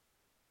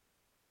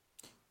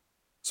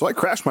So I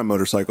crashed my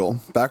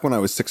motorcycle back when I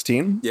was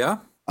 16. Yeah.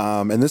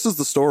 And this is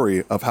the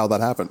story of how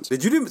that happened.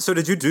 Did you do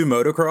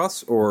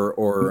motocross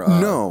or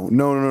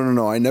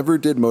No. I never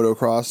did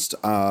motocrossed.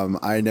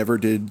 I never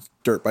did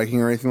dirt biking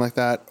or anything like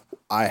that.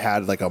 I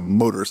had like a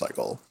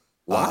motorcycle.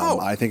 Wow.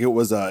 I think it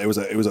was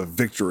a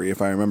victory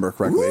if I remember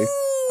correctly.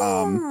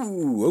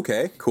 Ooh,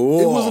 okay,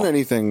 cool. It wasn't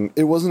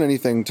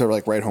anything to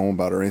like write home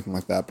about or anything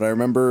like that. But I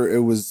remember I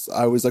was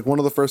like one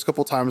of the first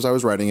couple times I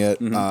was riding it.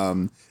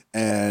 Mm-hmm.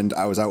 And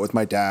I was out with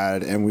my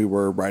dad and we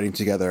were riding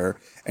together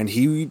and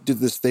he did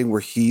this thing where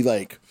he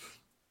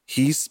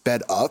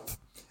sped up.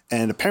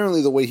 And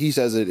apparently the way he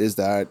says it is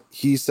that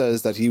he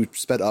says that he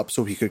sped up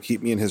so he could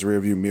keep me in his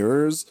rearview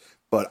mirrors.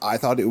 But I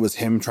thought it was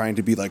him trying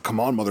to be like, come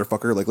on,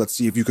 motherfucker. Like, let's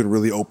see if you can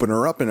really open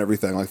her up and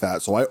everything like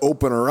that. So I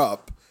open her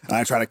up and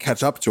I try to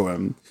catch up to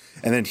him.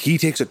 And then he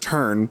takes a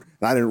turn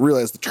and I didn't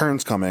realize the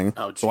turn's coming.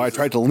 Oh, so I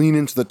tried to lean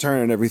into the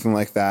turn and everything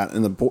like that.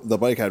 And the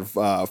bike had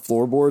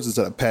floorboards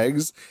instead of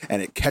pegs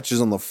and it catches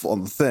on the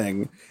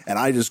thing. And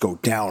I just go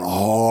down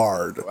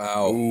hard.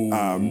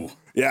 Wow.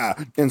 Yeah,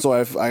 and so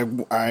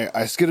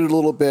I skidded a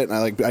little bit,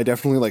 and I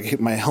definitely like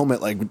hit my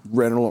helmet, like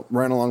ran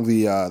along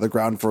the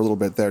ground for a little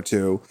bit there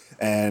too.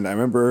 And I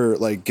remember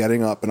like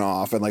getting up and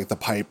off, and like the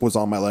pipe was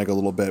on my leg a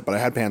little bit, but I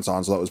had pants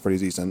on, so that was pretty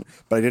decent.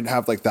 But I didn't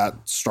have like that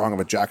strong of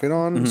a jacket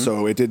on,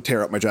 so it did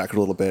tear up my jacket a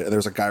little bit. And there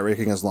was a guy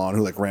raking his lawn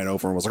who like ran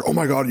over and was like, "Oh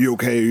my god, are you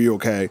okay? Are you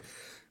okay?"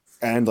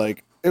 And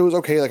like. It was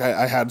okay. Like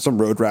I had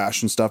some road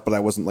rash and stuff, but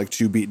I wasn't like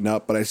too beaten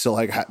up, but I still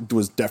like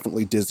was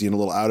definitely dizzy and a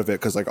little out of it.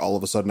 Cause like all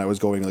of a sudden I was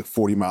going like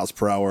 40 miles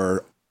per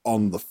hour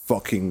on the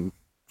fucking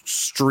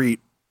street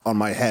on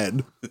my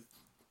head.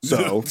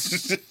 So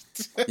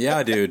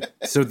yeah, dude.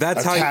 So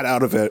that's how got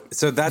out of it.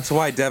 So that's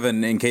why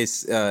Devin, in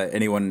case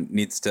anyone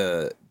needs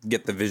to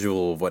get the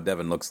visual of what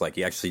Devin looks like,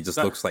 he actually just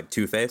looks like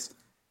Two-Face.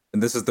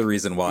 And this is the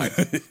reason why.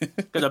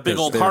 Got a big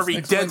old Harvey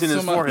dent in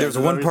his forehead. There's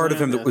one part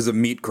of him that was a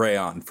meat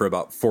crayon for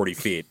about 40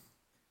 feet.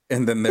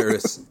 And then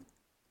there's,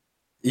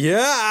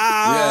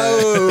 yeah.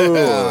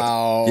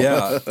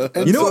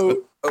 You know what?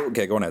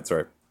 Okay, go ahead.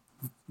 Sorry.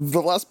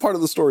 The last part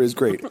of the story is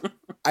great.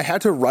 I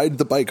had to ride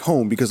the bike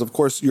home because, of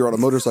course, you're on a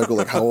motorcycle.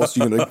 Like, how else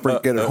are you going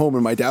to get it home?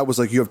 And my dad was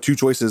like, you have two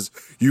choices.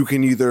 You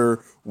can either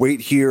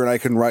wait here and I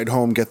can ride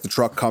home, get the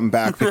truck, come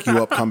back, pick you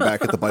up, come back,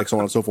 get the bike, so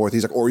on and so forth.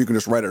 He's like, or you can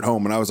just ride it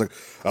home. And I was like,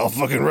 I'll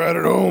fucking ride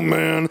it home,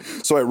 man.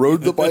 So I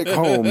rode the bike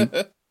home.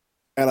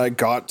 And I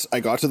got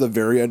to the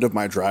very end of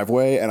my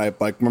driveway, and I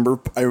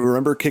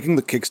remember kicking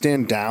the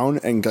kickstand down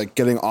and like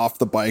getting off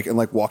the bike and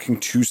like walking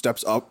 2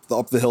 steps up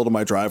the hill to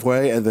my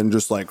driveway, and then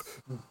just like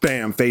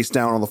bam, face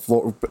down on the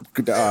floor,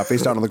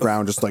 face down on the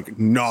ground, just like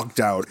knocked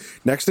out.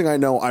 Next thing I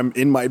know, I'm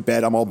in my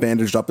bed, I'm all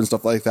bandaged up and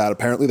stuff like that.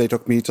 Apparently, they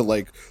took me to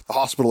like the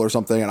hospital or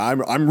something, and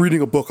I'm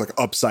reading a book like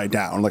upside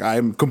down, like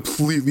I'm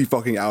completely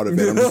fucking out of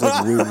it. I'm just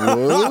like,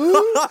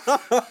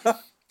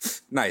 what?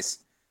 Nice.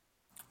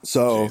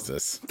 So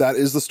Jesus. That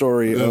is the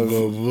story of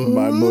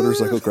my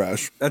motorcycle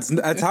crash.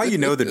 That's how you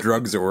know the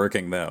drugs are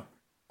working, though.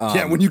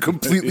 Yeah, when you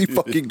completely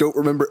fucking don't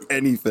remember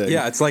anything.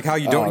 Yeah, it's like how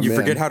you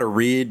forget how to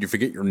read, you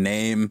forget your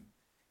name,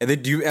 and then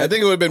I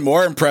think it would have been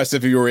more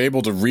impressive if you were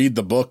able to read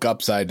the book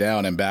upside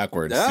down and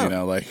backwards. Yeah. You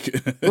know,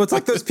 like well, it's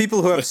like those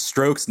people who have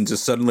strokes and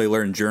just suddenly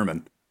learn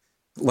German.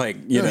 Like,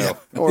 you know.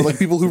 Or like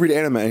people who read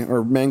anime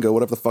or manga,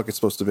 whatever the fuck it's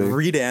supposed to be.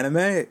 Read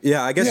anime?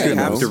 Yeah, I guess you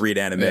have to read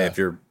anime if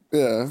you're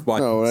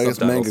no, I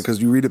guess manga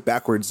because you read it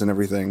backwards and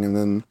everything, and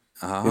then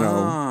you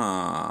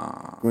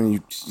know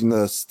when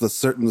the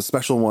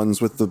special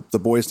ones with the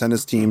boys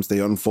tennis teams, they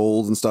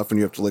unfold and stuff, and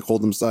you have to like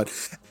hold them aside.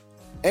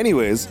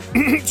 Anyways,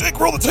 Jake,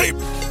 roll the tape.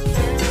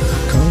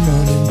 Come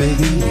on in,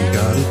 baby, we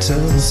gotta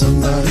tell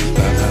somebody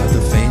about how the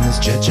famous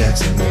Jet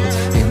Jackson was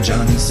in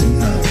Johnny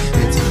Tsunami.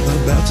 It's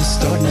about to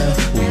start now.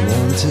 We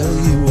wanna tell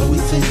you what we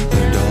think.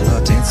 Learned all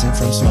our dancing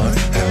from Smart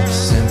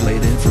House and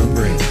played it from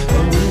Brain.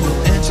 Oh, we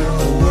will enter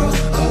a world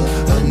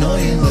of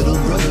annoying little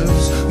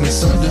brothers,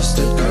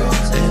 misunderstood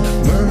girls,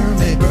 and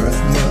mermaid birth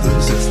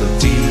mothers. It's the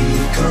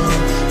decom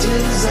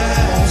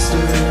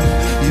disaster,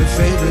 your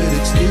favorite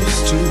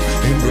excuse to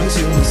embrace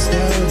your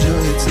nostalgia.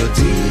 It's the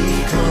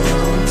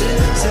decom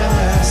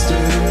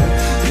disaster.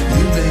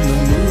 You name the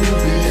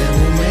movie and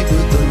we'll make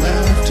with the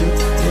laughter.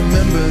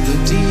 Remember the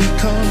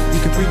decom, you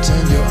can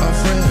pretend you're our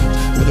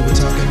friend, whether we're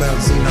talking about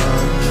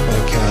Xenon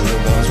or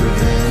Caliban's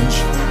revenge.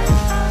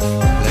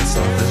 Let's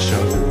start the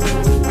show.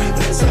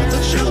 Let's start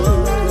the show.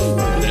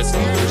 Let's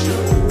start the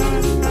show.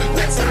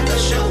 Let's start the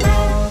show.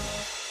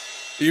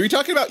 Are you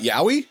talking about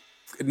Yowie?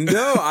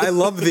 No, I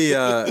love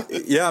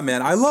the yeah,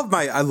 man. I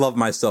love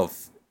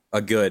myself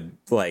a good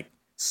like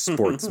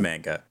sports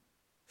manga.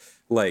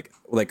 Like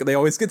they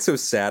always get so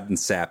sad and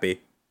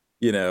sappy,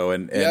 you know,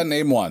 and yeah,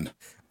 name one.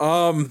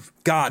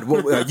 God,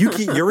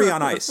 Yuri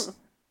on Ice.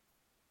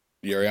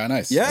 Yuri on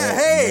Ice. Yeah,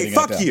 hey,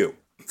 fuck you.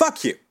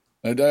 Fuck you.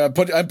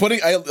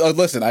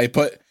 Listen, I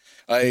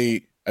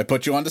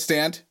put you on the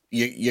stand.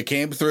 You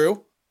came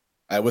through.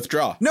 I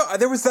withdraw. No,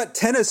 there was that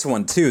tennis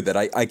one too that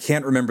I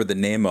can't remember the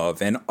name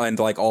of, and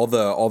like all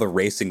the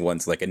racing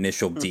ones like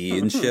Initial D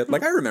and shit.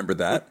 Like I remember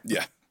that.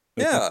 Yeah.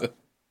 Yeah.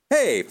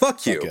 Hey,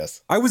 fuck you.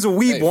 yes. I was a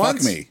weeb Hey,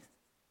 once. fuck me.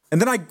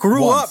 And then I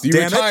grew up, You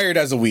damn it. retired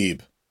as a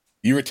weeb.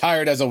 You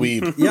retired as a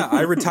weeb. Yeah,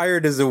 I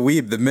retired as a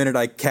weeb the minute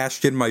I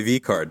cashed in my V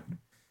card.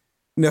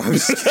 No, I'm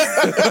just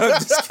kidding. I'm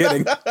just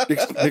kidding.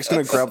 Nick's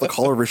gonna grab the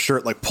collar of his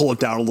shirt, like pull it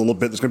down a little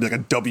bit. There's gonna be like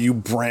a W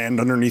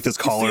brand underneath his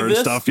collar and this?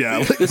 stuff.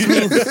 Yeah,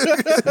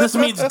 This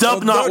means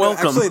dub not No,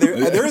 welcome. actually,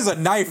 there is a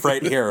knife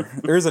right here.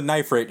 There's a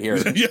knife right here.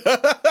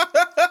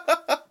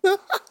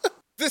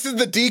 This is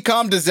the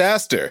Decom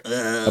Disaster,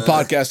 a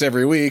podcast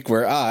every week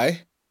where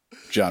I,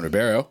 John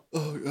Ribeiro,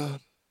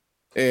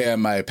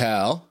 and my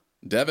pal,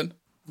 Devin.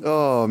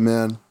 Oh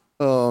man.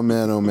 Oh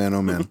man. Oh man.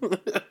 Oh man.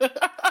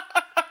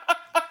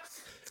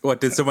 What,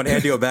 did someone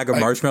hand you a bag of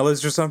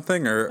marshmallows or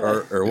something,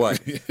 or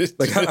what?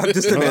 Like, I'm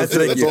just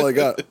imagining That's you. all I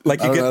got.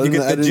 Like, you get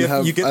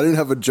the I didn't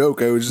have a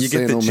joke. I was just you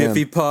get saying, the oh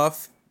Jiffy man.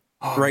 Puff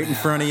right in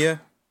front of you.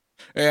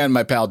 And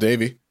my pal,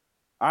 Davey.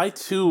 I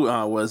too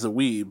was a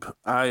weeb.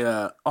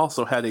 I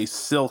also had a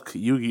silk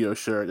Yu-Gi-Oh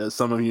shirt, as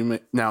some of you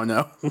may now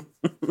know.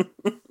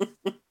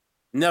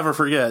 Never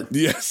forget.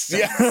 Yes.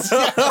 Yes,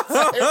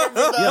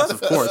 of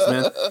course,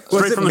 man. Was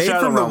Straight it from the made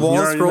Shadow from the Realm. You wall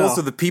already scrolls know.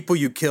 of the people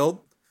you killed?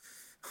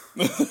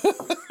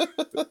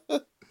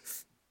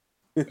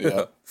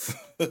 Yeah.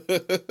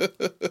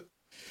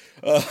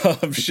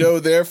 Show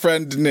their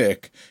friend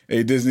Nick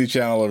a Disney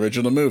Channel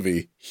original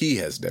movie he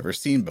has never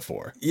seen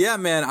before. Yeah,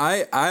 man,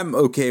 I'm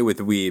okay with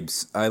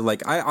weebs.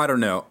 I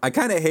don't know. I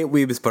kind of hate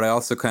weebs, but I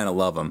also kind of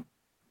love them.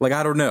 Like,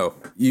 I don't know.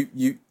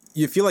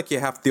 You feel like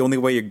the only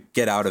way you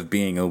get out of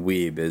being a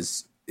weeb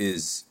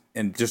is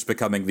and just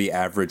becoming the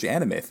average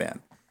anime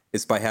fan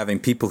is by having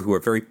people who are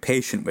very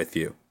patient with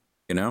you,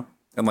 you know,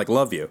 and like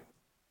love you,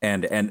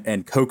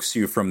 and coax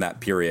you from that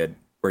period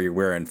where you're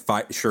wearing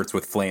shirts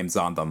with flames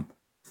on them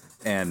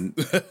and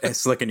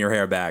slicking your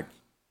hair back.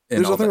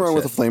 There's nothing wrong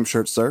with a flame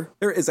shirt, sir.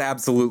 There is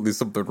absolutely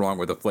something wrong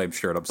with a flame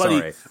shirt. I'm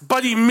sorry.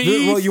 Buddy,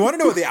 me. Well, you want to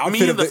know what the outfit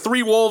me of and the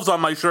three wolves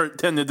on my shirt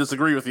tend to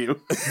disagree with you.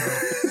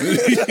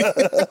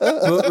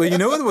 well, you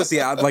know what was the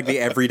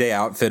everyday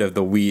outfit of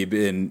the weeb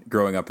in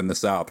growing up in the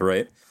South,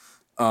 right?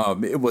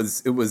 It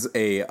was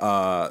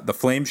the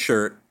flame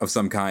shirt of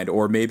some kind,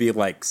 or maybe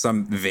like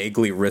some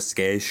vaguely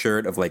risque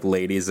shirt of like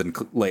ladies in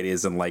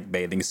like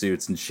bathing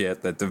suits and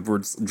shit that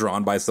were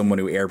drawn by someone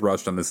who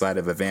airbrushed on the side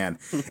of a van,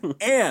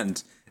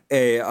 and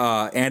a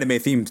anime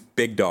themed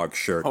Big Dog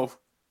shirt. Oh.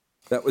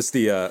 That was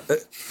the.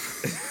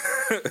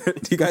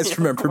 Do you guys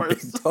remember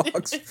Big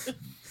Dogs?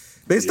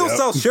 They still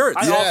sell shirts.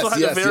 I also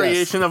had a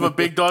variation of a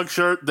Big Dog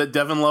shirt that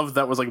Devin loved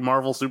that was like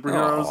Marvel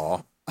superheroes.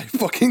 Aw. I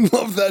fucking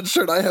love that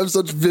shirt. I have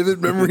such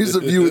vivid memories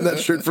of you in that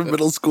shirt from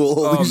middle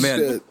school. Holy man,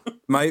 shit.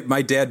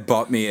 my dad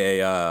bought me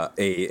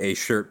a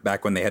shirt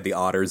back when they had the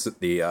otters at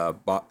the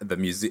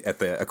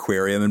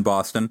aquarium in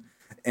Boston,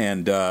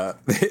 and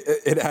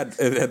it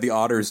had the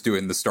otters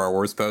doing the Star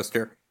Wars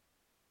poster.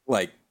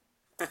 Like,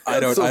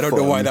 I don't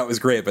know why that was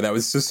great, but that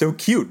was just so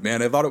cute,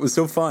 man. I thought it was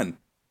so fun.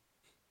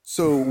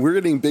 So we're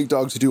getting Big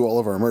Dog to do all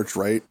of our merch,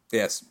 right?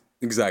 Yes,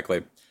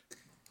 exactly.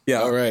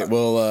 Yeah. All right.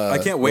 Well, I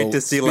can't wait to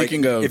see.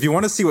 If you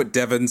want to see what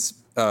Devin's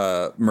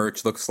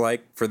merch looks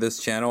like for this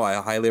channel, I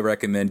highly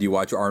recommend you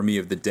watch Army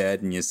of the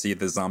Dead and you see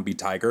the zombie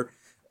tiger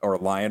or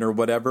lion or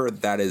whatever.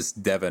 That is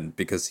Devin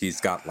because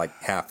he's got like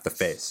half the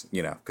face,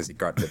 you know, because he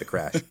got to the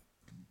crash.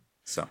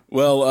 So,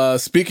 well,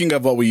 speaking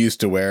of what we used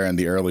to wear in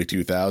the early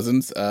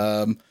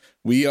 2000s,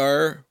 we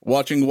are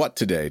watching what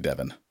today,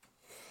 Devin?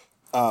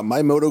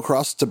 My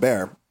Motocrossed to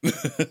bear.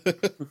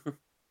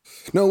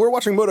 No, we're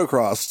watching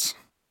Motocrossed.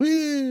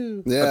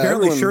 Woo! Yeah,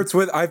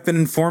 apparently I've been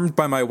informed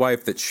by my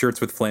wife that shirts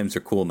with flames are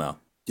cool now.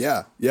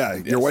 Yeah,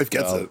 your wife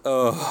gets it.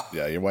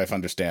 Yeah, your wife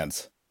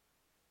understands.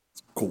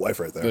 Cool wife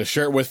right there. The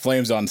shirt with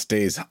flames on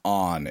stays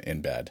on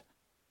in bed.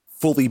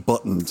 Fully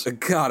buttoned.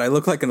 God, I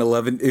look like an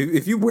 11.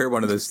 If you wear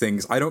one of those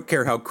things, I don't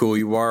care how cool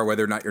you are,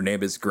 whether or not your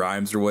name is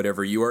Grimes or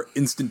whatever, you are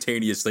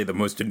instantaneously the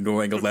most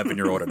annoying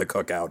 11-year-old at the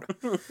cookout.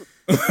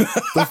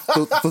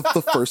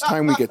 The first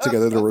time we get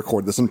together to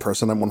record this in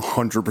person, I'm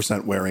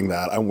 100% wearing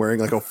that. I'm wearing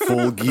like a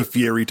full Guy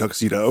Fieri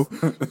tuxedo.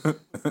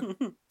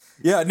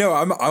 Yeah, no,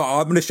 I'm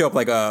going to show up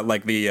like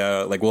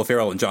Will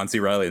Ferrell and John C.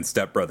 Reilly and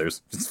Step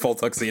Brothers, just full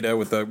tuxedo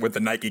with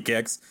the Nike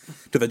kicks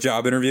to the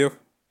job interview.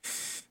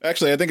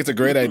 Actually, I think it's a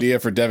great idea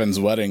for Devin's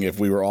wedding if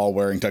we were all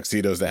wearing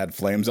tuxedos that had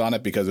flames on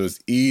it, because it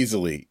was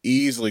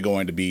easily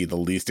going to be the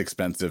least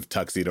expensive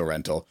tuxedo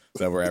rental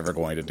that we're ever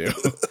going to do.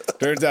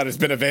 Turns out it's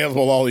been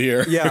available all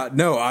year. Yeah,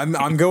 no,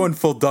 I'm going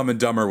full Dumb and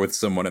Dumber with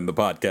someone in the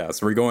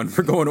podcast. We're going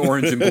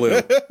orange and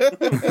blue,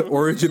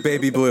 orange and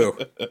baby blue.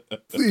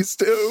 Please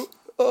do.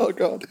 Oh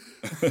God.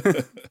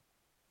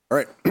 All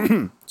right.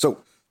 So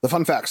the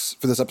fun facts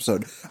for this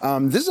episode.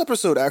 This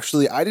episode,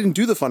 actually, I didn't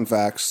do the fun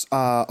facts.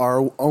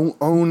 Our own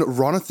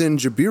Ronathan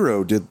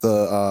Jabiro did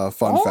the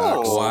fun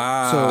facts.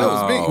 Wow. So that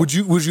was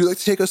me. Would you like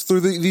to take us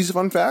through these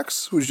fun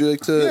facts? Would you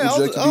like to?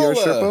 Be our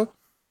Sherpa?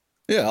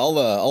 Yeah,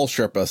 I'll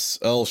Sherp us.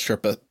 I'll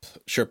Sherp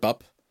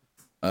up.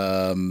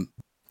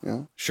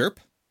 Yeah. Sherp.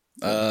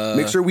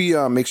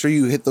 Make sure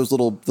you hit the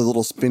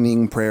little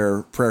spinning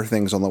prayer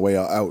things on the way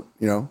out.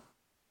 You know.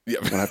 Yeah.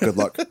 And have good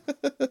luck.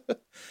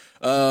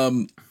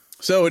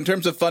 So in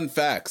terms of fun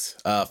facts,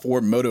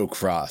 for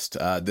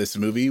Motocrossed, this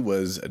movie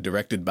was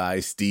directed by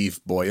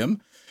Steve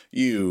Boyum.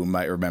 You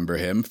might remember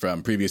him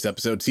from previous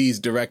episodes. He's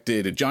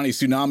directed Johnny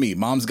Tsunami,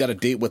 Mom's Got a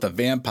Date with a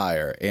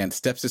Vampire, and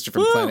Stepsister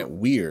from Planet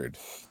Weird.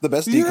 The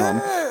best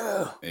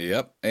decom.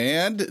 Yep.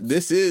 And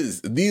this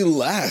is the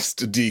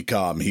last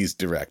decom he's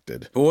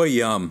directed. Boy,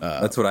 yum.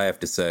 That's what I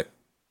have to say.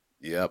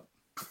 Yep.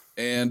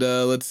 And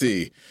let's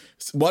see.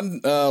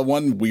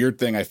 One weird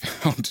thing I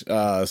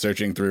found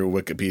searching through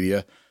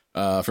Wikipedia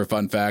for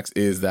fun facts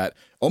is that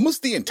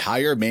almost the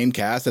entire main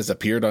cast has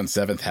appeared on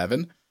Seventh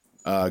Heaven.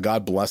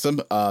 God bless them.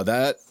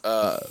 That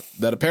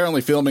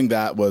apparently filming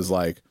that was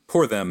like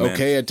Poor them, man.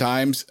 Okay at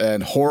times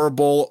and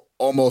horrible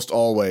almost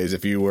always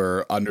if you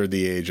were under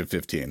the age of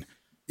 15.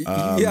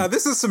 Yeah,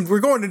 we're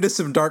going into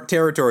some dark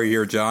territory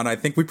here, John. I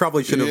think we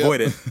probably should avoid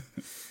it.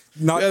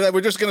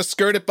 We're just going to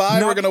skirt it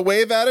by. We're going to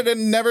wave at it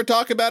and never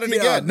talk about it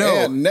again. No.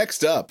 And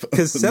next up,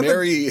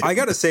 I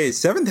gotta say,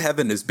 Seventh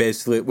Heaven was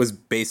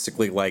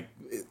basically like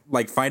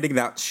finding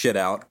that shit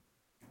out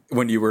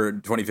when you were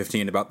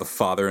 2015 about the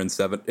father in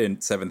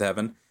Seventh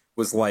Heaven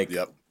was like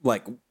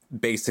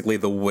basically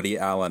the Woody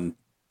Allen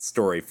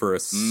story for a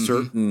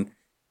certain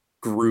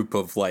group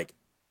of like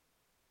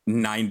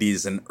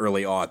 90s and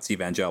early aughts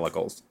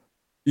evangelicals.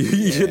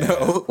 You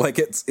know, like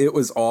it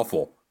was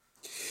awful.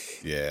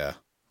 Yeah.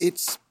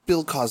 It's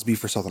Bill Cosby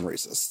for Southern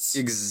racists.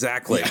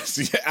 Exactly.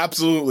 Yes, yeah,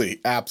 absolutely.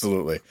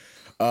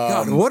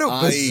 God, what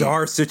a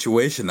bizarre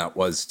situation that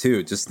was,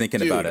 too, just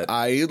thinking about it.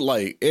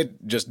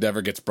 It just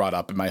never gets brought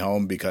up in my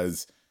home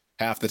because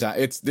half the time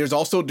there's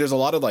a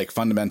lot of like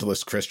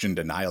fundamentalist Christian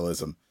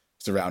denialism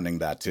surrounding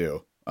that,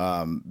 too.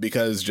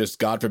 Because just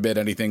God forbid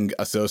anything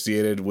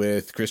associated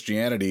with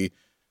Christianity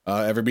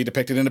ever be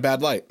depicted in a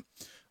bad light.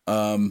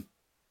 John,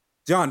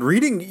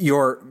 reading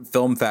your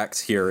film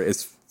facts here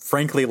is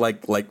frankly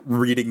like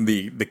reading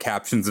the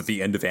captions at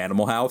the end of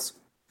Animal House.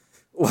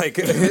 Like,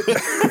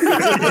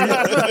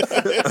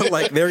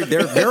 like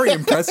they're very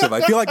impressive.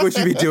 I feel like we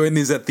should be doing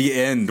these at the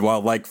end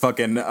while like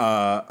fucking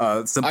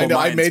Simple Minds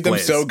I made them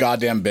plays. so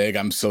goddamn big.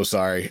 I'm so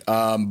sorry.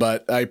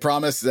 But I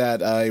promise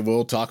that I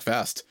will talk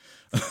fast.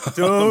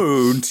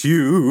 Don't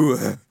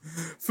you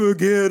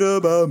forget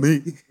about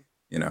me.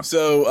 You know.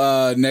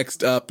 So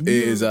next up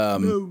is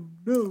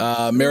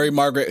Mary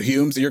Margaret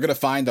Humes. You're going to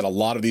find that a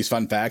lot of these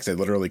fun facts I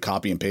literally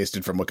copy and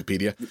pasted from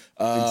Wikipedia.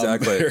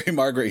 Exactly. Mary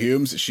Margaret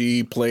Humes,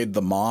 she played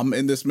the mom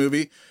in this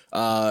movie.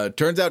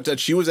 Turns out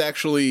that she was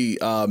actually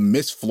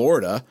Miss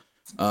Florida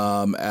in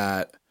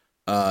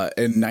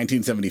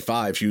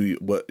 1975. She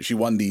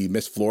won the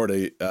Miss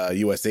Florida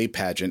USA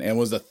pageant and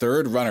was the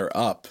third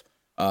runner-up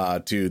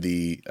to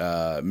the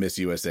Miss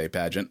USA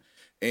pageant.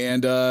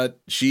 And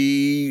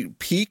she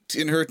peaked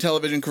in her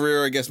television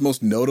career, I guess,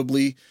 most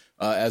notably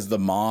as the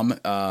mom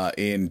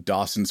in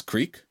Dawson's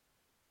Creek,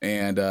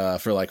 and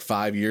for like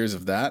 5 years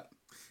of that.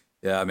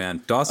 Yeah,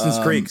 man. Dawson's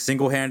Creek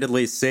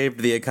single-handedly saved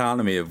the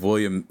economy of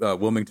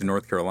Wilmington,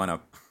 North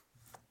Carolina.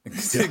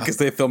 Because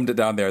they filmed it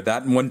down there.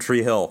 That and One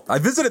Tree Hill. I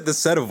visited the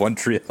set of One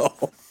Tree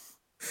Hill.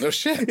 No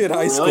shit. In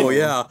high school,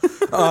 yeah.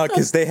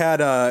 Because they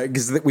had,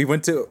 we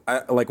went to,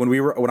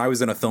 when I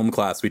was in a film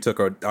class, we took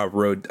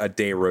a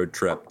day road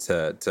trip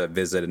to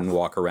visit and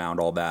walk around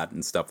all that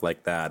and stuff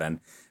like that. And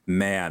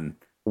man,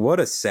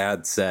 what a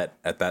sad set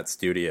at that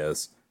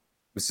studios.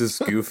 It was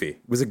just goofy.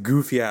 It was a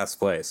goofy ass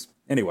place.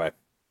 Anyway.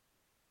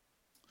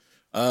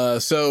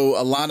 So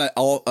Alana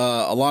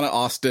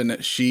Austin,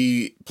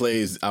 she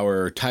plays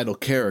our title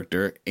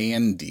character,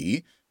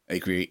 Andy,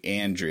 aka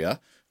Andrea.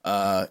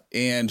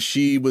 And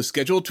she was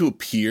scheduled to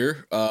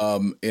appear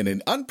in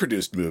an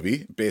unproduced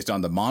movie based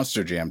on the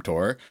Monster Jam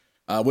tour,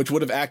 which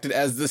would have acted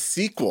as the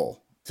sequel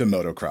to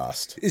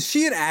Motocrossed. Is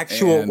she an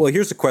actual... well,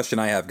 here's a question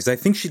I have, because I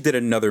think she did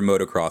another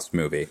Motocrossed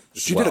movie.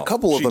 She did a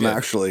couple of them,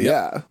 actually,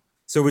 yeah.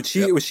 So was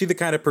she the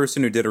kind of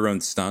person who did her own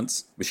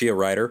stunts? Was she a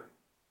writer?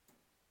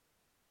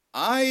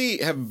 I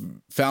have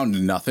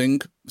found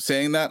nothing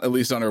saying that, at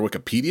least on her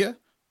Wikipedia.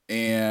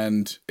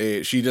 And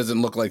it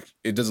doesn't look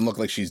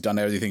like she's done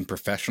everything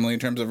professionally in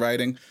terms of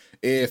writing.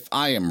 If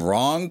I am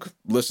wrong,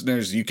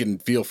 listeners, you can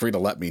feel free to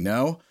let me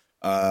know.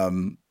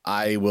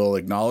 I will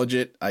acknowledge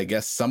it, I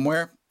guess,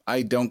 somewhere.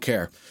 I don't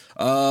care.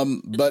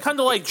 But kind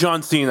of like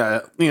John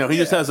Cena, he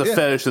just has a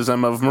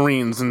fetishism of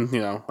Marines, and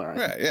all right.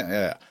 Right,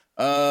 yeah.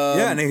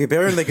 And he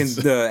apparently can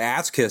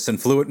ass kiss in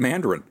fluent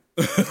Mandarin.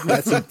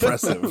 That's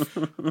impressive.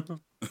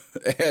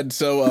 And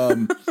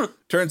so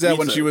turns out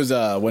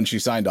when she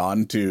signed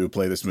on to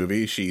play this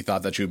movie, she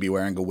thought that she would be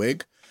wearing a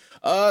wig.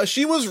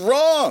 She was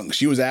wrong.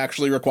 She was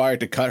actually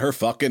required to cut her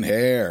fucking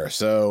hair.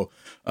 So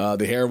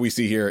the hair we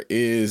see here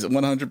is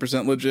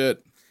 100%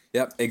 legit.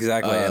 Yep,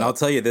 exactly. And I'll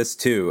tell you this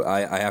too.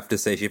 I have to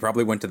say she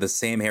probably went to the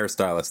same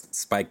hairstylist that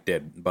Spike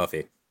did in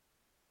Buffy.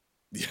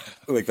 Yeah,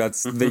 like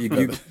that's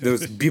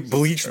those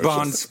bleach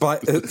blonde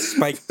spike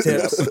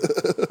tips.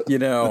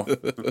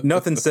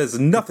 Nothing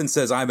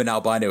says I'm an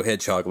albino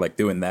hedgehog like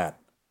doing that.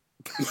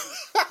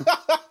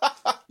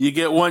 You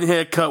get one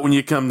haircut when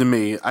you come to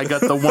me. I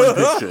got the one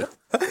picture.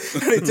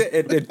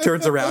 It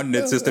turns around and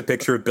it's just a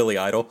picture of Billy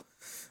Idol.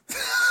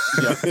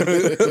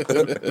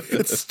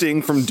 It's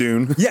Sting from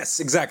Dune. Yes,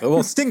 exactly.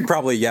 Well, Sting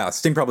probably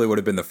would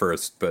have been the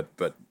first,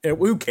 but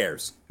who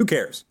cares? Who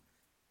cares?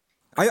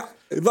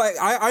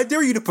 I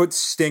dare you to put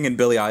Sting and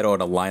Billy Idol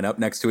in a lineup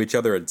next to each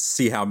other and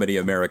see how many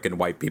American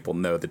white people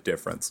know the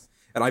difference.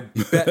 And I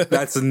bet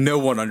that's no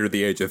one under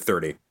the age of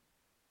 30.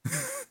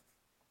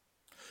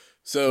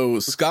 So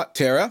Scott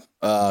Terra,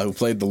 who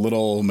played the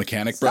little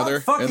mechanic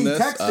brother in this,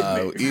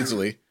 texting me.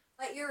 easily.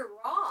 But you're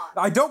wrong.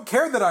 I don't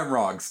care that I'm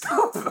wrong.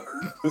 Stop.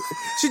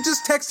 She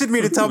just texted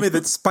me to tell me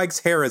that Spike's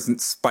hair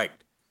isn't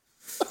spiked.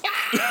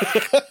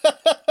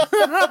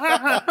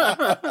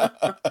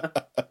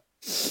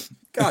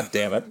 God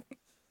damn it.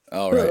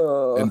 All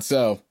right. And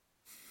so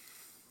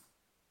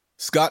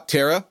Scott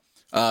Terra,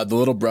 the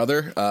little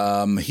brother,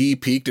 he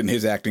peaked in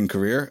his acting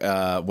career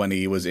when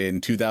he was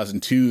in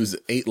 2002's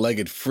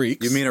Eight-Legged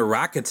Freaks. You mean a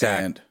rack attack?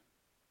 And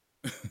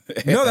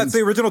no, that's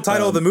the original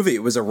title of the movie.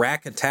 It was a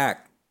rack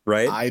attack,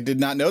 right? I did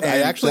not know that. I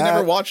actually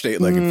never watched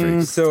Eight-Legged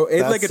Freaks. So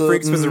Eight-Legged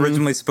Freaks was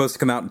originally supposed to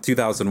come out in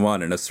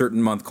 2001 in a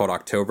certain month called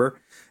October.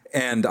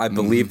 And I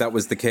believe that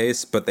was the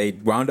case, but they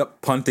wound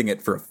up punting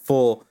it for a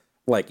full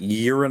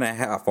year and a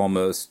half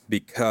almost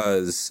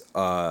because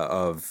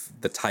of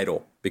the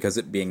title, because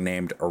it being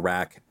named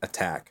Iraq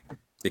Attack,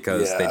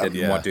 because they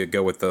didn't want to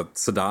go with the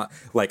Saddam,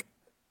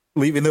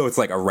 even though it's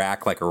like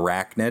Iraq, like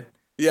arachnid.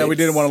 Yeah, we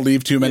didn't want to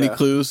leave too many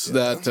clues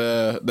that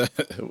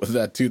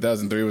that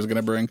 2003 was going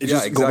to bring. It's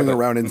just going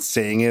around and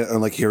saying it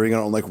and hearing it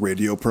on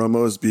radio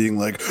promos, being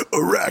like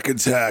Iraq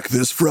attack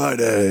this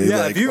Friday.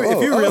 Yeah, if you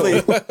really,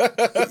 really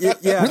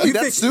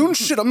that soon?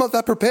 Shit, I'm not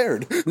that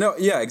prepared. No,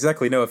 yeah,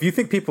 exactly. No, if you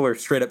think people are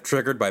straight up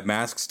triggered by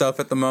mask stuff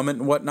at the moment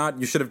and whatnot,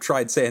 you should have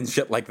tried saying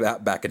shit like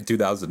that back in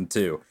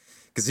 2002,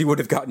 because you would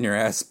have gotten your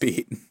ass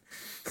beat.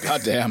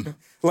 God damn.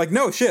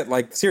 No shit.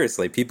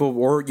 Seriously,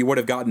 or you would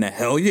have gotten a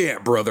hell yeah,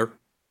 brother.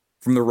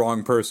 From the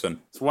wrong person.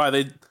 That's why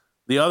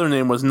the other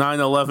name was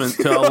 9/11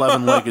 to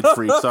 11-legged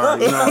freak.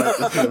 Sorry, you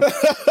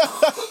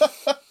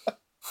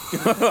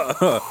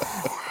know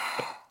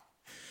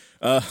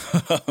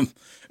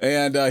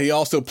and he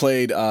also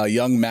played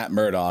young Matt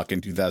Murdock in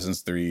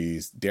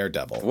 2003's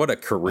Daredevil. What a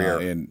career!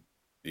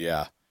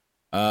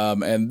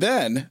 And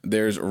then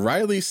there's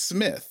Riley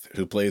Smith,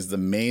 who plays the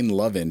main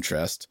love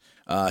interest.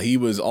 He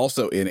was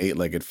also in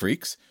Eight-Legged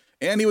Freaks,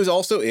 and he was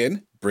also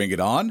in Bring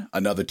It On,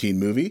 another teen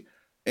movie.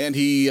 And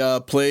he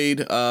played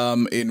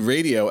in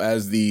Radio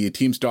as the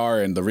team star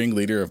and the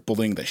ringleader of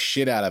bullying the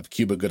shit out of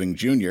Cuba Gooding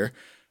Jr.,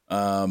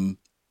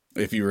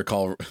 if you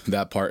recall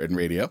that part in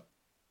Radio.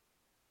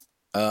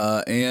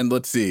 And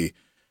let's see.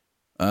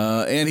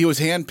 And he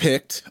was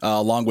handpicked,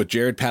 along with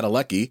Jared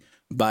Padalecki,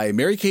 by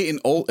Mary-Kate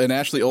and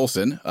Ashley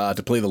Olsen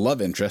to play the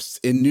love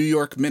interests in New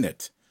York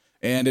Minute,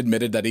 and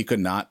admitted that he could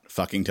not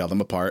fucking tell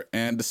them apart,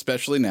 and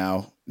especially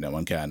now, no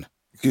one can.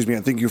 Excuse me,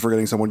 I think you're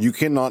forgetting someone. You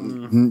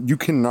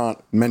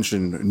cannot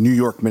mention New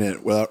York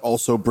Minute without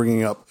also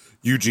bringing up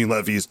Eugene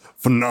Levy's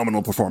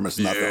phenomenal performance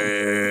in that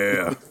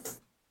film.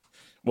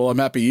 Well, I'm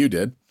happy you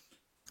did.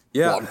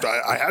 Yeah. Well,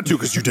 I had to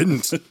because you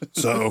didn't.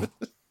 So,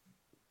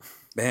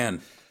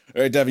 man.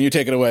 All right, Devin, you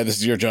take it away. This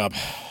is your job.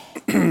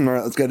 All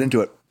right, let's get into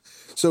it.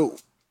 So,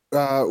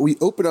 we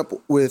open up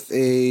with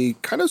a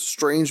kind of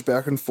strange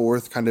back and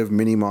forth kind of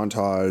mini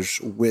montage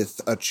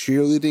with a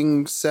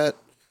cheerleading set.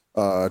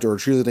 Or a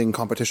cheerleading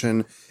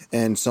competition,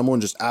 and someone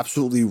just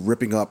absolutely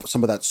ripping up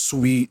some of that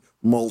sweet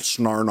mulch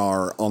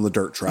narnar on the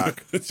dirt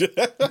track.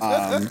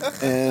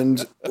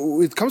 And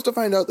it comes to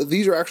find out that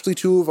these are actually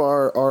two of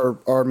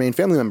our main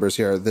family members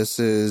here. This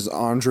is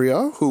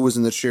Andrea, who was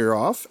in the cheer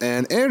off,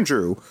 and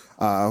Andrew,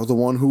 the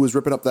one who was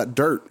ripping up that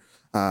dirt.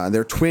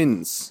 They're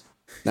twins.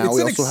 Now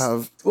we also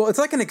have... Well, it's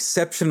like an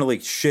exceptionally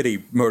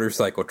shitty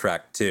motorcycle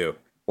track, too.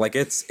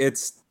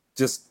 It's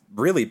just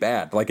really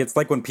bad. It's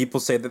like when people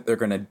say that they're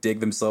going to dig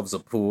themselves a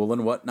pool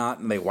and whatnot,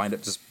 and they wind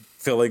up just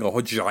filling a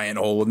whole giant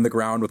hole in the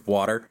ground with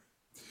water.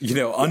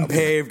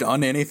 Unpaved,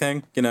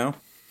 anything,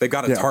 They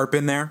got a tarp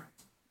in there.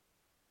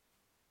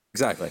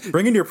 Exactly.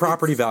 Bringing your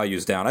property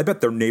values down. I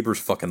bet their neighbors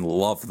fucking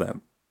love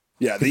them.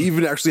 Yeah, they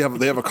even actually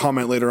have a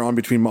comment later on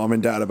between mom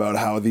and dad about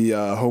how the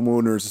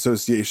homeowners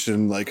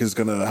association is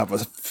going to have a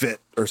fit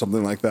or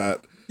something like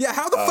that. Yeah,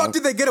 how the fuck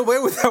did they get away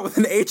with that with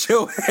an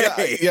HOA?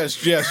 Yes,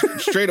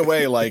 straight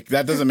away,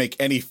 that doesn't make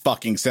any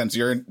fucking sense.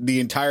 The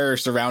entire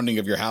surrounding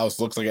of your house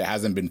looks like it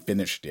hasn't been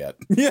finished yet.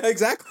 Yeah,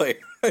 exactly.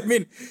 I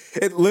mean,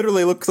 it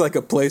literally looks like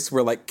a place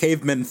where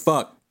cavemen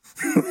fuck.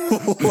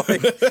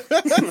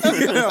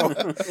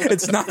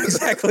 It's not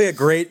exactly a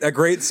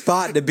great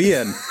spot to be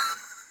in.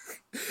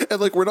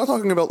 And we're not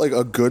talking about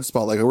a good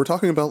spot. We're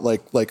talking about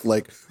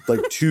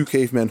two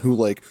cavemen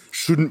who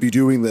shouldn't be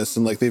doing this,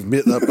 and they've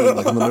met up in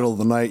the middle of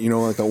the night.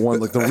 The one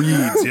the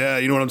reeds. Yeah,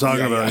 you know what I'm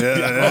talking about.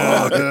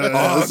 Yeah.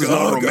 This is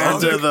not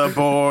romantic. To the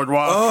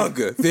boardwalk.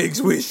 Ugh, thinks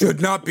we should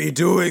not be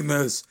doing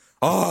this.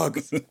 Ugh,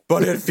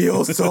 but it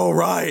feels so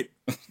right.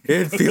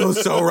 It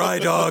feels so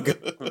right, Ugh.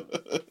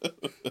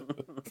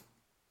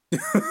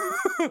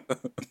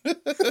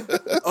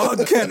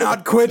 Ugh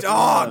cannot quit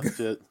Ugh.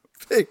 Shit.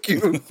 Thank you.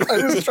 I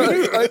was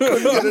trying. I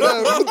couldn't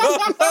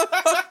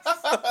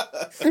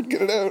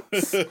get it out.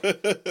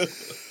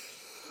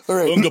 All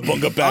right. Bunga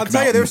bunga back I'll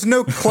tell you, mountain. there's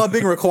no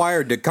clubbing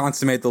required to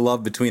consummate the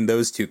love between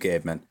those two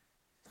cavemen.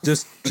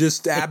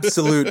 Just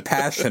absolute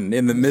passion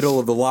in the middle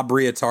of the La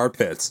Brea tar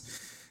pits.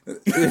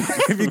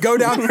 If you go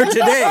down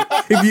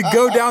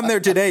there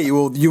today, you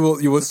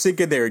will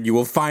sink in there and you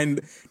will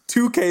find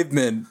two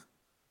cavemen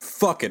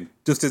fucking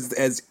just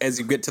as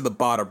you get to the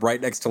bottom, right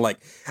next to like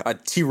a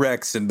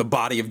T-Rex and the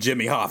body of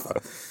Jimmy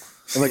Hoffa.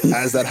 And like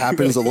as that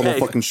happens, a little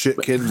fucking shit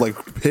kid like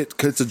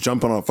hits a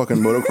jump on a fucking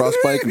motocross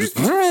bike and just.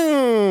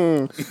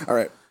 All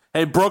right.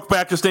 Hey,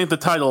 Brokeback just ain't the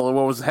title of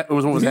what was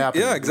happening.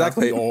 Yeah,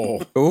 exactly.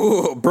 Oh.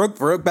 Ooh,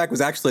 Brokeback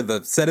was actually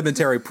the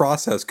sedimentary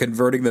process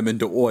converting them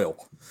into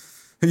oil.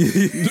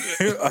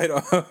 I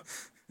don't.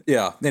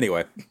 Yeah.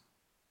 Anyway.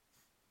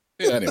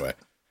 Yeah, anyway.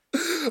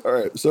 All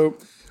right. So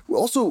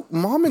also,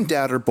 mom and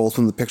dad are both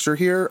in the picture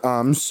here.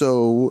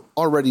 So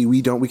already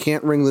we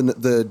can't ring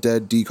the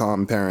dead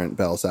decom parent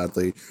bell,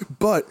 sadly.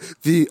 But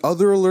the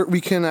other alert,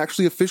 we can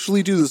actually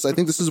officially do this. I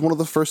think this is one of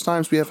the first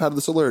times we have had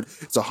this alert.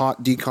 It's a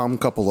hot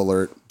decom couple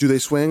alert. Do they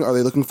swing? Are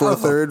they looking for a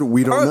third?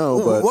 We don't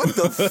know. But what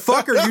the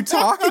fuck are you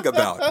talking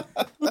about?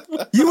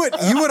 You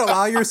would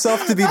allow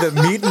yourself to be the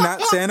meat in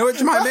that sandwich,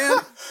 my man?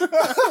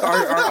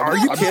 Are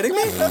you kidding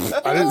me?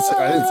 I didn't say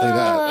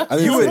that. I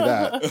didn't say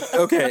that.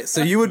 Okay,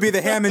 so you would be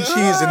the ham and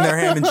cheese in their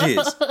ham and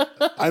cheese.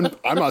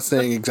 I'm not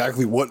saying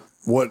exactly what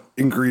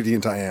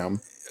ingredient I am.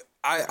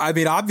 I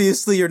mean,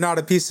 obviously you're not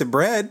a piece of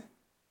bread.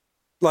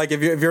 Like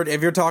if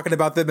you're talking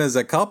about them as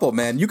a couple,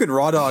 man, you can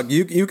raw dog.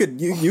 You could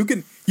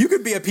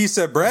be a piece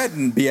of bread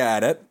and be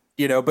at it,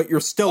 but you're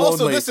still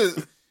Also, only. this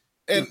is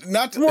and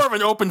not More of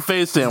an open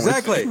face sandwich.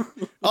 Exactly.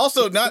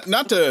 also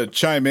not to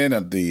chime in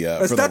at the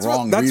for the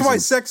wrong that's reason. why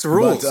sex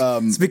rules.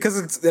 But, it's because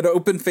it's an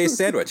open face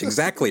sandwich.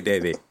 Exactly,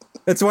 Davey.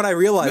 That's what I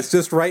realized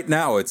just right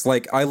now. It's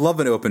like I love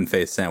an open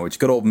face sandwich.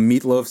 Good old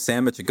meatloaf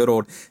sandwich, a good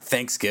old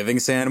Thanksgiving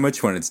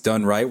sandwich when it's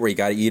done right, where you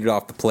got to eat it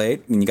off the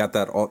plate and you got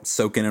that all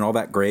soaking in all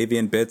that gravy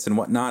and bits and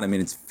whatnot. I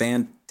mean, it's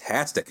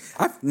fantastic.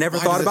 I've never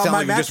Why thought does it about sound my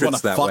like you just want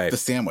mattress to that fuck way. the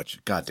sandwich?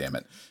 God damn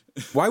it!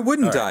 Why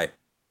wouldn't All I? right.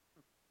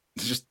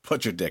 Just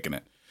put your dick in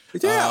it.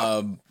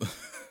 Yeah.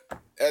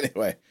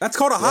 Anyway, That's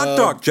called a hot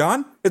dog,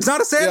 John. It's not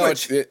a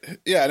sandwich.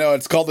 No,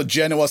 it's called the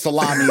Genoa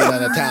salami in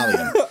an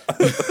Italian.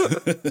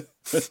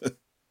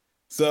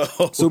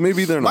 So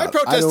maybe they're my not.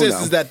 protest I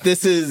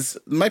don't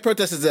my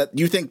protest is that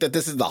you think that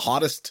this is the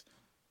hottest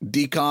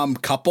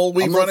decom couple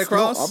we've run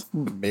across.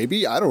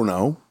 Maybe I don't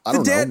know. I The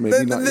don't dad, know.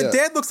 Maybe the, not the yet.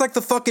 dad looks like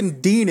the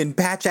fucking Dean in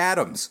Patch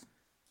Adams.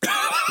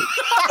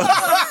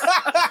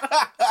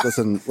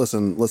 Listen.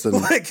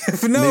 Like,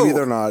 no. Maybe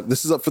they're not.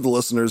 This is up for the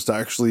listeners to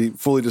actually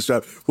fully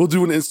describe. We'll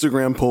do an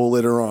Instagram poll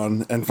later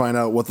on and find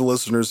out what the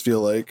listeners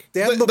feel like.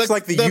 Dad looks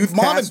like the youth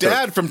mom pastor. and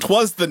dad from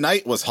 'Twas the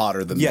Night was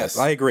hotter than Yes,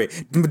 this. I agree.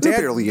 They're Dad,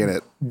 barely in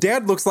it.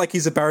 Dad looks like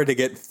he's about to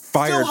get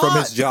fired Still from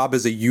his hot. job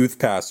as a youth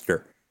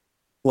pastor.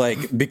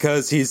 Like,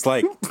 because he's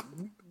like,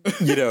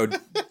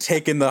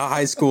 taking the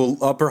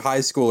upper high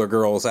schooler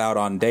girls out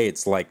on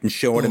dates, like, and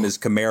showing him his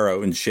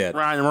Camaro and shit.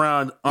 Riding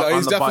around. No, on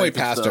he's the definitely bike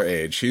and pastor stuff.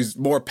 age. He's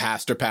more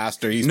pastor.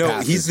 He's No,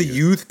 past he's his the youth.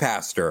 youth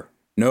pastor.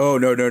 No.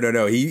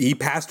 He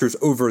pastors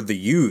over the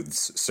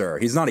youths, sir.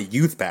 He's not a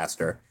youth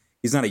pastor.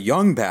 He's not a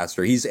young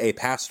pastor. He's a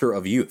pastor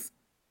of youth.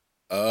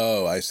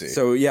 Oh, I see.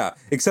 So yeah,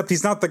 except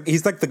he's like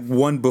the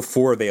one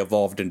before they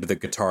evolved into the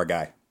guitar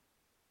guy.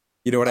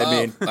 You know what I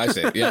mean? I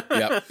see.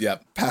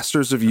 Yep.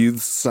 Pastors of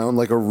Youth sound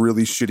like a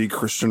really shitty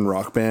Christian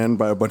rock band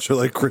by a bunch of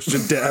like Christian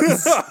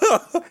dads.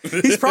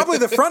 He's probably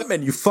the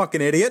frontman, you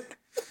fucking idiot.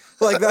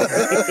 Like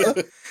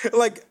that.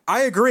 Like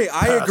I agree.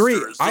 I'm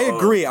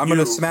going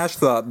to smash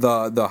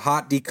the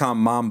hot decom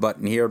mom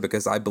button here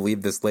because I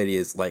believe this lady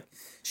is like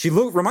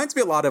reminds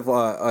me a lot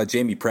of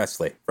Jamie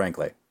Presley.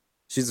 Frankly,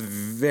 she's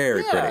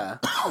very pretty.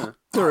 All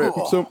right,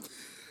 so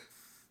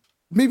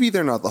maybe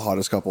they're not the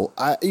hottest couple.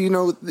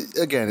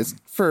 Again, it's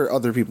for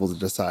other people to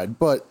decide.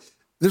 But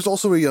there's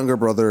also a younger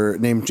brother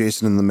named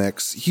Jason in the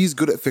mix. He's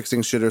good at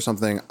fixing shit or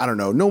something. I don't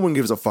know. No one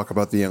gives a fuck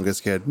about the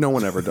youngest kid. No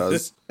one ever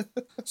does.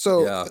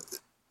 So Yeah.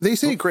 they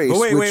say grace. But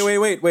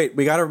wait. which-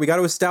 We got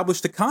to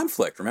establish the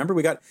conflict. Remember,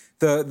 we got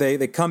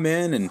they come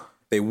in and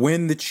they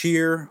win the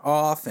cheer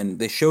off and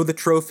they show the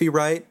trophy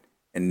right,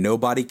 and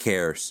nobody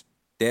cares.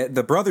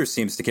 The brother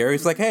seems to care.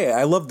 He's like, "Hey,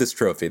 I love this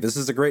trophy. This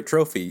is a great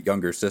trophy,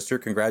 younger sister.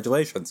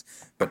 Congratulations."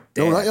 But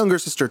No, Dad, not younger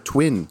sister,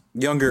 twin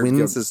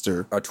twin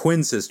sister. a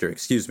twin sister.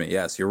 Excuse me.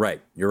 Yes, you're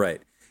right.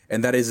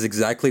 And that is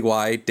exactly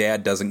why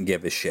Dad doesn't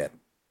give a shit.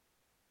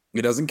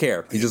 He doesn't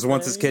care. He just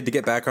wants his kid to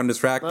get back on his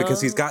track because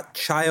he's got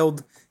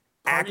child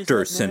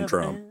actor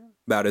syndrome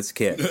about his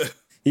kid.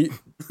 He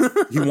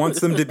wants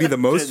them to be the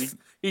most.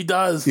 He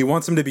does. He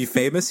wants them to be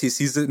famous. He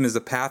sees them as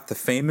a path to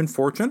fame and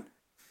fortune.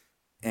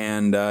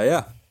 And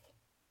yeah.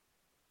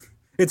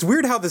 It's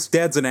weird how this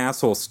dad's an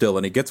asshole still,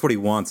 and he gets what he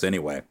wants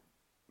anyway.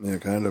 Yeah,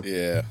 kind of.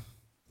 Yeah.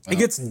 He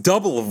gets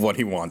double of what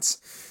he wants.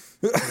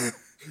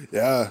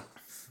 Yeah.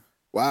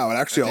 Wow, it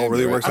actually all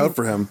really works out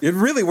for him. It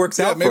really works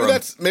out. Maybe for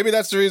him. maybe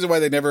that's the reason why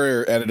they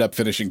never ended up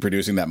finishing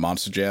producing that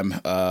Monster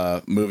Jam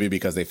movie,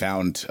 because they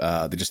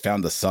just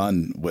found the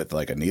son with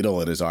like a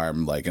needle in his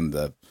arm, like in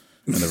the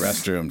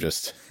restroom,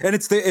 just. And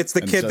it's the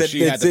kid so that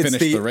she had to finish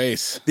the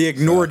race. The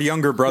ignored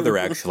younger brother,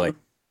 actually,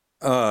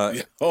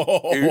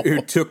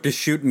 who took to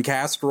shooting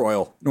castor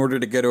oil in order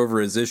to get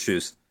over his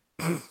issues.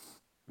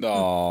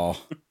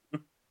 Oh,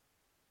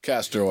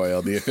 castor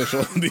oil, the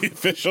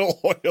official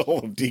oil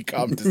of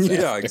decom disaster.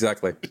 Yeah,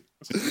 exactly.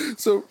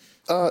 So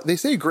they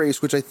say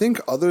grace, which I think,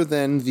 other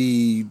than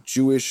the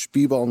Jewish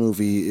b-ball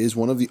movie, is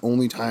one of the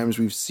only times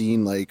we've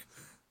seen like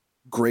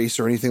grace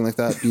or anything like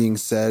that being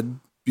said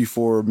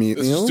before me.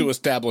 This is to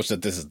establish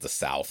that this is the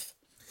South.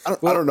 I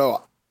don't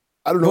know.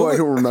 I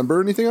don't remember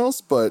anything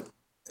else, but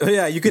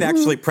Yeah, you could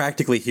actually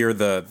practically hear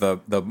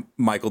the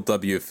Michael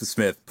W.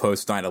 Smith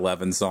post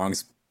 9/11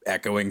 songs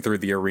echoing through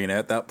the arena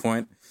at that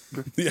point.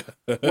 Yeah.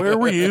 Where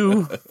were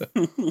you?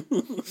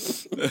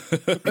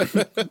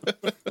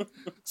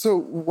 So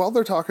while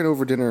they're talking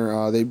over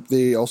dinner,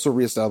 they also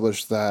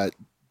reestablish that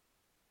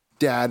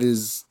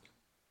dad's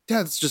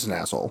just an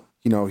asshole.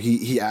 You know,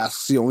 he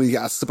only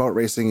asks about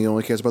racing. He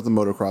only cares about the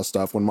motocross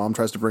stuff. When mom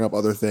tries to bring up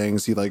other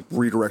things, he like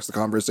redirects the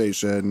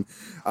conversation.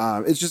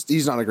 It's just,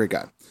 he's not a great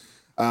guy.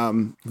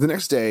 The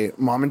next day,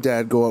 mom and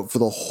dad go out for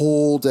the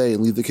whole day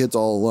and leave the kids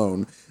all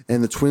alone.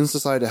 And the twins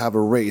decide to have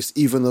a race,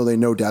 even though they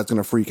know dad's going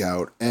to freak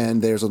out.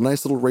 And there's a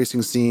nice little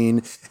racing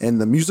scene,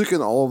 and the music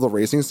in all of the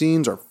racing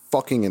scenes are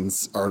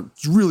are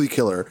really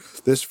killer.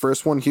 This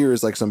first one here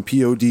is like some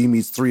POD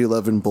meets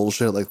 311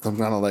 bullshit, like some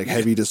kind of like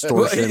heavy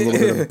distortion, a little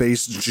bit of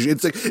bass.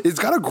 It's like, it's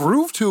got a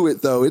groove to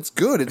it though. It's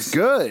good. It's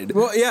good.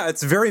 Well, yeah,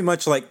 it's very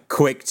much like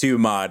Quake 2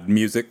 mod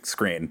music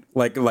screen,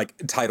 like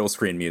title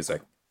screen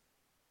music.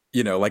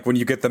 You know, like when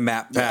you get the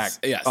map pack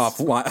off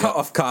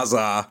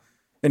Kaza,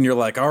 and you're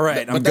like, all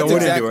right, I'm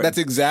going into it. That's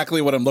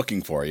exactly what I'm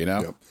looking for, you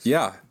know?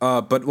 Yep.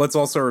 Yeah, but let's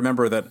also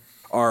remember that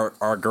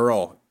our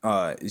girl,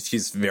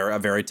 she's a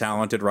very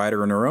talented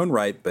rider in her own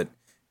right, but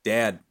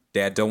dad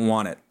don't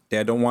want it.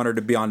 Dad don't want her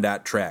to be on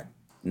that track.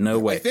 No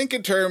way. I think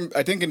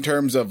in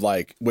terms of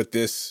like with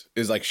this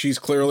is like she's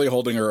clearly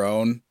holding her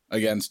own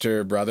against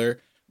her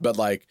brother, but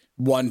like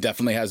one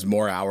definitely has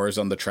more hours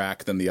on the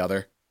track than the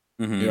other.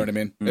 Mm-hmm. You know what I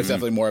mean? Mm-hmm. It's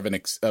definitely more of an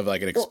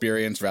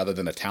experience rather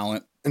than a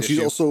talent. And issue.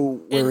 She's also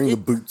wearing the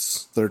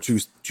boots that are too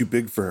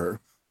big for her.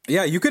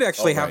 Yeah, you could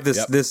actually have this.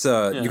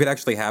 You could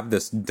actually have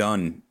this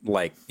done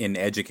like in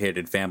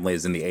educated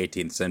families in the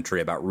 18th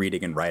century about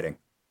reading and writing.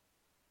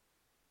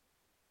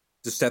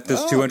 Just set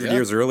this 200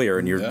 years earlier,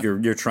 and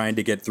you're trying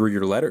to get through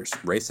your letters,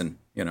 racing.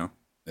 You know.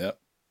 Yep.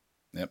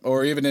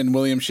 Or even in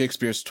William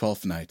Shakespeare's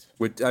Twelfth Night.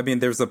 Which, I mean,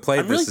 there's a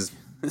play.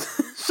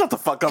 Shut the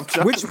fuck up,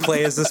 John. Which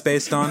play is this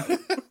based on?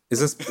 Is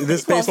this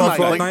based on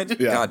Twelfth Night?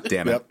 Yeah. God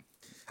damn it! Yep.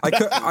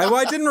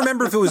 I didn't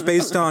remember if it was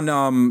based on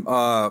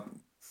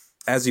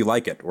As You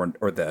Like It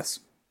or this.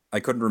 I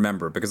couldn't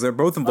remember because they're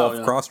both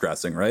involved cross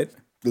dressing, right?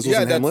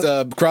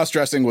 Cross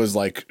dressing was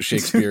like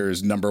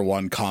Shakespeare's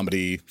 #1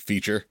 comedy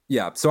feature.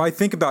 Yeah, so I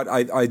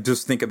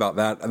just think about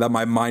that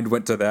my mind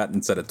went to that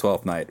instead of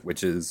Twelfth Night,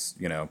 which is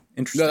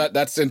interesting. No,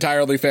 that's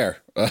entirely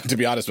fair. To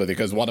be honest with you,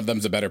 because one of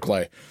them's a better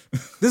play.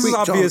 This is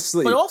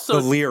obviously John, also,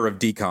 the Lear of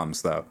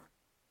DComs, though.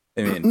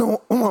 I mean,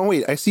 no, hold on,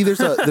 wait. I see. There's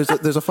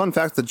a fun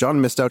fact that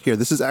John missed out here.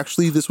 This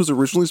was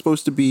originally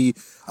supposed to be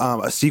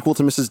a sequel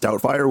to Mrs.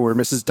 Doubtfire, where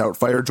Mrs.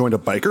 Doubtfire joined a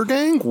biker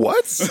gang.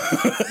 What?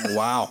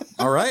 Wow.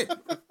 All right.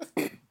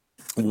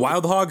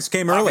 Wild Hogs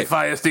came early.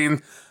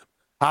 Firestein,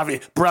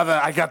 Javi, brother,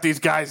 I got these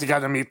guys you got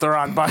to meet. They're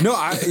on bike.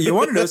 No, you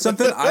want to know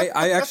something?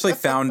 I actually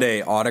found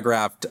a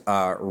autographed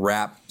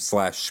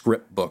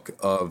rap/script book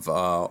of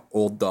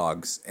Old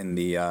Dogs in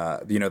the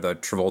the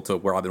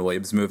Travolta Robin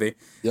Williams movie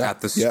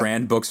at the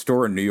Strand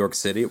bookstore in New York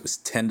City. It was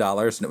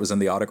 $10 and it was in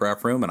the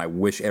autograph room, and I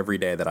wish every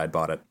day that I'd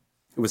bought it.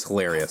 It was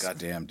hilarious. God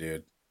damn,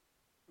 dude.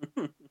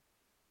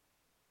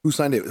 Who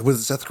signed it? Was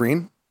it Seth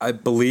Green? I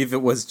believe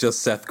it was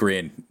just Seth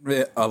Green,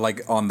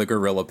 like on the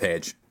gorilla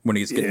page when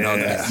he's getting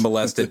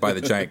molested by the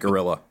giant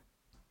gorilla.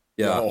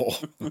 Yeah. Oh.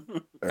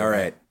 All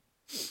right.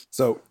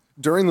 So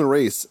during the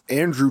race,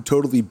 Andrew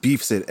totally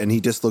beefs it and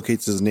he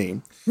dislocates his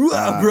knee.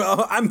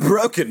 Bro, I'm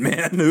broken,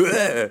 man.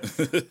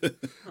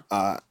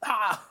 I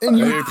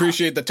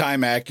appreciate the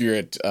time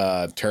accurate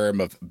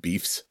term of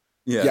beefs.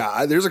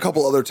 Yeah. There's a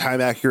couple other time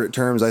accurate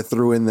terms I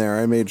threw in there.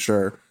 I made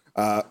sure.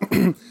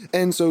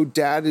 And so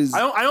dad is.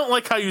 I don't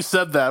like how you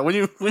said that. When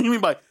you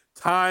mean by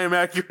time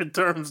accurate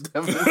terms,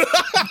 Devin.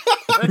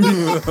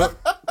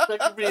 That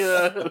could be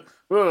a.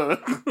 Are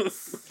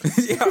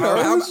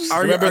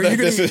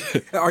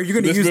you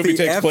going to use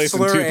the F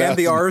slur and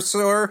the R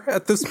slur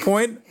at this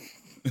point?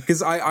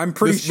 Because I'm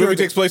pretty sure this movie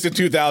takes place in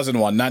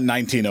 2001, not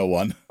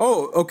 1901.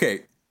 Oh,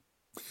 okay.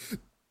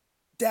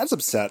 Dad's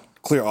upset,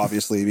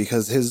 obviously,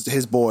 because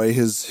his boy,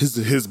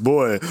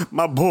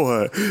 my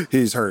boy,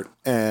 he's hurt,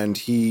 and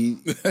he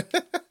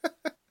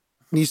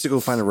needs to go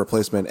find a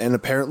replacement. And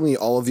apparently,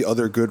 all of the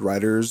other good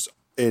riders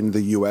in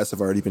the US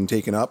have already been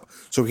taken up.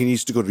 So he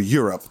needs to go to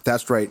Europe.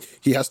 That's right.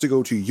 He has to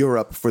go to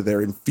Europe for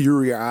their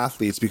inferior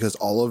athletes because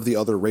all of the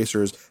other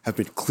racers have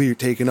been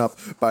taken up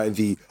by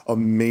the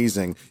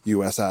amazing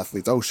US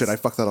athletes. Oh shit, I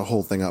fucked that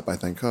whole thing up, I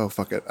think. Oh,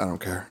 fuck it. I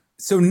don't care.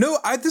 So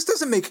this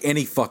doesn't make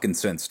any fucking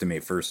sense to me,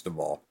 first of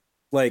all.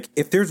 Like,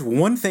 if there's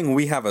one thing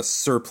we have a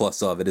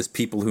surplus of, it is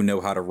people who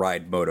know how to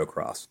ride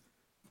motocross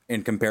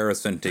in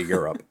comparison to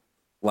Europe.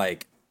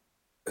 Like,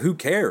 who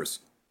cares?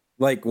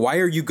 Like, why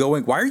are you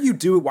like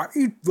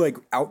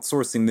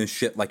outsourcing this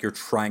shit like you're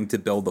trying to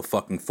build a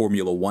fucking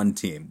Formula One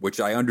team, which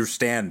I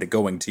understand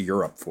going to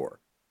Europe for.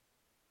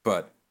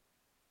 But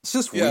it's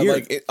just weird.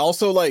 Like, it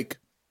also, like,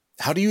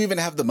 how do you even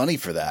have the money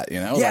for that, you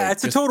know? Yeah, like,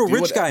 it's a total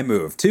rich guy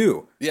move,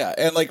 too. Yeah,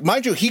 and, like,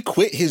 mind you, he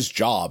quit his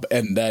job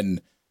and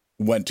then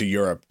went to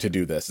Europe to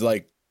do this.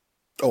 Like,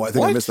 oh, I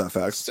think I missed that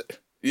fact.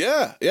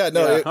 Yeah,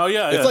 no.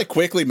 Yeah. It's like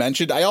quickly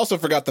mentioned. I also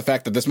forgot the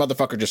fact that this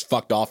motherfucker just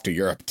fucked off to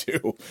Europe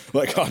too.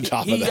 Like on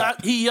top of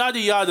that, he yada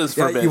yadas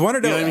for a bit. You want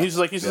to know? You know what I mean? He's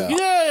like,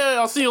 yeah,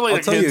 I'll see you later.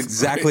 I'll tell you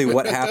exactly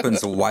what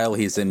happens while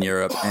he's in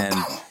Europe, and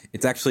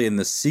it's actually in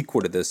the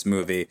sequel to this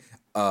movie,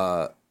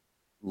 Last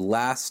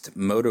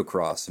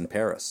Motocross in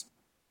Paris.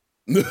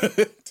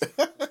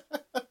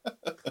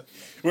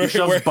 He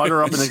shoves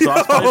butter up an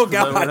exhaust pipe. Oh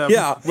god,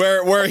 yeah.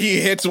 Where he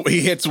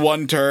hits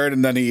one turn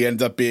and then he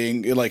ends up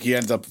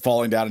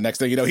falling down. And next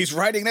thing you know, he's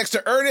riding next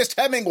to Ernest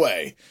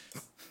Hemingway.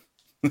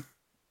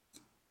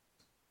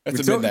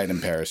 That's a Midnight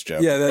in Paris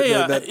joke. Yeah,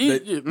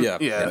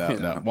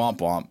 Womp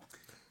womp.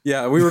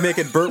 Yeah, we were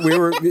making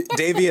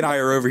Davey and I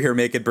are over here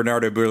making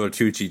Bernardo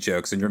Bertolucci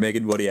jokes, and you're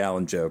making Woody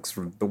Allen jokes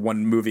from the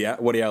one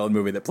Woody Allen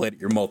movie that played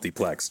at your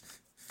multiplex.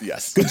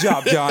 Yes. Good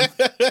job, John.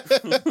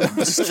 I'm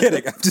just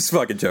kidding. I'm just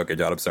fucking joking,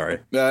 John. I'm sorry.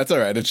 No, that's all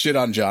right. It's shit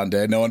on John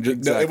Day. No,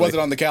 it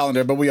wasn't on the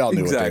calendar, but we all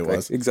knew what day it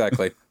was.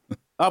 Exactly.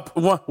 Up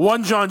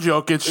one John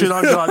joke. It's shit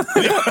on John.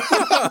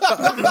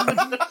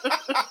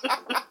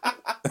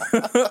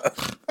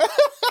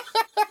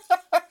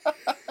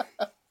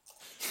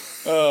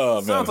 Oh,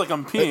 man. Sounds like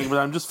I'm peeing, but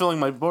I'm just filling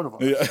my water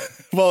bottle. Yeah.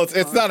 Well,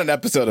 it's not an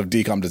episode of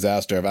Decom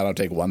Disaster if I don't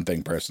take one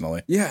thing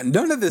personally. Yeah,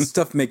 none of this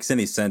stuff makes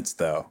any sense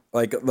though.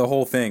 Like the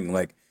whole thing.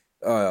 Like,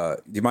 do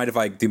you mind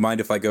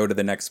if I go to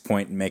the next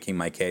point in making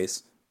my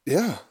case?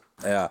 Yeah.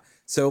 Yeah.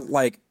 So,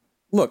 like,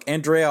 look,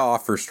 Andrea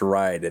offers to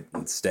ride it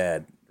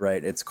instead,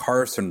 right? It's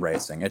Carson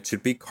Racing. It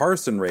should be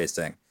Carson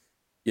Racing.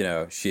 You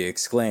know, she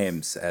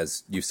exclaims,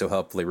 as you so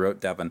helpfully wrote,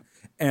 Devin.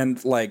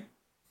 And, like,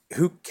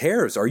 who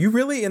cares? Are you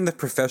really in the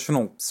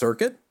professional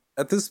circuit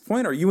at this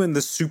point? Are you in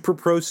the super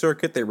pro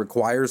circuit that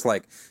requires,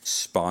 like,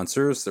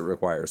 sponsors, that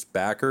requires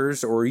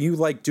backers? Or are you,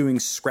 like, doing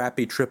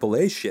scrappy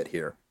AAA shit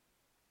here?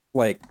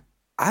 Like,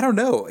 I don't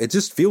know. It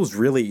just feels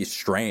really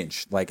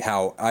strange. Like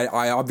how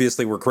I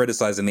obviously we're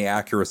criticizing the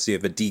accuracy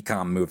of a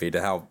DCOM movie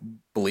to how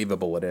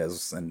believable it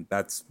is. And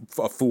that's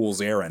a fool's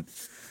errand,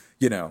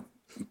 you know,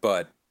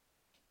 but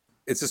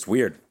it's just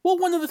weird. Well,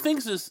 one of the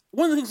things is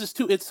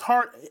too, it's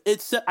hard.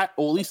 It's at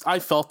least I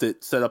felt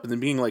it set up in the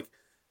beginning, like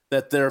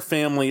that their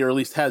family, or at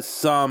least has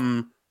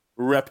some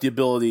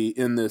reputability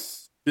in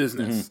this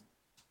business.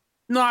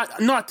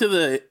 Mm-hmm. Not to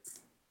the,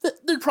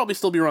 they'd probably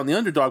still be around the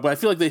underdog, but I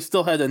feel like they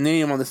still had a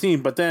name on the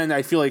scene. But then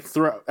I feel like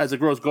as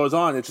it goes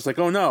on, it's just like,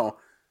 oh no,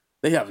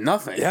 they have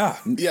nothing. Yeah.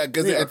 Yeah,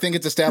 because I think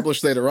it's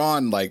established later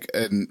on, like,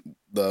 and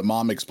the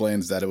mom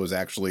explains that it was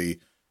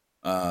actually,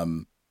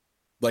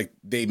 like,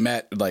 they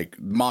met, like,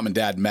 mom and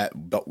dad met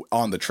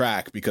on the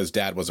track because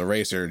dad was a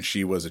racer and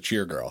she was a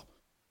cheer girl.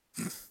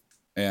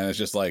 And it's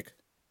just like,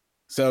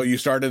 so you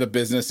started a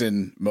business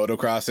in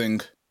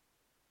motocrossing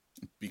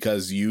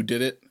because you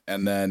did it,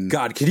 and then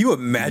God, can you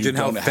imagine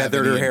how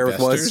feathered her hair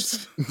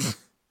was?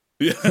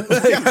 Yeah.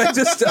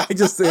 It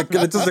just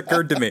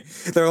occurred to me.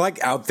 They're like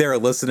out there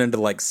listening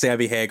to like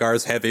Sammy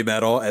Hagar's heavy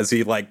metal as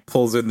he like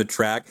pulls in the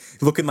track,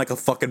 looking like a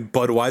fucking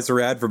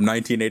Budweiser ad from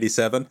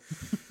 1987.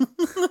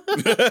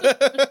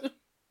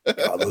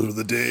 God, those were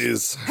the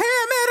days. Hair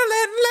metal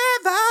and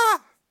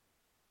leather,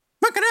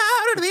 working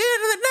out at the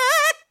end of the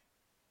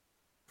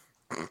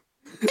night.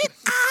 It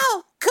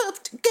all comes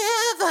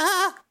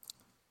together.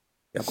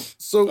 Yep.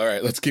 So, all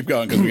right, let's keep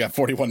going because we got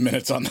 41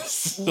 minutes on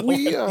this.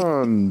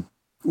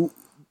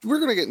 we're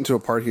gonna get into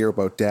a part here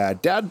about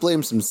dad. Dad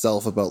blames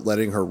himself about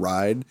letting her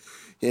ride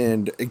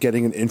and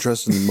getting an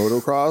interest in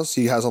motocross.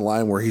 He has a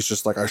line where he's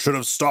just like, I should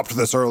have stopped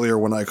this earlier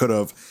when I could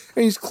have.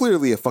 And he's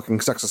clearly a fucking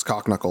sexist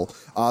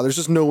cockknuckle. There's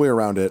just no way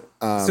around it.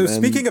 So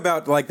speaking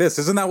about like this,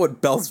 isn't that what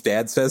Belle's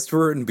dad says to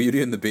her in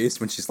Beauty and the Beast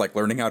when she's like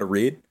learning how to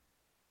read?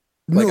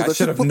 Like, no, I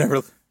should have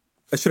never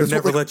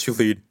let you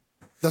lead.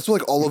 That's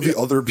what like all of the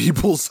other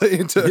people say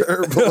to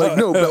her. But like,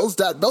 no, Belle's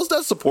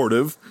dad's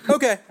supportive.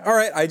 Okay, all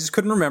right. I just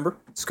couldn't remember.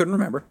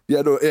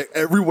 Yeah, no.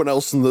 Everyone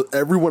else in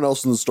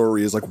the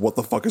story is like, what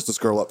the fuck is this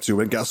girl up to?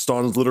 And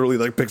Gaston literally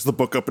like picks the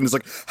book up and is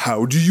like,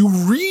 how do you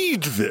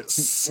read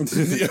this?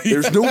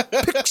 There's no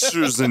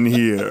pictures in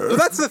here. Well,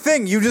 that's the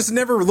thing. You just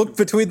never look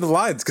between the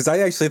lines because I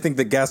actually think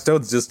that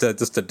Gaston's just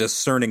a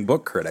discerning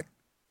book critic.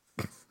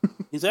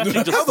 He's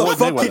actually just How the Floyd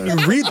fuck Mayweather. can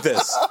you read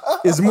this?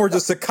 Is more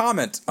just a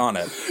comment on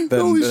it than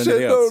Holy than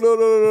shit! anything No, else.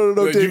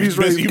 no. Wait, Davey's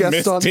right. you missed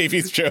Gaston,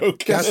 Davey's joke.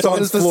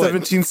 Gaston is the Floyd.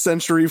 17th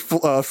century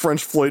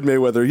French Floyd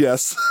Mayweather.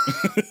 Yes.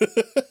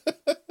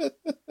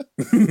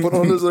 Put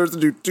on his earth to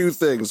do two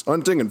things: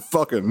 hunting and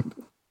fucking.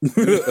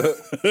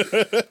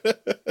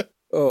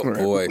 Oh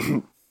boy.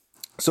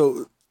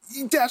 So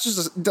Dash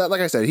is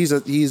like I said, he's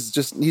a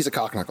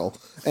cockknuckle,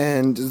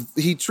 and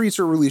he treats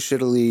her really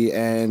shittily,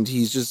 and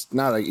he's just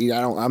not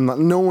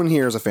no one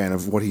here is a fan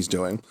of what he's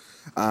doing.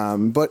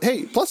 But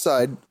hey, plus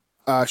side,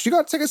 she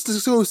got tickets to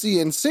go see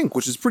NSYNC,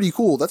 which is pretty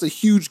cool. That's a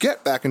huge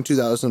get back in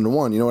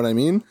 2001. You know what I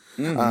mean?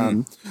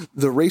 Mm-hmm.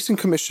 The racing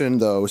commission,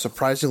 though,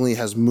 surprisingly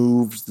has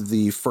moved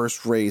the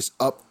first race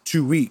up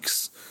 2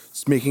 weeks,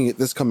 making it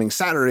this coming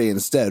Saturday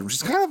instead, which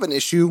is kind of an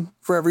issue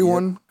for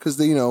everyone because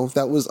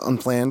that was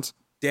unplanned.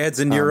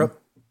 Dad's in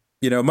Europe,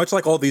 much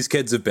like all these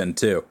kids have been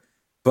too.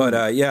 But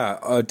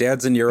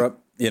Dad's in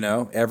Europe,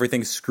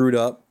 everything's screwed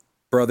up.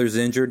 Brother's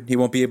injured. He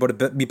won't be able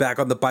to be back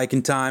on the bike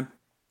in time.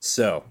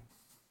 So.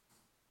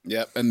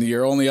 Yep, and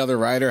your only other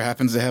rider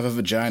happens to have a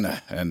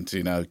vagina, and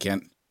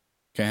can't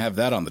have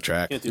that on the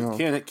track. Can't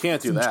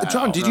do that.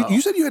 John, you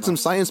said you had some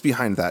science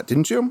behind that,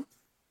 didn't you?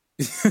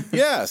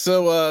 Yeah,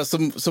 so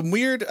some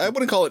weird, I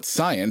wouldn't call it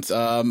science,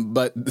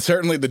 but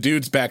certainly the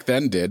dudes back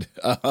then did.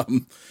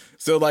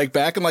 So like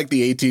back in like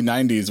the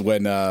 1890s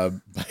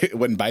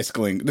when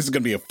bicycling, this is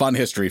going to be a fun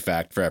history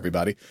fact for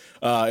everybody.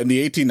 In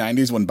the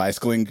 1890s when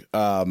bicycling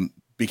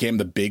became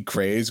the big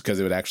craze because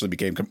it would actually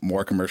became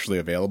more commercially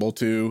available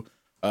to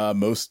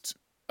most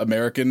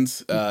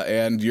Americans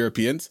and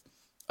Europeans.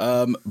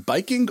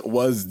 Biking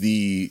was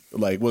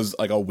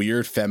like a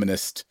weird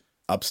feminist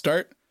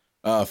upstart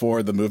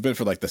for the movement,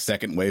 for like the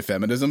second wave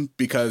feminism,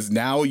 because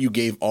now you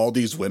gave all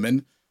these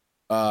women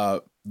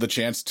the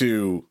chance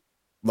to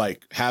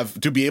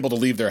be able to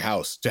leave their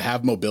house, to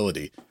have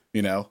mobility,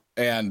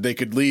 and they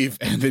could leave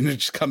and then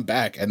just come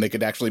back and they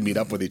could actually meet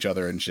up with each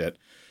other and shit.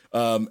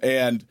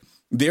 And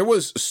there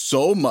was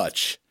so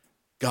much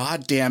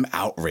goddamn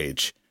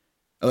outrage.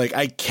 Like,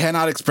 I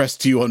cannot express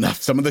to you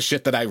enough some of the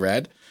shit that I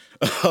read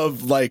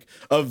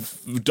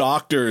of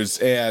doctors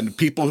and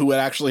people who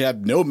actually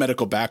have no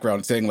medical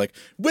background saying like,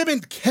 women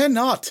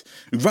cannot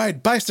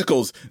ride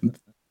bicycles.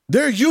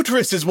 Their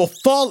uteruses will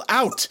fall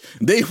out.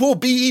 They will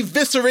be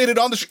eviscerated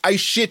on the I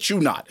shit you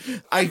not.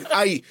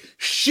 I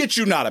shit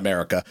you not,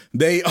 America.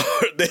 They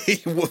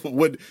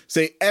would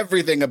say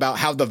everything about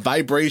how the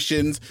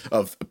vibrations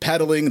of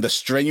pedaling, the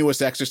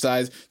strenuous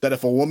exercise, that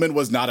if a woman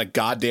was not a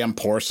goddamn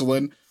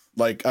porcelain,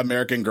 like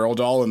American Girl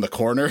doll in the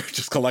corner,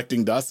 just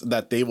collecting dust,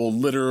 that they will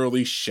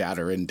literally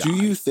shatter and die. Do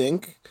you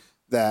think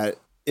that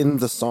in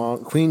the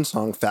song, Queen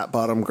song, Fat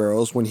Bottom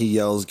Girls, when he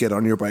yells, "Get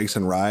on your bikes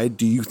and ride,"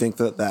 do you think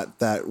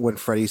that when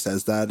Freddie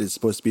says that is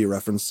supposed to be a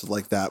reference to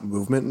like that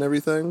movement and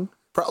everything?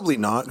 Probably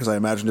not, because I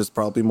imagine it's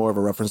probably more of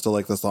a reference to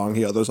like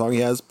the other song he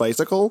has,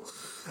 Bicycle.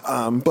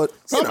 But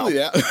probably,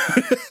 yeah.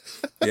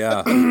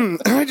 Yeah.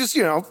 I just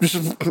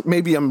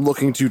maybe I'm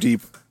looking too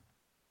deep.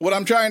 What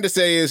I'm trying to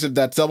say is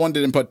that someone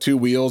didn't put two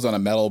wheels on a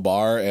metal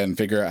bar and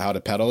figure out how to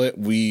pedal it,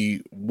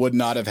 we would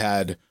not have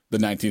had the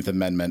 19th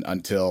Amendment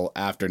until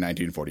after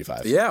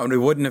 1945. Yeah, and we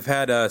wouldn't have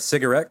had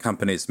cigarette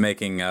companies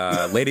making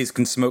ladies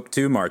can smoke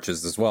too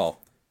marches as well,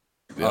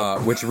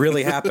 which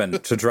really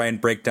happened to try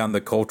and break down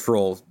the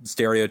cultural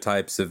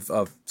stereotypes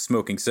of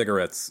smoking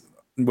cigarettes,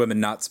 women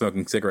not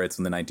smoking cigarettes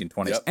in the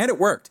 1920s. Yep. And it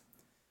worked.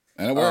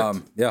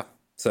 Yeah.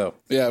 So.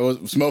 Yeah,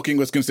 smoking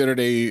was considered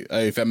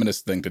a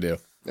feminist thing to do.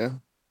 Yeah.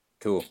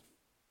 Cool.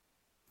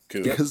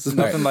 Yeah,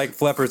 nothing like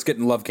flippers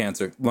getting lung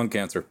cancer.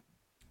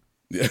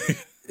 Yeah.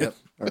 Yep.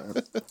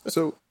 Right.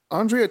 So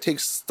Andrea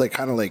takes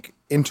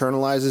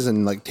internalizes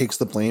and takes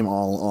the blame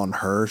all on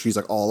her. She's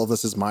like, all of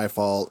this is my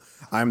fault.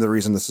 I'm the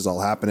reason this is all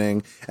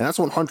happening. And that's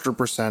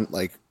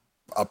 100%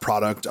 a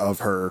product of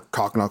her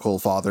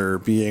cockknuckle father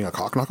being a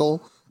cockknuckle,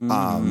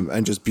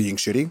 and just being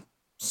shitty.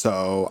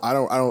 So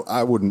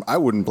I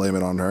wouldn't blame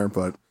it on her,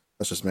 but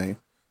that's just me.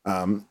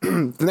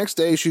 The next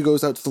day she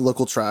goes out to the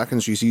local track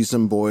and she sees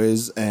some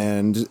boys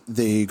and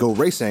they go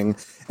racing,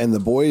 and the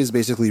boys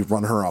basically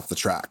run her off the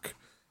track.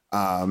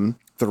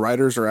 The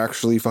riders are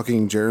actually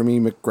fucking Jeremy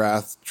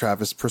McGrath,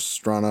 Travis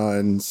Pastrana,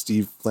 and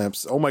Steve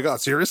Lamps. Oh my god,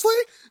 seriously?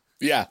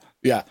 Yeah.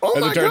 Oh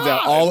As it turns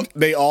out,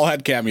 they all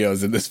had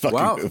cameos in this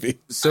fucking movie.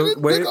 So I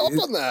didn't pick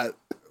up on that.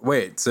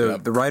 Wait, so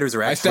the riders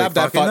are actually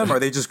fucking them? Are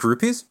they just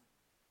groupies?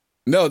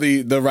 No,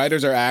 the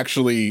writers are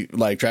actually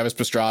Travis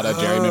Pastrana,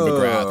 Jeremy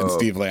McGrath, and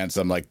Steve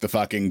Lansam, the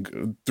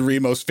fucking three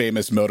most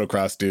famous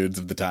motocross dudes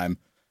of the time.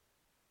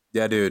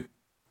 Yeah, dude.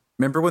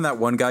 Remember when that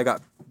one guy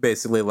got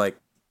basically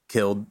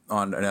killed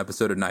on an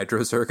episode of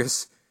Nitro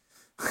Circus?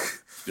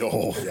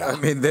 Oh, yeah. I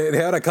mean, they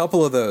had a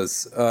couple of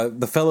those.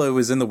 The fellow who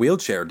was in the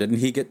wheelchair, didn't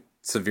he get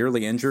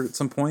severely injured at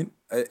some point?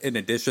 In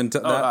addition to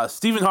that,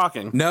 Stephen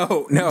Hawking.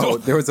 No,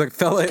 there was a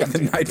fella in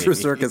the Nitro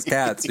Circus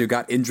Cats who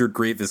got injured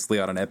grievously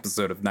on an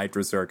episode of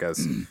Nitro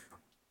Circus,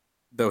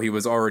 though he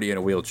was already in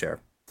a wheelchair.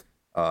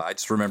 I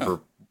just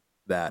remember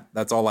that.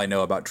 That's all I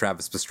know about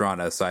Travis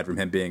Pastrana, aside from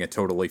him being a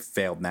totally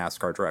failed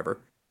NASCAR driver.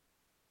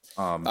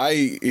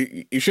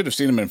 You should have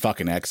seen him in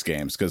fucking X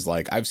Games, because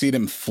like I've seen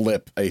him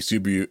flip a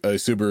Subaru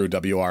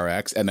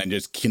WRX and then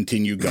just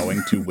continue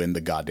going to win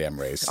the goddamn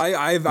race.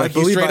 I Like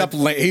believe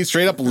he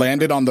straight up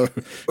landed on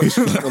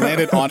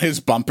landed on his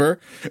bumper,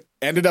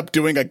 ended up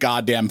doing a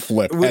goddamn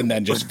flip, and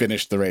then just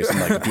finished the race in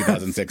like the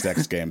 2006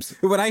 X Games.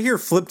 when I hear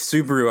flipped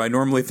Subaru, I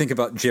normally think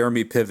about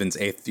Jeremy Piven's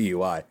 8th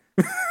DUI.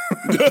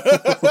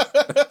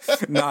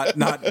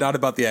 not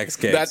about the X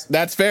Games.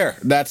 That's fair.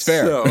 That's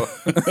fair.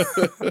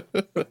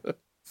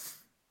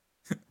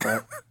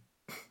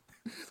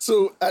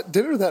 So at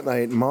dinner that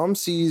night, Mom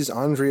sees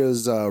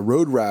Andrea's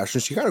road rash,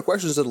 and she kind of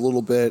questions it a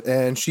little bit,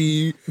 and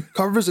she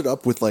covers it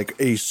up with like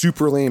a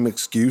super lame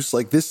excuse.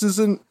 Like this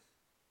isn't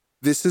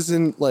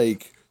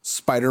like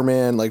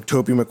Spider-Man, like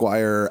Tobey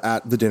Maguire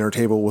at the dinner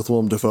table with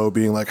Willem Dafoe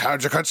being like,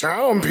 "How'd you cut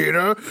down,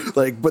 Peter?"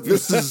 Like, but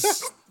this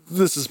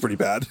is pretty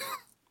bad.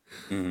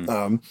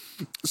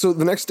 So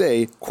the next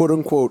day, quote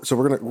unquote.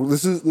 So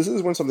this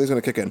is when something's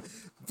gonna kick in.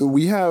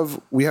 We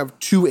have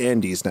two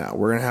Andys now.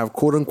 We're gonna have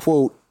quote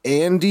unquote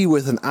Andy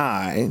with an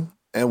I,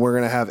 and we're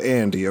gonna have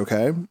Andy.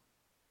 Okay.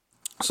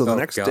 So the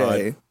next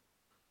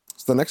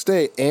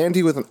day,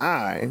 Andy with an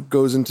I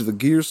goes into the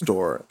gear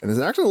store and is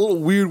actually a little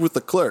weird with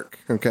the clerk.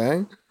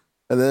 Okay.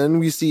 And then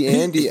we see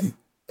Andy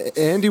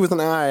with an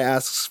I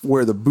asks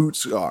where the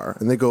boots are,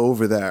 and they go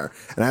over there.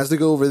 And as they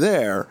go over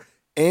there,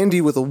 Andy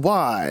with a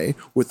Y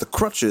with the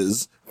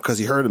crutches, because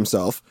he hurt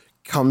himself,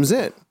 comes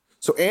in.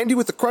 So Andy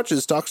with the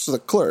crutches talks to the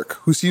clerk,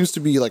 who seems to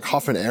be like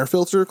huffing air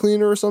filter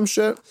cleaner or some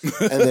shit.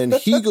 And then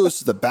he goes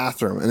to the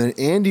bathroom. And then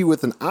Andy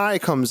with an I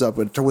comes up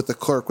with the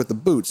clerk with the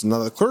boots. And now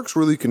the clerk's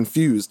really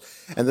confused.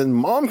 And then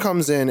Mom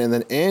comes in, and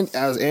then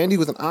as Andy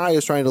with an I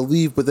is trying to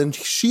leave, but then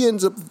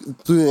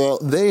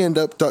they end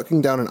up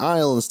ducking down an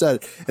aisle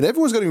instead. And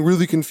everyone's getting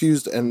really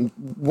confused. And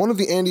one of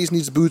the Andys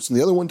needs boots and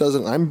the other one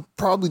doesn't. I'm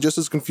probably just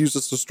as confused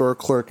as the store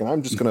clerk. And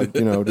I'm just going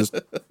to, just...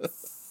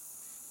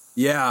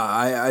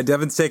 Yeah,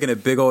 Devin's taking a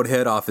big old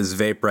hit off his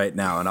vape right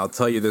now, and I'll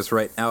tell you this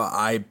right now,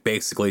 I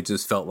basically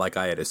just felt like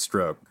I had a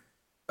stroke.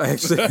 I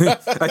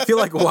feel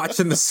like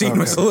watching the scene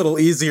was a little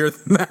easier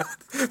than that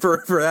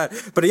for that.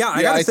 But yeah,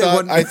 I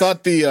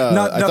thought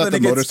the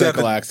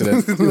motorcycle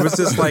accident. It was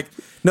just like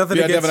nothing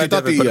against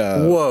Devin, you,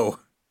 Devin, whoa.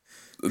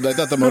 I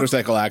thought the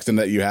motorcycle accident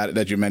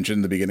that you mentioned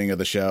in the beginning of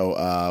the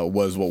show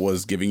was what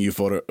was giving you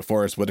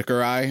Forrest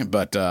Whitaker eye,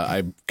 but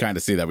I kind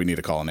of see that we need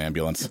to call an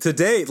ambulance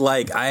today.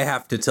 Like I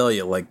have to tell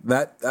you, like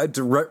that,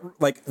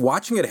 like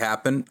watching it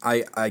happen,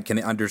 I can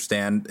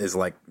understand is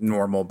like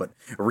normal, but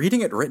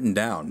reading it written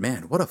down,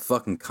 man, what a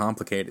fucking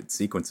complicated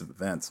sequence of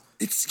events.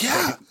 It's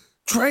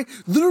trying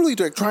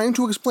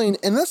to explain,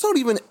 and that's not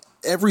even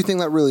everything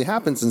that really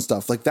happens and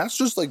stuff. Like that's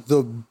just like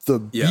the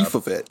beef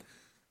of it.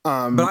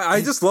 But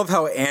I just love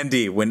how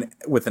Andy, when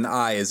with an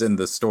I, is in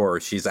the store,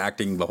 she's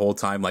acting the whole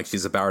time like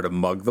she's about to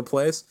mug the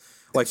place.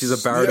 Like she's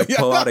about to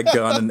pull out a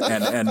gun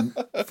and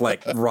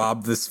like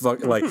rob this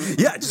fuck. Like,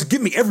 yeah, just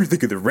give me everything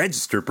at the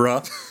register, bro.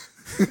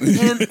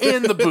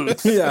 and the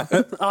boots. Yeah,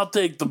 I'll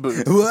take the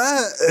boots.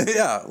 What?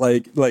 Yeah,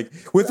 like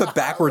with a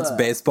backwards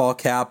baseball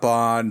cap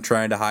on,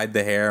 trying to hide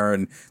the hair,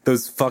 and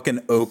those fucking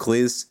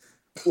Oakleys.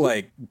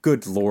 Like,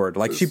 good lord!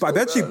 Like I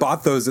bet she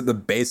bought those at the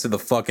base of the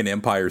fucking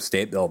Empire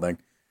State Building.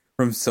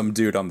 From some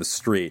dude on the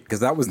street,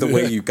 because that was the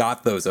way you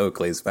got those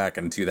Oakleys back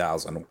in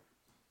 2000.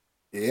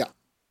 Yeah.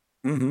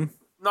 Mm-hmm.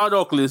 Not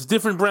Oakleys,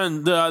 different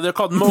brand. They're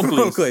called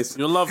Mokleys.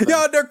 You'll love them.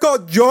 Yeah, they're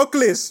called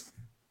Jokleys.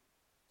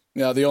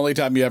 Yeah, the only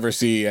time you ever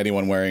see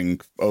anyone wearing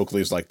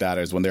Oakleys like that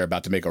is when they're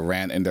about to make a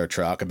rant in their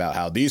truck about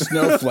how these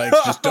snowflakes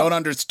just don't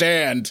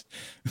understand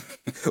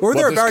or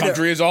what this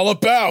country is all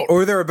about.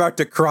 Or they're about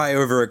to cry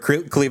over a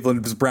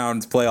Cleveland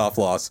Browns playoff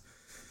loss.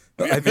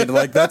 I mean,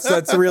 like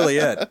that's really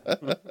it.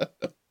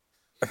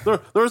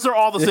 Those are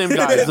all the same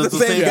guys. It's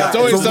the same guy. It's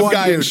always some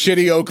guy in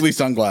shitty Oakley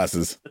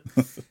sunglasses.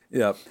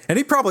 Yep. And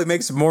he probably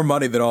makes more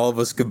money than all of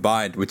us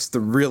combined, which is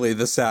really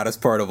the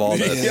saddest part of all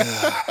this.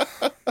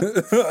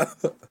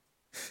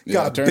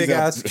 Got a big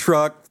ass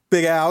truck,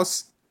 big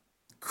house,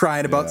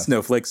 crying about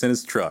snowflakes in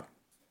his truck.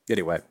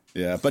 Anyway.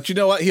 Yeah, but you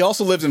know what? He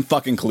also lives in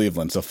fucking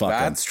Cleveland, so fuck him.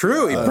 That's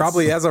true. He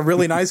probably has a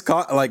really nice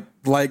cost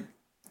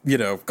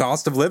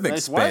of living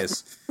nice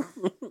space.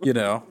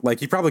 Like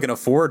he probably can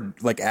afford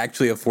like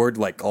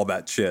all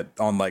that shit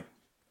on like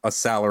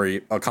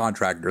a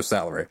contractor's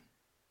salary.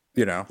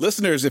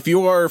 Listeners, if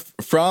you are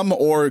from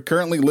or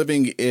currently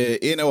living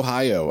in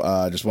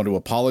Ohio, just want to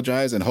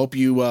apologize and hope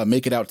you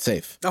make it out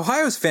safe.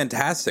 Ohio's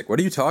fantastic. What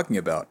are you talking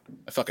about?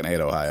 I fucking hate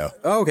Ohio.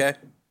 Oh, okay.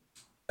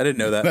 I didn't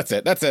know that. That's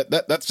it.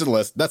 That's the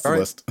list. That's the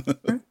list.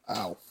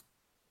 Ow.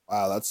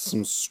 Wow, that's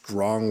some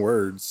strong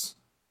words.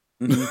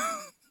 Mm-hmm.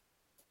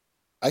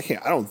 I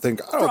don't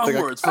think I can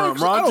do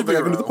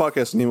the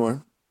podcast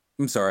anymore.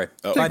 I'm sorry.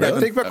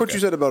 Take back what you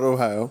said about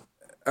Ohio.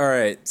 All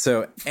right,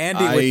 so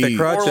Andy with the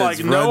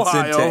crutches runs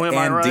into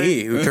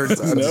Andy, who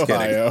turns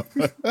out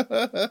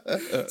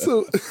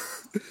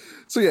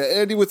So yeah,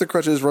 Andy with the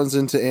crutches runs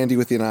into Andy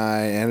with an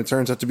eye, and it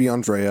turns out to be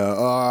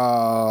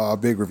Andrea.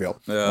 Big reveal.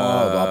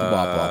 Blah, blah, blah,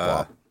 blah,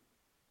 blah.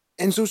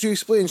 And so she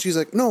explains, she's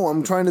like, no,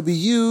 I'm trying to be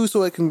you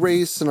so I can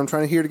race, and I'm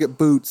trying to here to get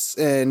boots.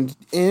 And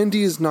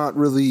Andy is not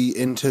really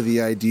into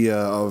the idea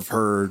of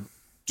her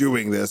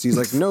doing this. He's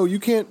like, no, you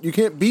can't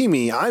be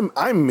me.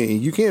 I'm me.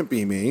 You can't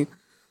be me.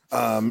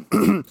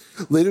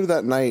 Later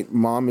that night,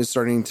 Mom is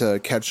starting to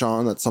catch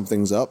on that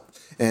something's up.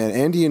 And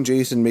Andy and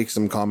Jason make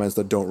some comments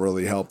that don't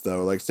really help,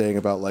 though, like saying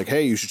about like,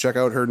 hey, you should check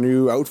out her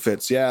new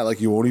outfits. Yeah,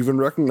 like you won't even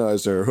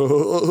recognize her.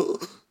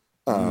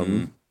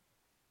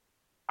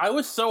 I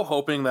was so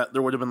hoping that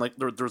there would have been like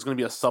there was going to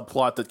be a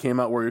subplot that came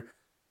out where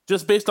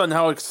just based on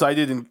how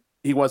excited and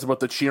he was about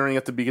the cheering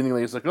at the beginning,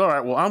 he's like, all right,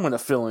 well, I'm going to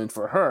fill in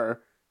for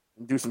her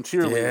and do some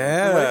cheerleading.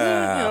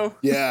 Yeah. Like,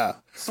 you know,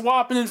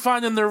 swapping and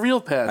finding their real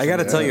passion. I got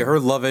to tell you,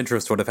 her love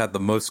interest would have had the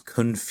most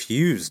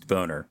confused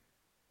boner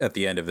at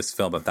the end of this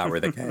film if that were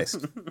the case.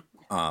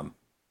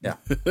 Yeah.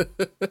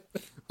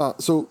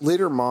 So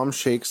later, Mom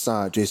shakes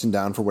Jason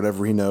down for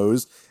whatever he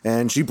knows,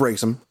 and she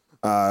breaks him.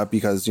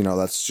 Because, you know,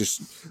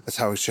 that's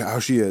how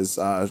she is.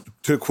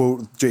 To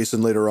quote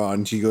Jason later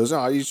on, she goes,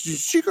 oh,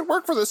 she could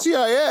work for the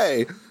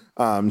CIA.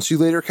 She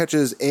later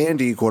catches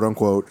Andy, quote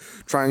unquote,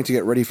 trying to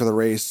get ready for the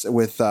race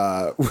with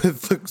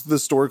the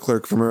store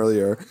clerk from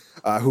earlier,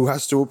 who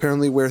has to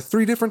apparently wear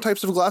 3 different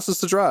types of glasses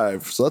to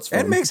drive. So that's fun.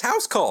 And makes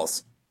house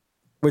calls,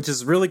 which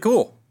is really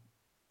cool.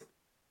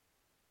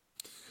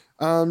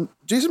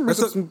 Jason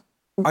brings up some...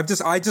 I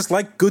just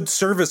like good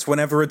service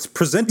whenever it's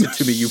presented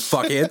to me, you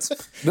fuckheads.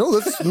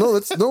 No,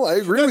 I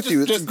agree with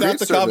you. It's just a great not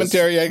the service.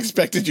 commentary I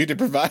expected you to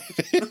provide.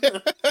 I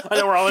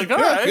know we're all like, all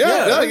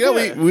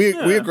right,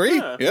 we agree.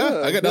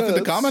 Yeah, I got nothing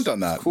to comment on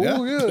that.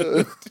 Cool,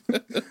 yeah.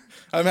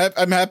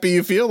 I'm happy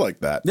you feel like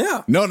that.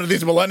 Yeah. None of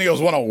these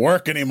millennials want to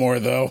work anymore,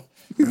 though.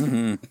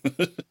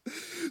 Mm-hmm.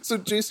 So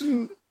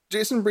Jason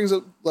brings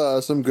up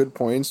some good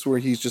points where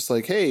he's just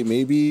like, hey,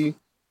 maybe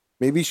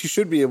she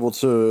should be able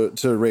to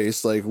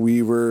race. Like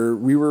we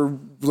were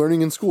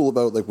learning in school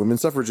about like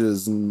women's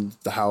suffrages and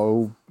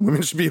how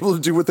women should be able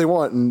to do what they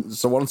want and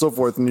so on and so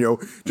forth. And, you know,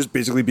 just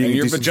basically being and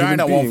your a decent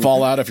vagina human won't being.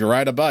 fall out if you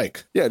ride a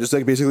bike. Yeah, just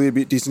like basically a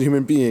decent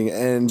human being.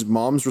 And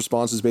Mom's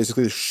response is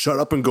basically shut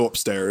up and go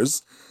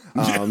upstairs.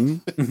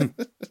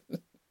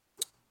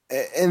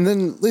 And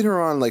then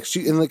later on, like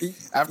she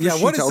after she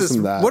tells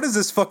him that, what is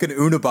this fucking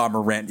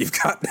Unabomber rant you've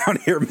got down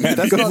here, man?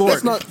 That's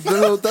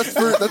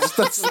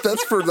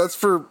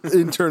for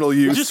internal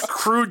use. Just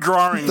crude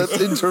drawings.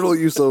 That's internal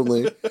use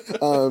only. What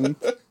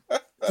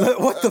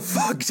the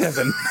fuck,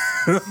 Devin?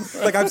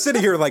 Like I'm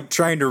sitting here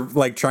trying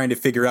to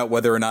figure out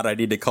whether or not I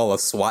need to call a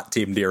SWAT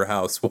team to your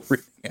house while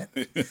reading it.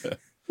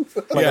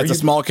 Yeah, it's a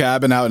small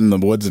cabin out in the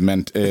woods in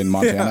Montana.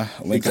 Yeah,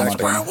 exactly.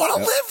 Montana. Where I want to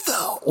live, though.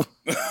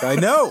 I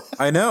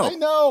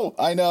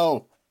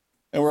know.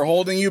 And we're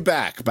holding you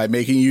back by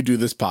making you do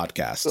this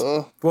podcast.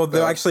 Well,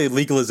 they're actually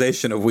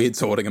legalization of weed's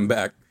holding them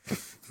back.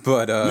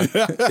 But,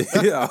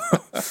 yeah,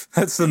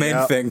 that's the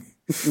main thing.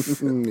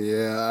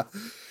 Yeah.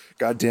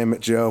 God damn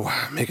it, Joe.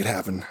 Make it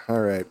happen. All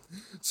right.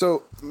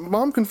 So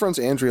Mom confronts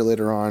Andrea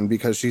later on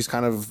because she's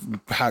kind of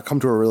come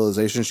to a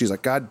realization. She's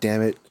like, God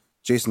damn it.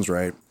 Jason's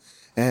right.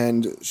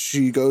 And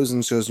she goes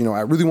and says, you know,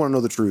 I really want to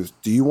know the truth.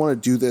 Do you want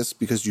to do this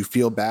because you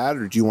feel bad,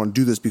 or do you want to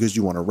do this because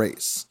you want to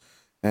race?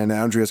 And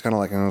Andrea's kind of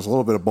like, it's a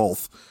little bit of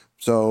both.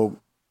 So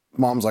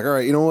Mom's like, all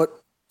right, you know what?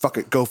 Fuck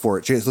it, go for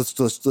it. Chase,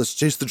 let's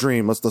chase the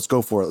dream. Let's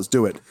go for it. Let's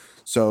do it.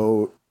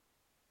 So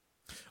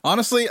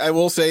honestly, I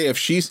will say if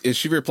she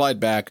replied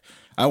back,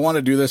 I want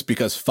to do this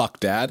because fuck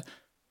dad,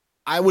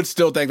 I would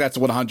still think that's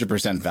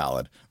 100%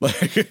 valid.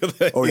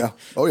 Oh yeah.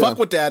 Fuck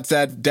what dad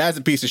said. Dad's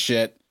a piece of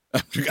shit.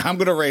 I'm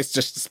going to race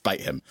just to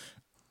spite him.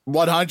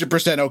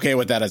 100% okay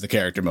with that as a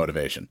character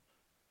motivation.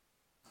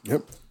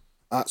 Yep.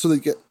 So they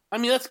get... I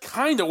mean, that's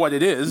kind of what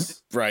it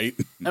is. Right.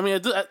 I mean,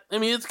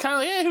 it's kind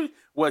of like,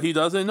 what he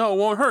doesn't know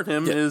won't hurt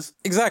him is,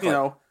 exactly. You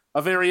know,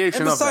 a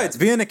variation and of besides,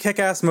 that. being a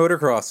kick-ass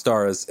motocross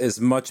star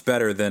is much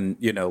better than,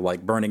 you know,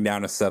 like burning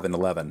down a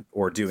 7-Eleven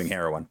or doing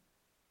heroin.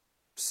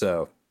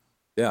 So,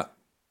 yeah.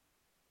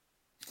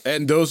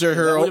 And those are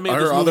her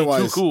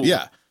otherwise... Cool.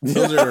 Yeah.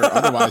 Those are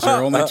otherwise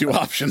her only 2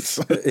 options.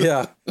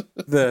 Yeah,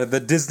 the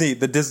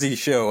Disney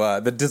show,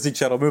 the Disney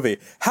Channel movie,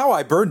 How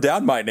I Burned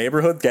Down My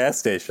Neighborhood Gas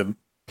Station.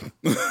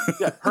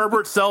 Yeah,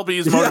 Herbert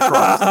Selby's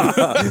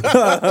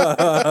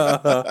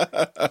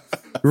Motocrossed.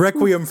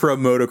 Requiem for a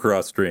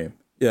Motocross Dream.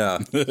 Yeah,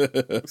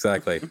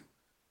 exactly.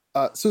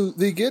 So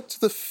they get to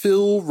the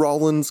Phil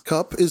Rollins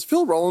Cup. Is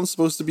Phil Rollins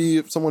supposed to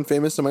be someone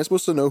famous? Am I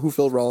supposed to know who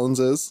Phil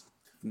Rollins is?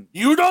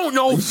 You don't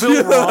know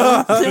Phil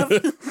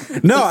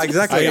Rollins. No,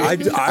 exactly.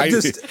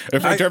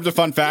 In terms of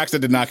fun facts, I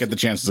did not get the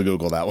chance to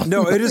Google that one.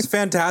 No, it is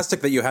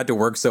fantastic that you had to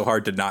work so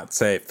hard to not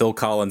say Phil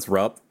Collins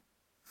Rupp.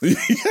 Because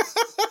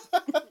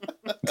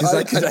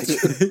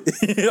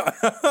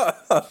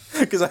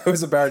I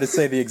was about to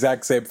say the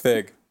exact same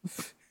thing.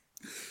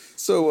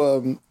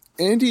 So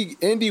Andy,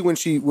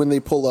 when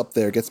they pull up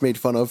there, gets made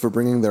fun of for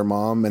bringing their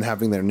mom and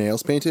having their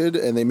nails painted,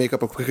 and they make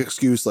up a quick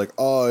excuse like,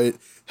 "Oh, it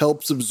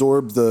helps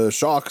absorb the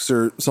shocks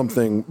or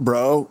something,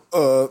 bro."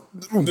 Bye.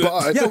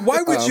 Yeah,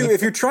 why would you,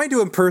 if you're trying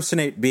to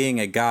impersonate being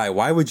a guy,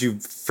 why would you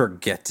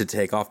forget to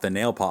take off the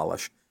nail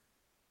polish?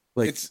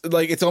 Like,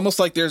 it's almost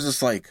like there's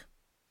this like,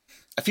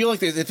 I feel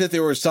like if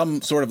there was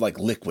some sort of like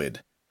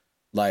liquid,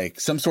 like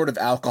some sort of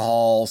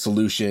alcohol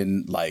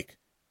solution, like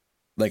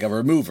a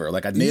remover,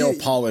 like a nail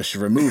polish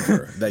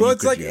remover that well, you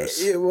it's could like,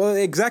 use. well,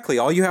 exactly.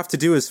 All you have to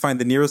do is find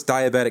the nearest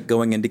diabetic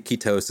going into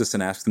ketosis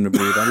and ask them to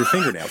breathe on your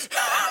fingernails.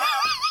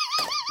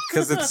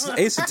 Because it's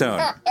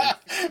acetone.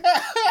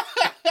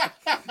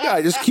 Yeah,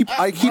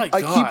 I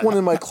keep one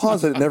in my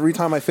closet, and every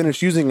time I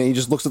finish using it, he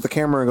just looks at the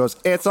camera and goes,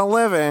 "It's a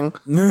living."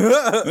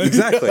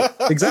 Exactly.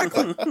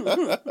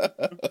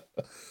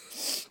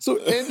 So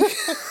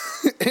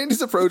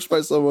Andy's approached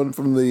by someone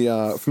from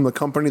the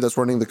company that's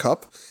running the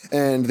cup,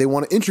 and they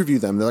want to interview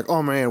them. They're like,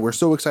 "Oh man, we're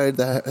so excited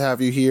to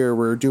have you here.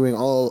 We're doing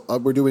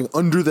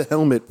under the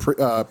helmet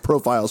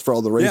profiles for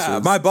all the racers." Yeah,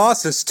 my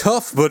boss is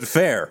tough but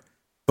fair.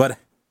 But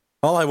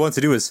all I want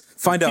to do is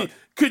find out.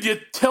 Could you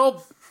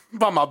tell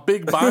by my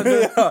big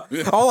binder?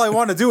 Yeah, all I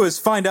want to do is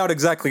find out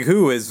exactly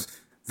who is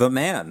the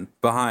man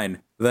behind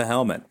the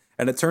helmet.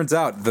 And it turns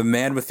out the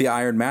man with the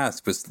iron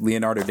mask was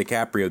Leonardo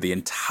DiCaprio the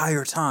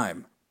entire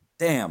time.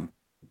 Damn.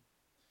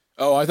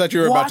 Oh, I thought you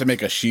were about to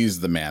make a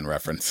 "She's the Man"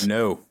 reference.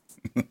 No.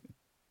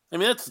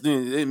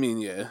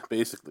 Yeah,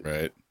 basically.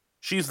 Right.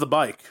 She's the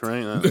bike,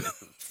 right?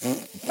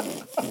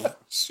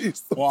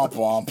 She's the Womp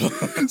womp.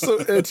 So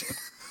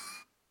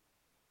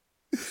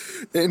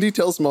Andy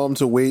tells Mom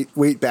to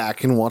wait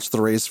back and watch the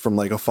race from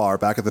like afar,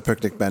 back at the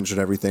picnic bench and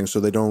everything, so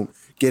they don't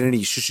get any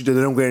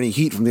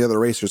heat from the other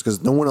racers,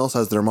 because no one else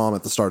has their mom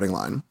at the starting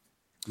line.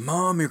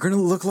 Mom, you're going to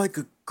look like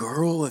a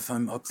girl if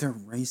I'm up there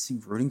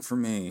racing, rooting for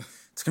me.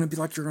 It's going to be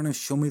like you're going to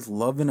show me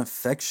love and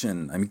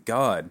affection. I mean,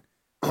 God,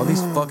 all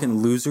these fucking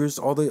losers,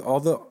 all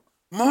the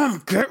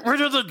Mom, get rid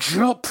of the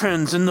gel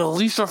pens in the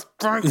Lisa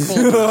Frank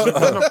folder.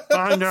 I'm gonna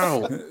find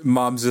out.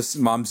 Mom's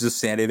just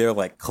standing there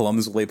like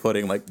clumsily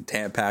putting like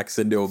Tampax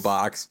into a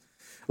box.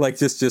 Like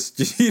just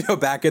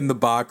back in the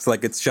box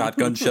like it's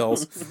shotgun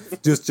shells.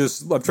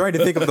 Just I'm trying to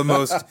think of the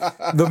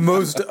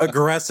most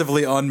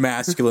aggressively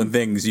unmasculine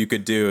things you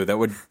could do that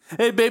would.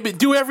 Hey baby,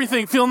 do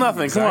everything, feel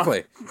nothing.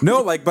 Exactly.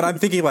 No, but I'm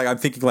thinking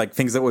like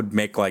things that would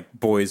make like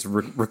boys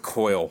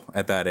recoil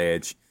at that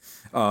age.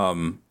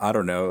 I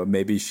don't know.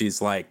 Maybe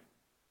she's like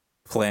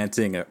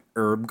planting a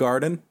herb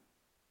garden,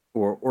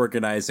 or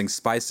organizing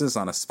spices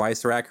on a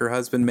spice rack her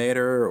husband made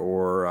her,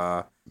 or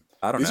I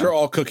don't know. These are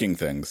all cooking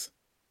things.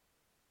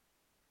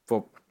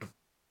 Well,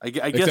 I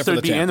guess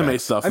there'd be anime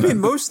stuff. I mean,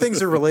 most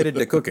things are related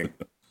to cooking.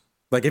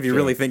 Like, if you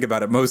really think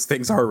about it, most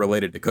things are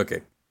related to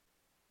cooking.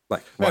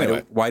 Like,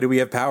 why do we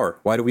have power?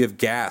 Why do we have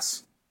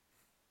gas?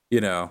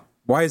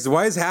 Why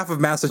is half of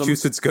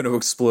Massachusetts going to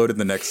explode in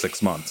the next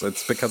 6 months?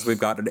 It's because we've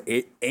got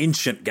an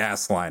ancient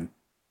gas line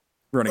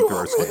running through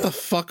our state. What the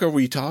fuck are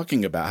we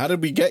talking about? How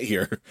did we get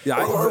here?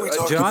 Yeah, What are we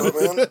talking about,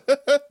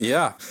 man?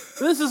 Yeah.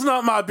 This is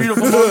not my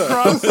beautiful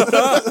motocross.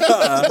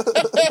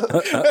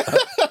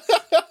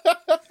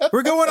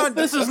 We're going on.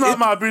 This is not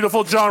my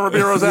beautiful John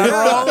Ribero's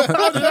Adderall.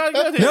 How did I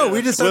get here? No,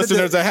 we decided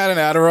Listeners, I had an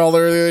Adderall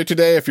earlier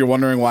today. If you're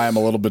wondering why I'm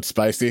a little bit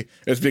spicy,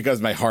 it's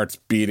because my heart's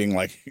beating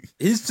like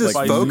he's just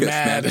like focused,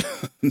 mad.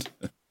 man.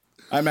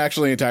 I'm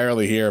actually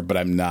entirely here, but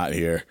I'm not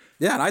here.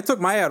 Yeah, and I took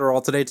my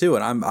Adderall today too,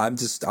 and I'm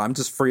just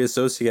free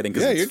associating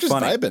because You're just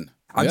funny. vibing.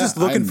 I'm just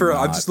looking for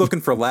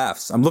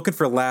laughs. I'm looking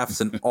for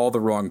laughs in all the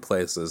wrong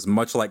places,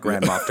 much like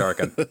Grand Moff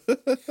Tarkin.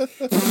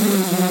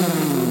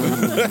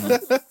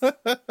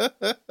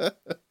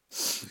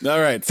 All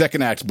right,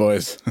 second act,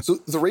 boys. So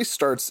the race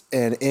starts,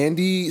 and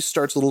Andy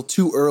starts a little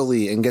too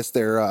early and gets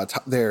their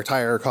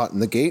tire caught in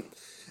the gate.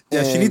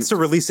 Yeah, she And- needs to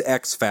release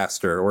X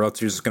faster, or else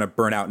you're just going to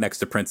burn out next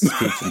to Princess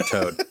Peach and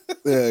Toad.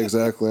 Yeah,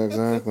 exactly.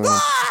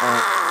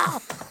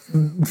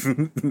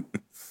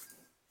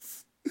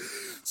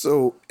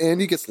 So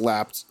Andy gets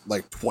lapped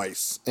like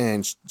twice,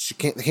 and she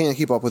can't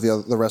keep up with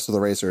the rest of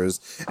the racers,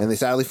 and they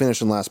sadly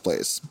finish in last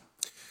place.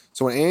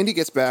 So when Andy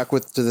gets back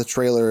to the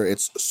trailer,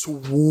 it's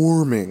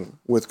swarming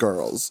with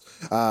girls,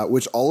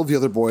 which all of the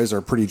other boys are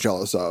pretty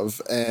jealous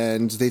of,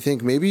 and they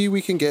think maybe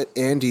we can get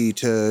Andy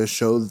to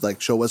show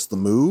us the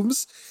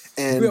moves.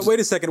 And Wait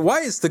a second.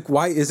 Why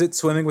is it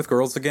swimming with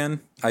girls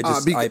again?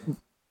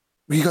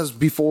 Because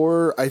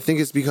before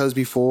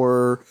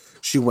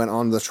she went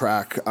on the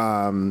track,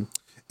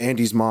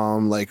 Andy's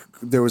mom, like,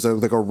 there was a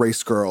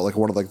race girl, like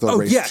one of like the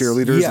race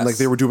cheerleaders, and like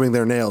they were doing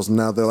their nails, and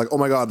now they're like, oh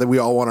my god, we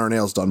all want our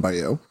nails done by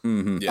you.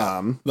 Mm-hmm.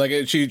 Yeah.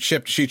 She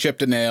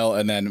chipped a nail,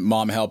 and then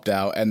mom helped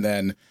out, and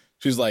then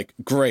she's like,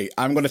 great,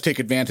 I'm going to take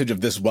advantage of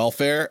this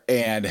welfare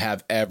and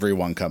have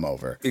everyone come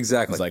over.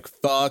 Exactly. It's like,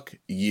 fuck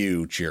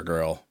you, cheer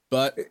girl.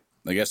 But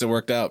I guess it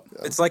worked out.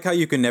 It's like how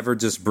you can never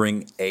just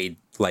bring a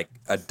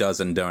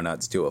dozen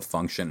donuts to a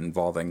function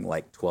involving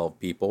like 12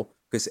 people,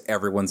 because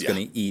everyone's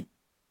going to eat.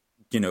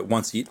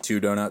 Wants to eat 2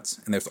 donuts,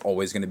 and there's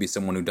always going to be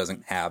someone who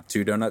doesn't have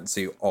 2 donuts,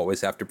 so you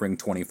always have to bring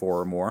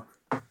 24 or more.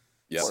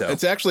 Yeah, so.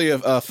 It's actually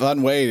a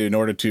fun way in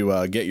order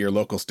to get your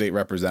local state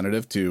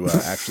representative to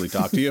actually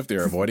talk to you if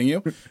they're avoiding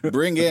you.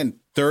 Bring in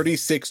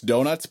 36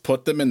 donuts,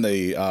 put them in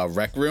the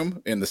rec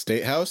room in the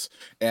state house,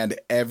 and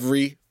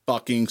every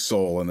fucking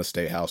soul in the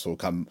state house will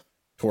come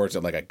towards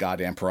it like a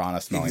goddamn piranha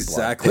smelling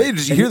Exactly. Hey,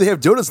 did you hear they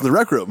have donuts in the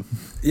rec room?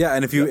 Yeah,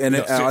 and if you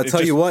no, so I'll it tell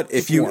you just what,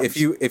 if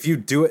swarms. you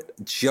do it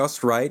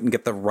just right and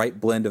get the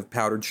right blend of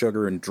powdered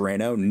sugar and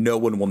Drano, no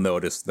one will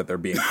notice that they're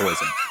being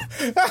poisoned.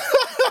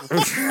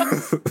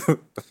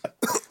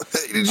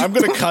 I'm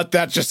gonna cut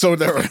that just so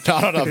they're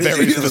not on a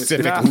very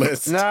specific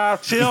list. Nah,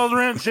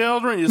 children.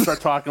 You start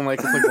talking like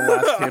it's like the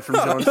last kid from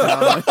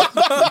Jonestown.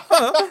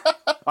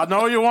 I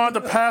know you want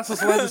to pass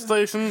this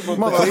legislation, but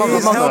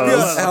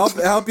Please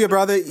help your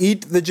brother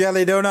eat the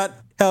jelly donut.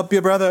 Help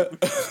your brother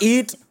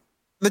eat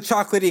the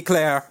chocolate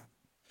eclair.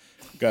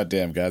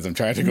 Goddamn, guys, I'm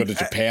trying to go to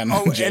Japan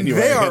Oh, in and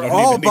January. they I are don't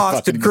all need any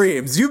Boston fucking-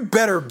 creams. You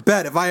better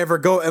bet if I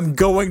ever am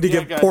going to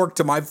give guys. pork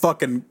to my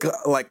fucking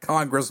like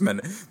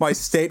congressman, my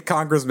state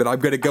congressman, I'm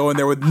going to go in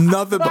there with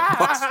nothing but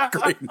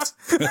Boston creams.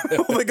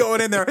 Only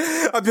going in there,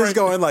 I'm just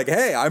going like,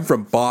 hey, I'm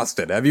from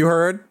Boston. Have you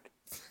heard?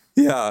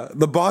 Yeah,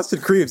 the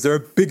Boston creams, they're a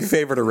big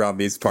favorite around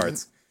these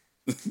parts.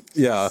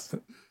 Yeah.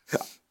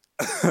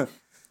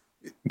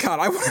 God,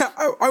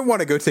 I want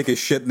to go take a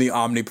shit in the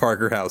Omni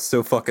Parker house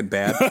so fucking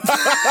bad.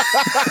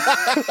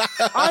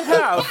 I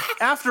have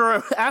after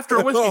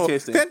a whiskey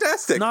tasting.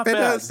 Fantastic. Not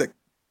fantastic.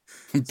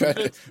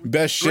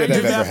 Best shit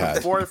I've ever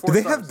had. Four Do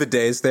they have stars.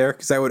 bidets there?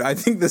 Because I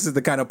think this is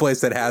the kind of place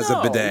that has a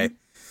No. bidet.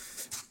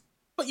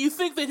 But you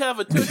think they'd have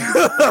a Tushy,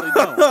 but they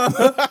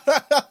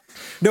don't.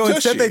 No,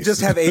 instead they Tushy.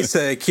 just have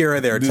Asa Akira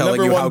there The telling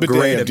number you one how bidet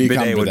great of a bidet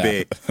decom would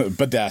be.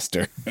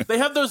 Bidaster. They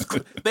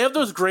have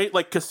those great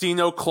like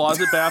casino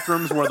closet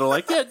bathrooms where they're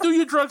like, yeah, do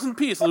your drugs in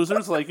peace,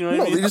 losers. Like, you know what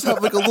No, I mean? they just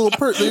have like a little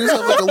They just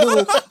have like a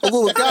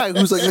little guy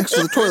who's like next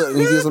to the toilet, and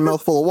he has a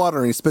mouthful of water,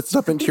 and he spits it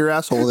up into your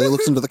asshole. And he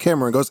looks into the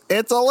camera and goes,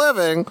 "It's a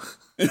living."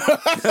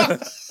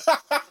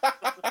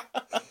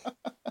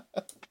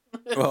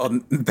 Well,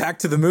 back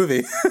to the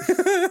movie.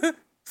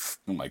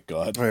 Oh my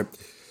god. All right.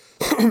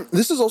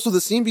 This is also the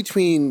scene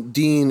between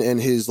Dean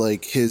and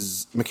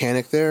his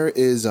mechanic. There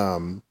is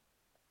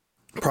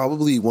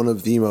probably one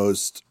of the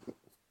most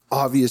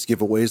obvious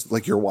giveaways,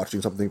 like you're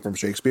watching something from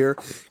Shakespeare,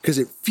 because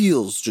it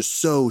feels just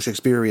so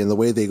Shakespearean the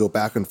way they go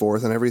back and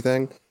forth and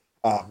everything.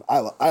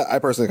 I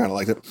personally kind of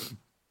liked it.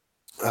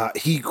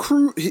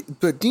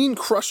 But Dean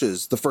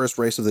crushes the first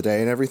race of the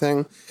day and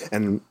everything,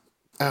 and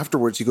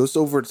afterwards he goes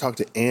over to talk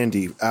to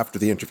Andy after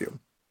the interview.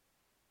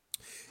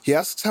 He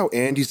asks how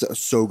Andy's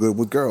so good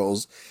with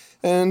girls,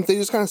 and they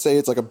just kind of say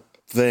it's like a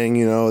thing,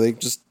 you know, they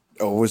just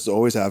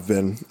always have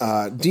been.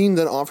 Dean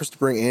then offers to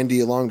bring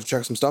Andy along to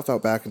check some stuff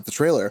out back at the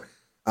trailer.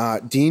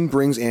 Dean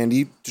brings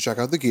Andy to check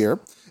out the gear,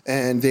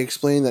 and they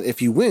explain that if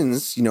he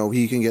wins, you know,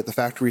 he can get the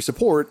factory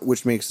support,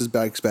 which makes his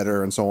bikes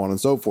better and so on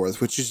and so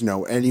forth, which is, you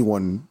know,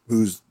 anyone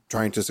who's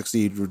trying to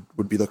succeed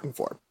would be looking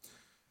for.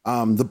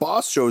 The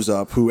boss shows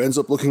up, who ends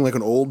up looking like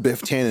an old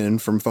Biff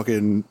Tannen from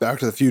fucking Back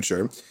to the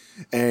Future,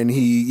 and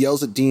he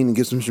yells at Dean and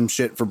gives him some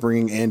shit for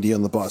bringing Andy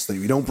on the bus. Like,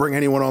 you don't bring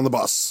anyone on the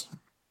bus.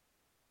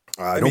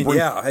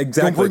 Yeah,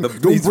 exactly.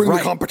 Don't bring He's the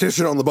right.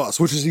 competition on the bus,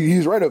 which is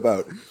he's right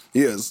about.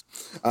 He is.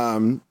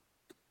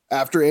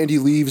 After Andy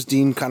leaves,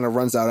 Dean kind of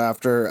runs out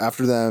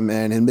after them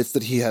and admits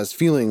that he has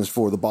feelings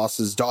for the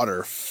boss's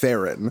daughter,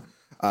 Farron.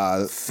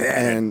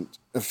 Farron.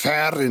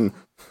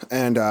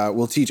 And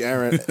we'll teach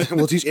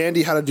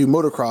Andy how to do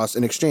motocross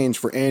in exchange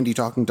for Andy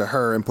talking to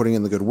her and putting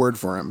in the good word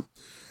for him.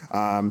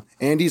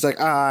 Andy's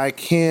like, I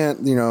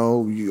can't, you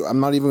know,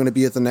 I'm not even going to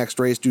be at the next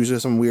race due to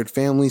some weird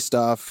family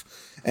stuff,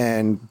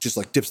 and just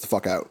like dips the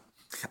fuck out.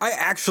 I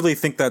actually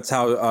think that's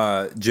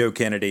how Joe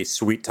Kennedy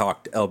sweet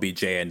talked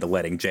LBJ into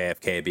letting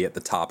JFK be at the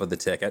top of the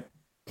ticket.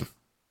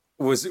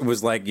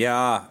 Was like,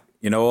 yeah,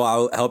 you know,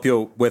 I'll help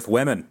you with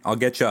women. I'll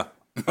get you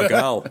a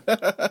girl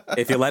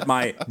if you let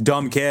my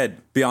dumb kid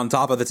be on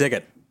top of the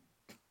ticket.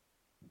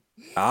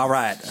 All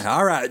right,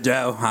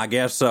 Joe. I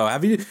guess so.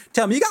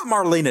 Tell me, you got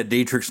Marlena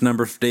Dietrich's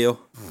number still?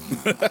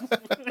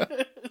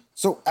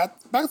 So back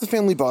at the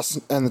family bus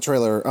and the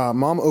trailer,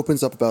 Mom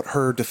opens up about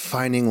her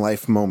defining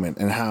life moment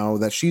and how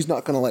that she's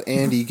not going to let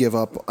Andy give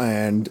up,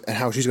 and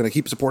how she's going to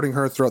keep supporting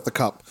her throughout the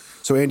cup.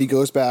 So Andy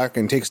goes back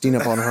and takes Dean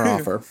up on her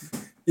offer.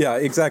 Yeah,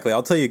 exactly.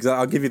 I'll tell you.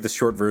 I'll give you the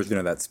short version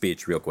of that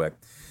speech real quick.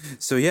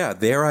 So yeah,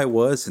 there I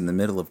was in the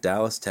middle of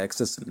Dallas,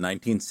 Texas, in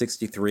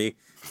 1963.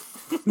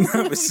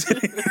 I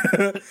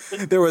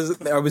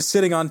was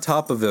sitting on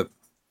top of a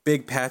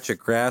big patch of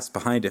grass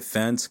behind a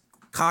fence,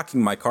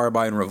 cocking my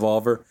carbine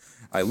revolver.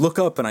 I look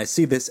up and I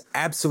see this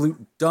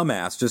absolute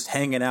dumbass just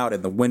hanging out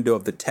in the window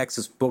of the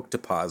Texas Book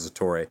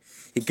Depository.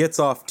 He gets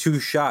off 2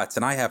 shots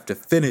and I have to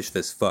finish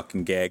this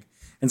fucking gag.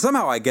 And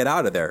somehow I get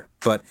out of there.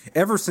 But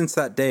ever since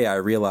that day, I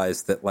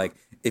realized that, like,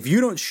 if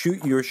you don't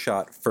shoot your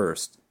shot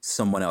first,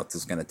 someone else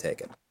is going to take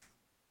it.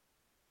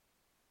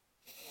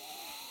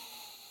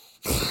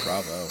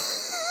 Bravo.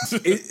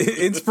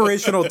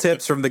 Inspirational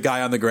tips from the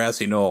guy on the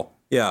grassy knoll.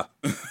 Yeah.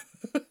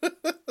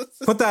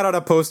 Put that on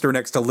a poster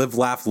next to Live,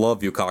 Laugh,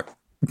 Love, you cock.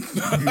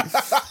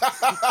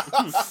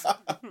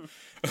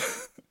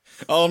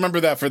 I'll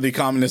remember that for the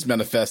Communist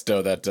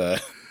Manifesto.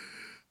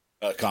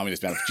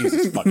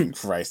 Jesus fucking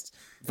Christ.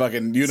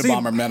 fucking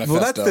Unabomber manifesto.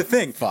 Well, that's the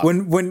thing. Fuck.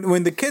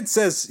 When the kid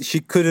says she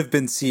could have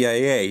been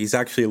CIA, he's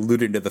actually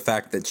alluding to the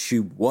fact that she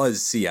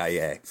was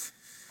CIA.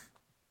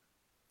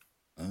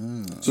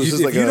 So this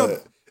is like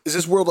is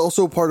this world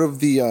also part of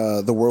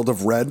the world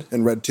of Red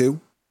and Red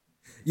 2?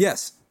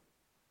 Yes.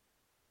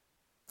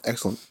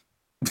 Excellent.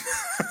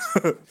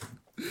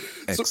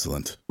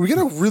 Excellent. We get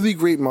a really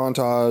great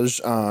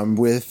montage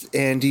with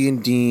Andy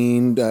and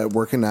Dean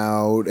working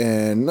out,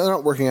 and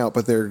not working out,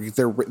 but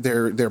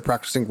they're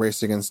practicing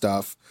racing and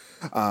stuff.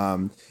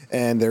 And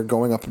they're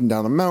going up and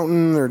down a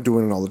mountain. They're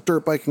doing all the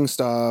dirt biking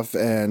stuff,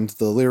 and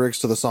the lyrics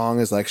to the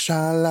song is like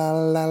sha la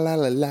la la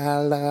la la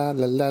la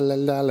la la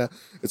la la.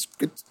 It's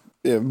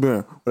yeah,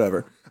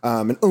 whatever.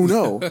 And oh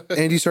no,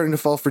 Andy's starting to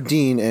fall for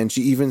Dean, and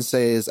she even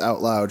says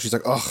out loud, she's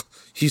like, "Oh,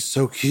 he's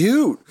so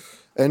cute,"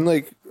 and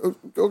like,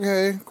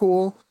 okay,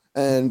 cool.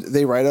 And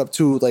they ride up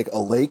to like a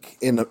lake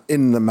in the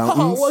mountains.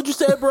 Oh, what'd you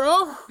say,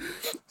 bro?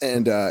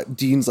 And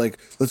Dean's like,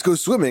 "Let's go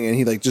swimming," and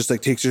he like just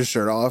like takes his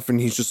shirt off, and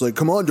he's just like,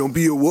 "Come on, don't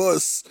be a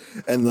wuss,"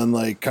 and then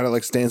like kind of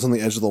like stands on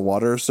the edge of the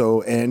water.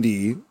 So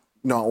Andy,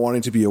 not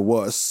wanting to be a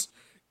wuss,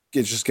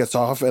 just gets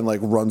off and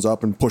like runs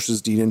up and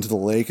pushes Dean into the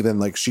lake, and then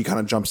like she kind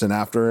of jumps in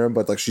after him,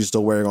 but like she's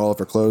still wearing all of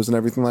her clothes and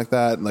everything like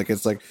that. And like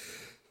it's like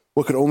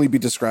what could only be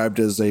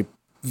described as a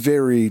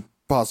very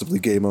possibly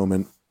gay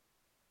moment.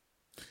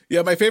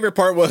 Yeah, my favorite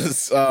part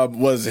was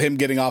him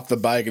getting off the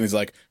bike, and he's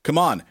like, "Come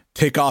on,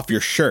 take off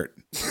your shirt."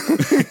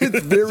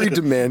 It's very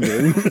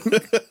demanding.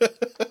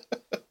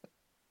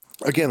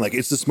 Again, like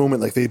it's this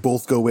moment, like they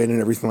both go in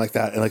and everything like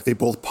that, and like they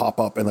both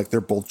pop up, and like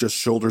they're both just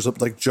shoulders up,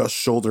 like just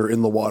shoulder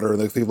in the water,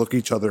 and like they look at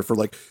each other for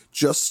like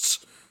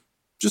just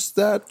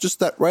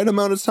that right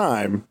amount of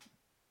time.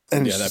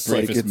 And Yeah, that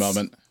briefest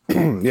moment.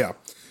 Yeah,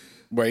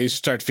 where you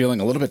start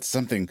feeling a little bit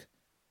something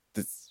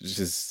that's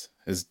just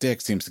his dick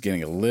seems to be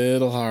getting a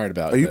little hard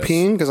about. Are you this.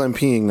 peeing? Because I'm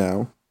peeing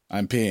now.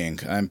 I'm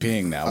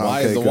peeing now. Why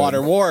Okay, is the good.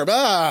 water warm?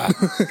 Ah!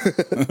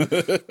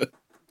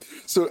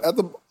 So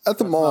at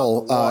the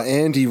mall,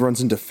 Andy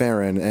runs into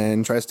Farron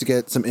and tries to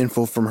get some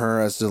info from her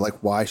as to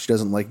like why she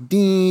doesn't like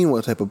Dean,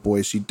 what type of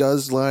boys she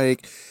does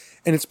like,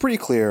 and it's pretty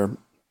clear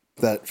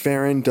that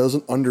Farron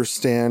doesn't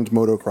understand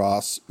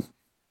motocross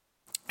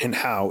and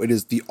how it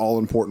is the all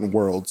important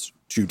worlds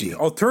to Dean.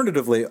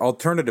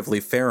 Alternatively,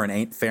 Farron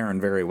ain't faring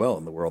very well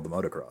in the world of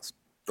motocross.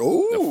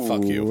 Oh,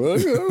 fuck you.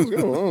 Okay, that was a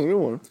good one. That was a good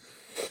one.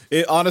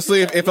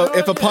 Honestly, if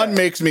a pun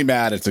makes me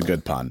mad, it's a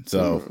good pun.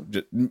 So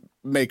just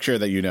make sure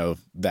that you know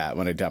that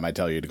when I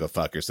tell you to go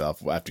fuck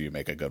yourself after you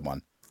make a good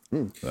one.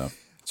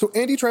 So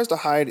Andy tries to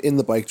hide in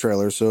the bike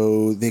trailer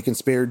so they can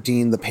spare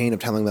Dean the pain of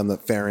telling them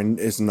that Farron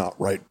is not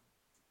right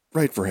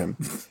for him.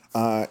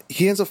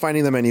 He ends up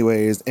finding them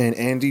anyways, and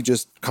Andy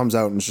just comes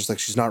out and is just like,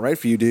 "She's not right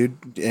for you,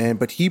 dude."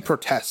 But he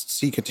protests.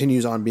 He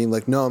continues on being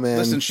like, "No, man.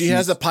 Listen, she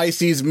has a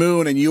Pisces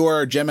moon and you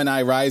are a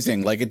Gemini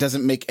rising. Like, it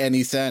doesn't make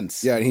any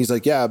sense. Yeah, and he's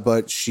like, "Yeah,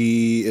 but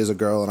she is a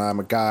girl and I'm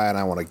a guy and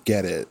I want to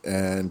get it,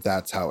 and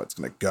that's how it's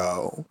gonna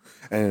go."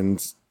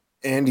 And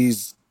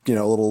Andy's, a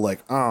little like,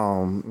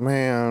 "Oh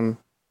man,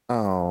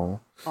 oh."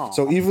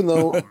 So even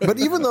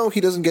though he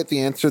doesn't get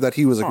the answer that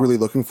he was like really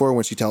looking for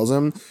when she tells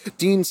him,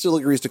 Dean still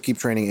agrees to keep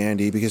training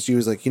Andy because she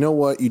was like, "You know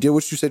what? You did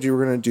what you said you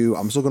were going to do.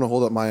 I'm still going to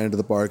hold up my end of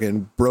the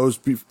bargain. Bros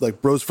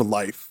for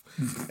life."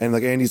 And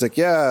like Andy's like,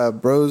 "Yeah,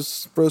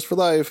 bros for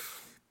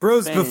life.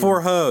 Bros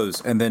before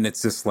hoes." And then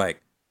it's just like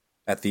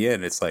at the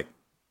end, it's like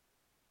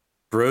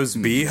bros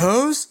be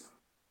hoes?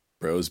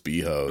 Bros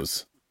be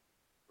hoes.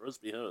 Bros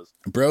be hoes.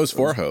 Bros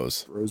for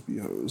hoes. Bros be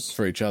hoes.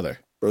 For each other.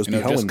 Bros be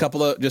just hoeing. a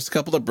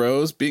couple of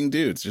bros being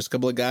dudes. Just a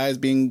couple of guys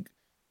being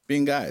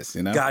guys,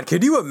 God,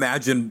 can you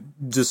imagine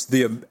just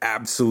the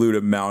absolute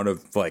amount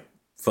of like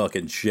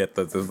fucking shit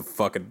that the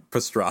fucking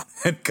Pastrana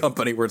and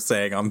company were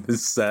saying on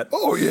this set?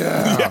 Oh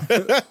yeah.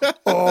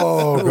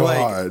 Oh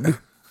god.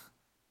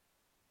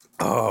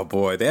 Oh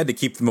boy, they had to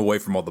keep them away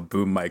from all the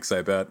boom mics,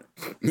 I bet.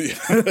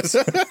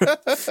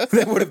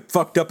 They would have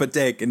fucked up a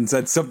take and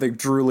said something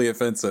truly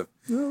offensive.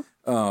 Yeah.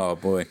 Oh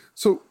boy.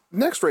 So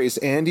next race,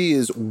 Andy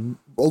is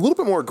a little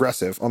bit more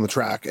aggressive on the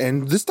track,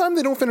 and this time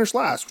they don't finish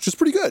last, which is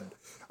pretty good.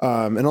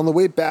 And on the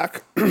way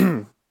back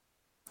to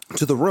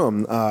the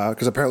room,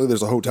 because apparently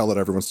there's a hotel that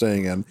everyone's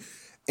staying in,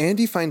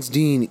 Andy finds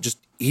Dean just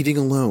eating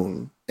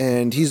alone,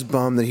 and he's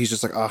bummed that he's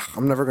just like, "Ugh,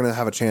 I'm never gonna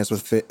have a chance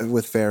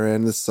with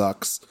Farron. This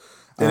sucks."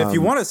 And if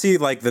you want to see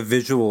like the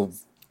visual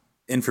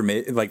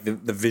information, like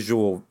the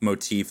visual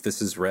motif,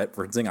 this is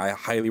referencing, I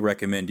highly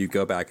recommend you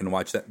go back and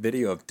watch that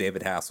video of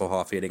David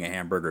Hasselhoff eating a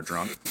hamburger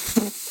drunk.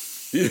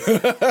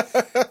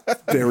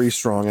 Very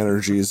strong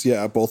energies.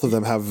 Yeah, both of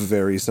them have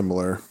very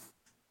similar.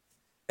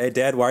 Hey,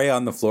 Dad, why are you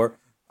on the floor?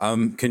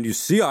 Can you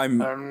see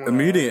I'm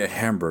eating a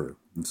hamburger?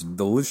 It's a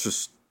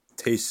delicious,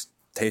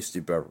 tasty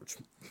beverage.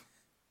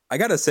 I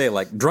gotta say,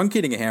 like, drunk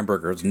eating a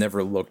hamburger has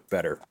never looked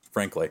better,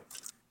 frankly,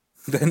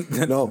 than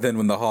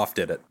when the Hoff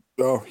did it.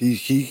 Oh,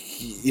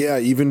 he yeah,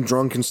 even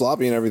drunk and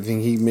sloppy and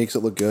everything, he makes it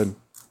look good.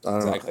 I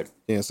don't know.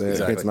 Can't say it.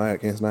 Can't deny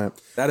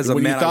it. That is a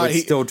man I would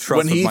still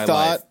trust with my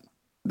life.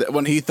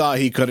 When he thought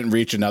he couldn't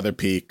reach another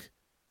peak,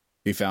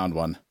 he found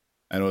one.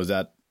 And what was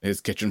that?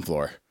 his kitchen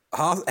floor.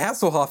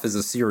 Hasselhoff is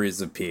a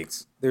series of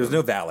peaks. There's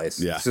no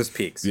valleys. Yeah. It's just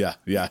peaks. Yeah,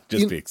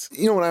 just peaks.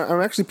 You know what?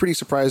 I'm actually pretty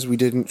surprised we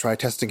didn't try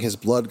testing his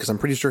blood because I'm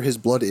pretty sure his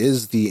blood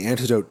is the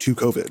antidote to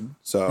COVID.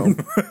 So,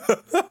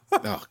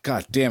 Oh,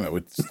 god damn it.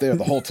 It's there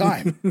the whole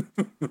time.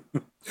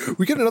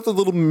 we get another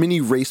little mini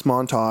race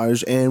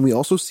montage, and we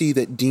also see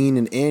that Dean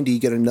and Andy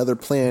get another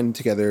plan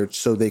together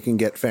so they can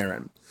get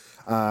Farron.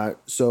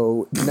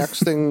 So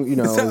next thing, you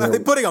know, Are they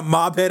putting a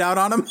mob hit out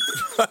on him?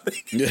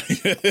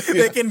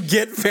 They can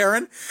get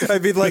Farron. I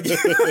mean, like,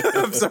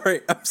 I'm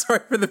sorry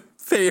for the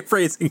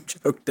phrasing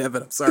joke,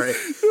 Devin. I'm sorry.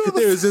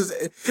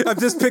 I'm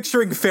just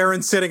picturing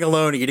Farron sitting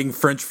alone eating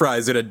French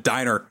fries at a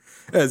diner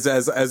as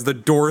the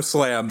door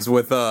slams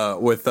with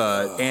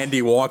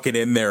Andy walking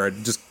in there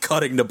and just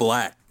cutting to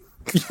black.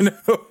 You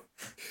know,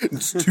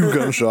 it's 2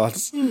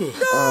 gunshots. No,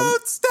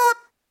 stop.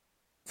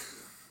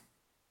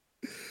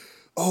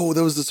 Oh,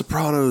 that was The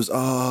Sopranos.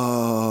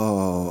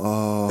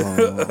 Oh.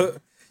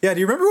 Yeah, do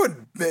you remember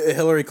when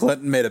Hillary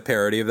Clinton made a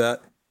parody of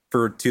that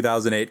for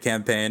 2008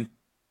 campaign?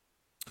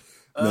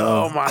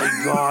 No. Oh my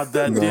God,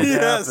 that did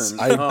Yes.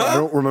 happen. I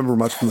don't remember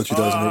much from the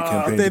 2008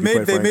 campaign.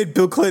 They made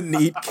Bill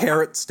Clinton eat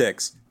carrot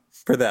sticks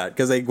for that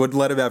because they wouldn't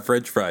let him have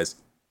French fries.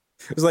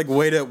 It was like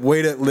it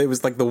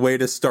was like the way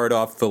to start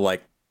off the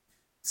like.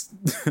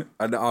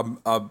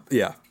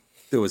 Yeah,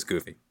 it was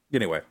goofy.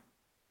 Anyway.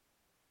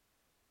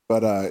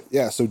 But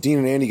yeah, so Dean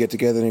and Andy get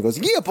together and he goes,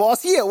 "Yeah,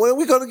 boss, yeah, when are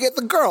we gonna get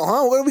the girl,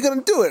 huh? When are we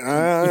gonna do it?"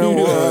 I don't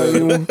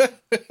know.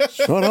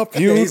 Shut up,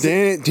 you,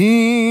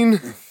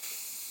 Dean.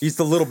 He's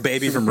the little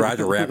baby from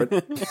Roger Rabbit.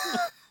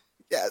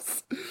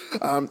 Yes.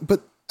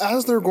 But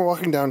as they're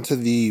walking down to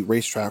the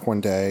racetrack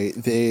one day,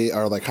 they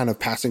are like kind of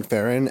passing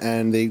Farron,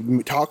 and they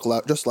talk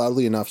just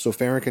loudly enough so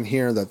Farron can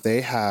hear that they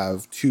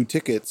have 2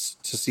 tickets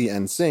to see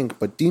NSYNC,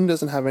 but Dean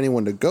doesn't have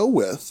anyone to go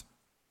with.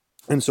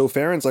 And so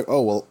Farron's like,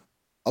 "Oh, well,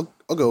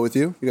 I'll go with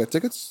you. You got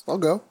tickets? I'll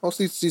go. I'll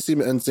see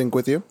NSYNC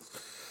with you."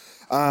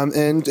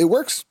 And it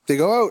works. They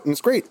go out and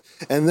it's great.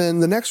 And then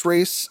the next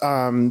race,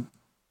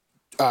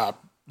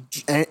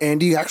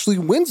 Andy actually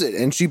wins it,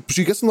 and she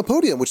gets on the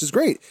podium, which is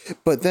great.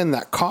 But then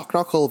that cock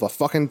knuckle of a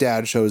fucking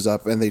dad shows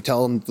up, and they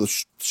tell him the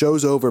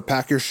show's over.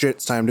 Pack your shit.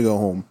 It's time to go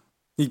home.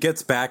 He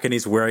gets back and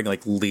he's wearing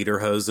like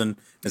lederhosen.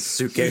 His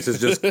suitcase is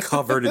just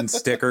covered in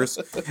stickers,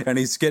 and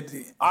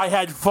I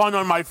had fun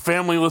on my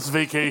familyless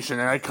vacation,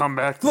 and I come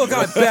back. Look,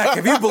 I'm back.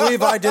 If you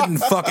believe I didn't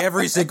fuck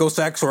every single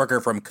sex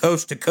worker from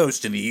coast to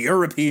coast in the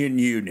European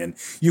Union,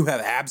 you have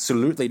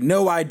absolutely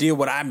no idea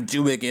what I'm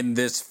doing in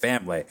this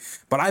family.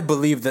 But I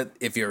believe that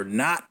if you're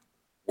not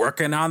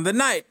working on the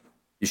night,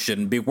 you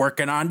shouldn't be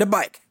working on the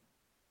bike.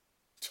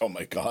 Oh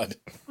my god.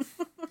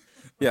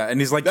 Yeah,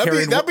 and he's like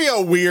that'd be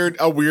a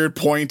weird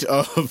point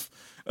of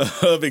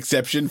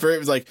exception for it. It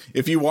was like,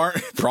 if you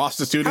aren't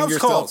prostituting House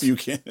yourself, calls.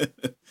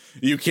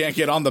 you can't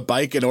get on the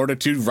bike in order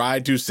to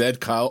ride to said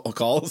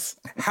calls.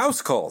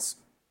 House calls.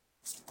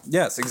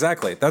 Yes,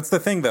 exactly. That's the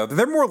thing, though.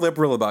 They're more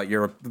liberal about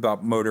Europe,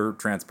 about motor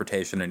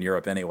transportation in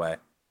Europe anyway.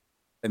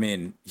 I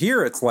mean,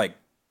 here it's like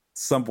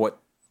somewhat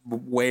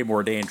way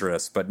more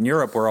dangerous, but in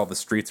Europe where all the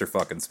streets are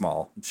fucking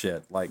small and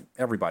shit, like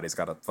everybody's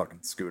got a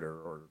fucking scooter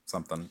or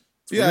something.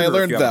 Yeah, I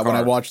learned that when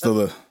I watched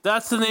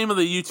That's the name of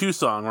the U2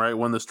 song, right?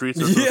 When the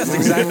streets are Yes,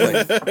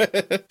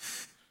 exactly.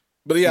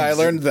 But yeah, I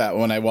learned that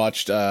when I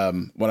watched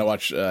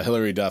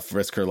Hilary Duff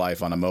risk her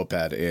life on a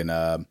moped in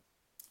the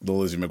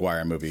Lizzie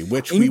McGuire movie,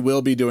 which we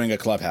will be doing a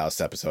Clubhouse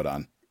episode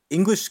on.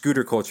 English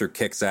scooter culture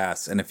kicks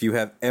ass, and if you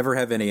ever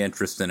have any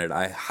interest in it,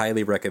 I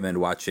highly recommend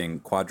watching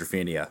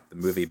Quadrophenia, the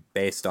movie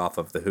based off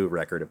of the Who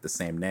record of the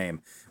same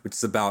name, which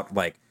is about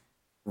like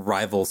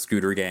rival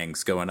scooter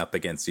gangs going up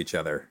against each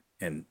other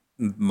in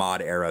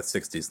mod era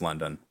 60s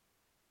London.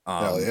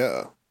 Hell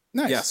yeah.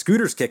 Nice. Yeah,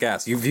 scooters kick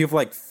ass. You have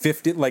like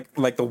 50,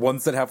 like the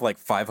ones that have like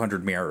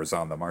 500 mirrors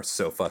on them are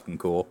so fucking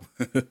cool.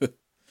 All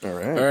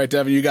right. All right,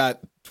 Devin, you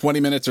got 20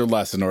 minutes or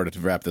less in order to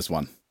wrap this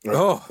one.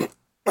 Oh.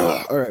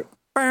 All right.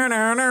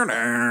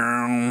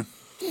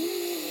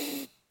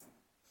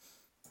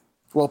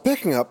 Well,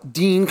 picking up,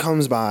 Dean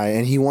comes by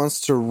and he wants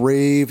to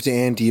rave to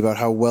Andy about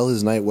how well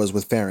his night was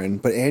with Farron,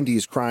 but Andy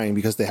is crying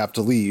because they have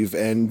to leave,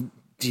 and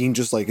Dean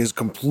just like is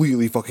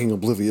completely fucking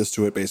oblivious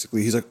to it.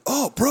 Basically, he's like,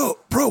 "Oh,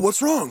 bro,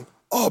 what's wrong?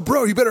 Oh,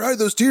 bro, you better hide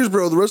those tears,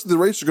 bro. The rest of the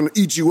race are gonna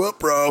eat you up,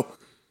 bro."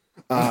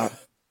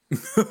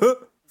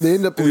 They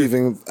end up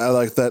leaving,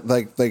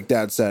 like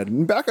Dad said.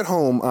 And back at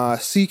home,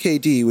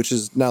 CKD, which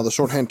is now the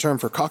shorthand term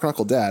for cock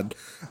knuckle dad,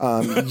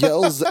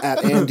 yells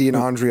at Andy and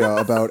Andrea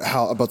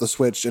about the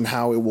Switch and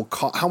how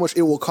much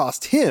it will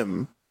cost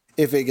him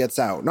if it gets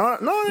out.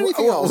 Not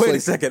anything else. Wait a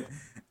second.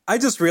 I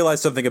just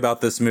realized something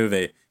about this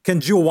movie. Can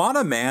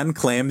Juana Man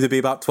claim to be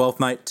about 12th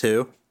Night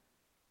too?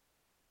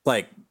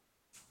 Like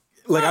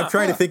I'm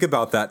trying to think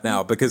about that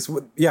now because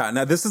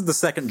now this is the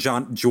second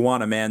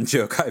Juana Man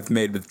joke I've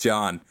made with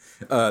John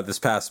this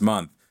past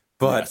month.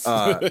 But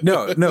yes.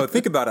 No,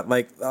 think about it.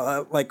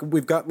 Like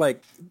we've got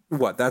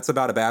what? That's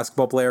about a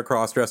basketball player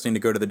cross-dressing to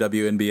go to the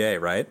WNBA,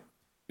 right?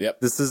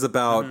 Yep. This is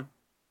about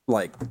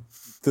like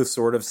the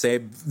sort of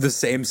the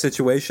same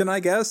situation, I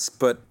guess,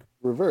 but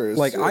reverse.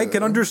 Like, I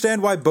can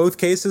understand why both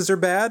cases are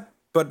bad,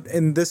 but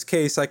in this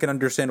case, I can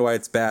understand why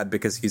it's bad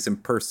because he's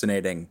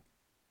impersonating,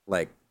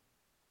 like,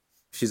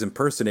 she's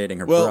impersonating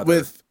her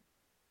brother.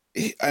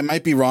 I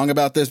might be wrong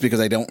about this because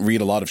I don't read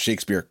a lot of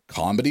Shakespeare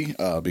comedy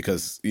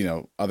because, you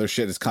know, other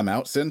shit has come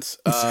out since.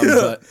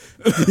 But,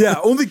 yeah,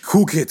 only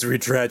cool kids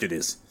read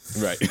tragedies.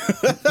 right.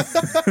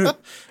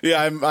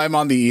 Yeah, I'm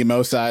on the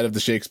emo side of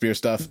the Shakespeare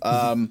stuff.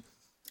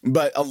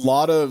 But a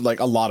lot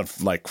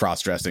of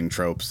cross-dressing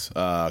tropes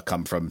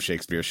come from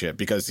Shakespeare shit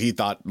because he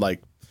thought,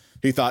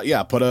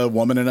 yeah, put a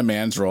woman in a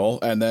man's role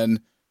and then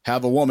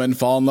have a woman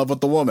fall in love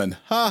with the woman.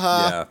 Ha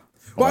ha. Yeah.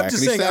 Well, I'm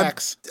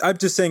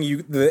just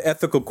saying the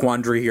ethical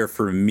quandary here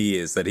for me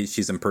is that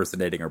she's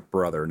impersonating her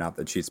brother, not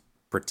that she's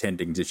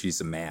pretending that she's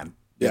a man.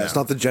 Yeah, it's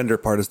not the gender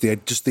part; it's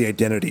just the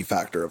identity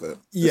factor of it.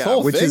 This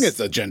whole thing is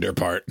the gender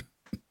part.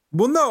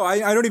 Well, no,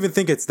 I don't even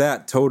think it's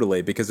that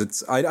totally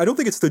because I don't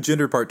think it's the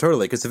gender part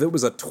totally because if it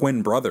was a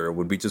twin brother, it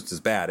would be just as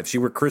bad. If she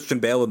were Christian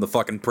Bale in the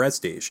fucking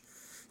Prestige,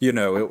 it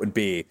would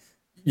be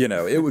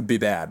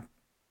bad.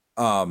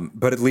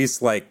 But at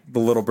least like the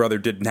little brother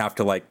didn't have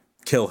to like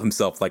kill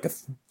himself like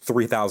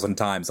 3,000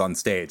 times on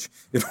stage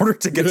in order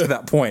to get to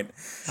that point.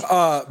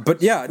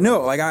 But yeah,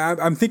 no, like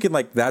I'm thinking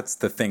like that's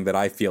the thing that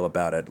I feel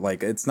about it.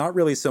 Like it's not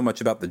really so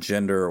much about the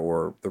gender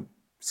or the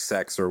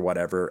sex or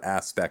whatever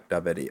aspect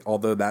of it,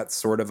 although that's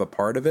sort of a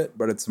part of it,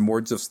 but it's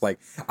more just like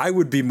I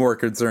would be more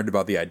concerned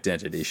about the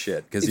identity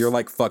shit because you're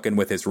like fucking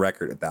with his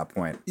record at that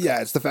point.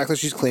 Yeah, it's the fact that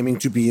she's claiming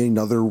to be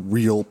another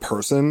real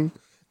person.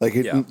 Like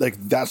like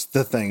that's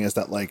the thing is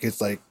that like it's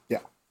like, yeah,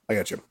 I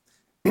got you.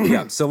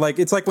 Yeah, so like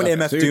it's like when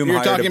MF Doom you're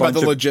hired talking a about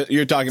bunch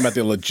you're talking about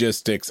the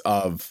logistics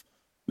of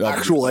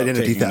actual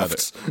identity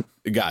thefts.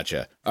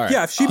 Gotcha. All right.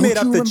 Yeah, if she made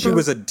up that she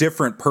was a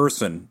different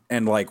person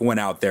and like went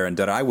out there and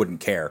did it, I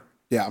wouldn't care.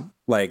 Yeah.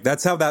 Like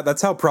that's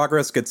how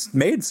progress gets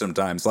made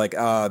sometimes. Like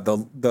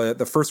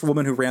the first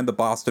woman who ran the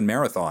Boston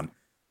Marathon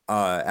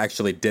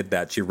actually did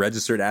that. She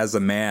registered as a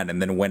man and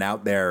then went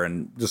out there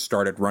and just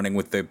started running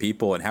with the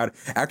people and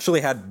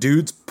had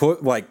dudes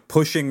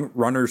pushing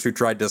runners who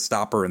tried to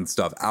stop her and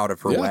stuff out of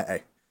her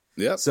way.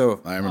 Yeah.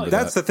 So I remember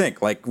that's the thing.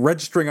 Like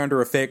registering under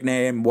a fake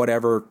name,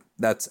 whatever,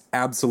 that's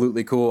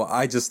absolutely cool.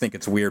 I just think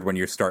it's weird when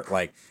you start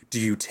like, do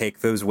you take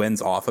those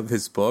wins off of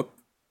his book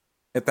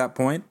at that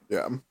point?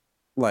 Yeah.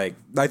 Like,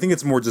 I think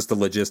it's more just the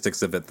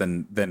logistics of it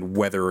than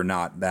whether or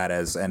not that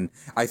is. And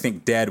I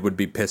think Dad would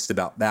be pissed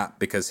about that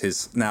because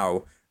his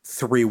now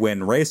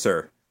 3-win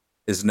racer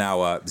is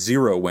now a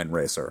 0-win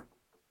racer.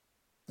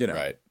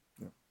 Right.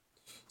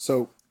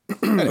 So,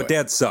 but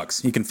Dad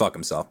sucks. He can fuck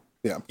himself.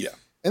 Yeah. Yeah.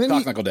 And then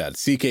Talk Knuckle Dad,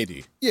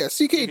 CKD. Yeah,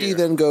 CKD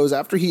then goes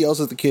after he yells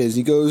at the kids.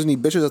 He goes and he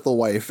bitches at the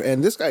wife,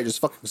 and this guy just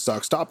fucking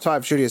sucks. Top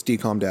 5 shittiest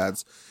decom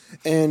dads.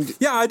 And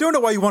yeah, I don't know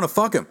why you want to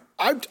fuck him.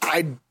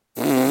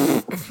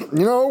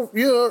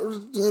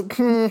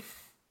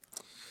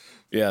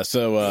 Yeah,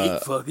 so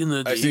fucking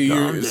the I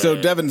see so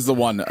Devin's the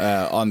one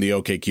on the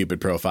OkCupid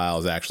profile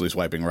is actually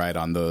swiping right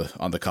on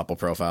the couple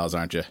profiles,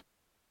 aren't you?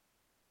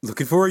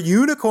 Looking for a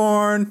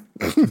unicorn.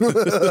 I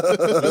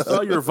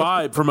saw your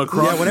vibe from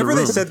across. Yeah, whenever the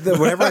room. they said that,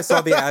 whenever I saw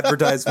the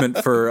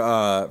advertisement for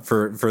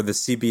the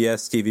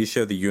CBS TV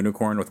show The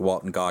Unicorn with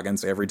Walton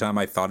Goggins, every time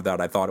I thought of that,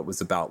 I thought it was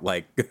about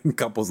like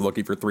couples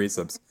looking for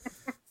threesomes.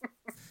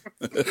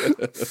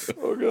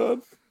 Oh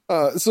god.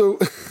 So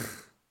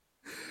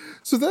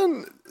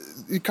then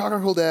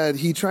Cockle Dad,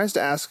 he tries to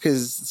ask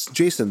his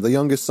Jason, the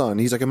youngest son.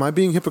 He's like, "Am I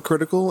being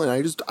hypocritical?" And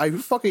I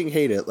fucking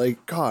hate it.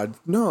 Like, God,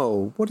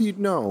 no. What do you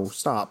know?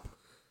 Stop.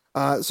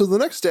 So the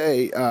next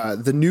day,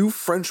 the new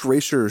French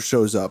racer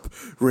shows up,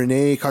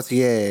 René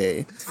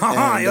Cartier.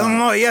 I don't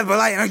know yet, but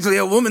I am actually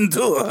a woman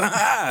too.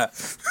 I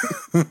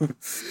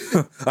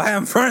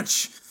am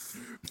French.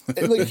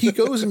 And like he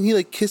goes and he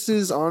like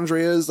kisses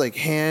Andrea's like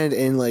hand,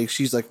 and like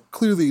she's like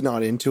clearly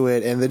not into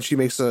it. And then she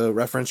makes a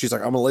reference. She's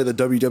like, "I'm gonna lay the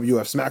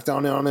WWF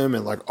SmackDown on him,"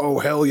 and like, "Oh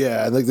hell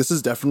yeah!" And like this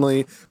is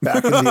definitely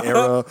back in the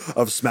era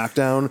of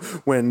SmackDown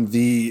when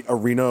the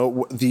arena,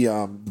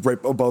 right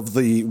above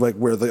the like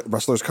where the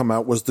wrestlers come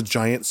out was the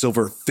giant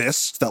silver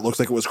fist that looks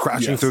like it was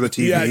crashing through the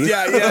TV.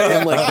 Yeah.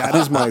 And like that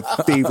is my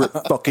favorite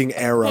fucking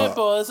era. Yeah,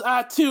 boys,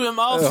 I too am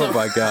also. Oh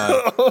my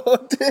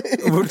god!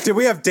 Did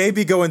we have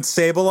Davey going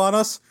Sable on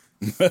us?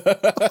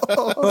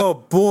 Oh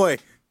boy.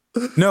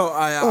 No,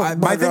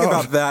 my thing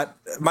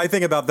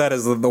about that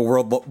is the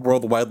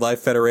World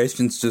Wildlife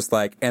Federation's just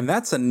like, and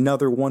that's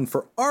another one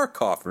for our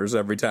coffers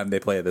every time they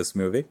play this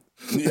movie.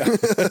 Yeah.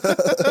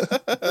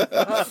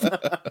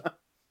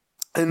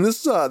 And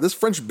this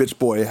French bitch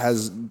boy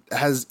has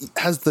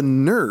the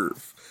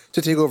nerve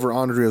to take over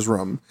Andrea's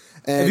room.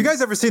 And have you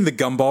guys ever seen the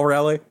Gumball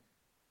Rally?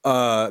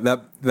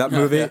 That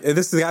movie? Yeah.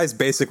 This guy's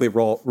basically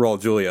Raul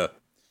Julia.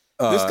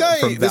 This guy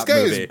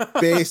movie. is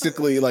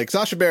basically like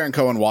Sacha Baron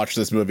Cohen watched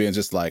this movie and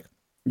just like,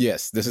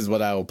 yes, this is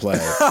what I will play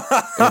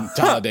in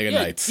Talladega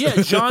Nights.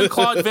 Yeah,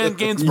 Jean-Claude Van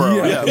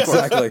Gainsborough. Yeah,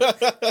 exactly.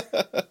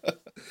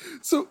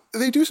 So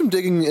they do some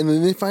digging, and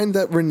then they find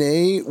that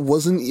Renee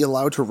wasn't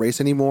allowed to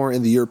race anymore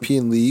in the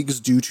European leagues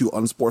due to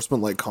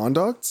unsportsmanlike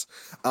conduct.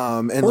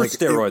 And Or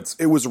steroids.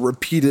 It was a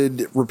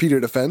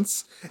repeated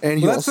offense.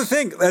 And That's the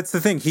thing. That's the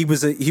thing.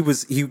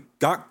 He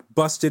got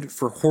busted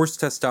for horse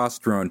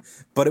testosterone,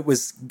 but it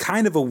was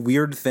kind of a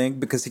weird thing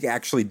because he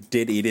actually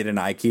did eat it in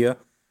IKEA,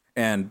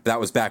 and that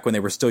was back when they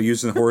were still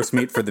using horse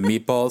meat for the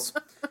meatballs.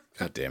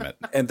 God damn it.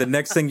 And the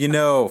next thing you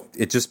know,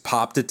 it just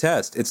popped a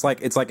test. It's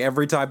like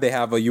every time they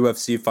have a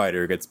UFC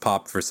fighter gets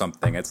popped for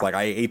something. It's like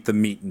I ate the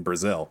meat in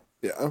Brazil.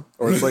 Yeah.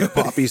 Or it's like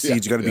poppy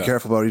seeds. You got to be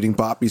careful about eating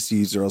poppy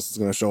seeds or else it's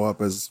going to show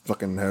up as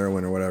fucking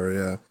heroin or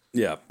whatever.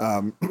 Yeah.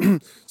 Yeah.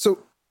 So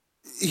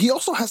he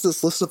also has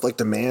this list of like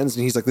demands,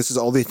 and he's like, this is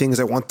all the things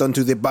I want done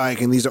to the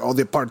bike, and these are all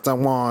the parts I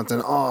want,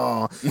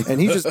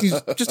 and he's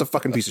just a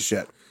fucking piece of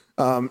shit.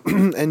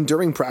 And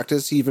during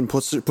practice, he even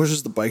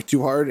pushes the bike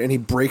too hard, and he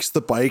breaks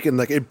the bike, and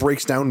like it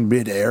breaks down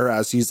midair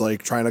as he's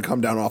like trying to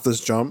come down off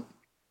this jump.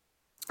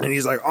 And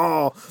he's like,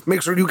 "Oh,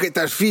 make sure you get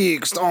that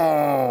fixed."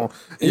 Oh,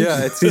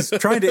 Yeah, he's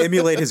trying to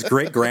emulate his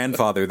great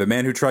grandfather, the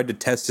man who tried to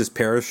test his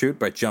parachute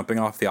by jumping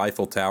off the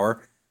Eiffel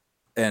Tower,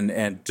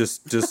 and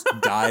just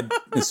died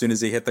as soon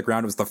as he hit the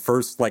ground. It was the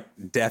first like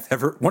death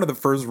ever, one of the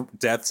first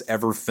deaths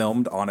ever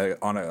filmed on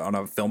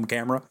a film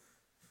camera.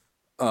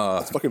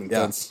 it's fucking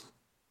intense.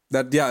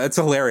 It's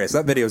hilarious.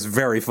 That video is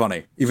very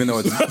funny, even though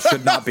it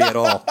should not be at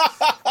all.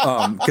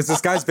 Because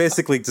this guy's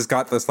basically just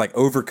got this like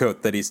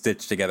overcoat that he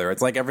stitched together.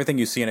 It's like everything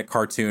you see in a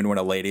cartoon when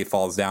a lady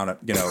falls down,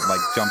 like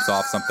jumps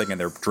off something and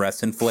their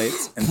dress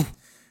inflates and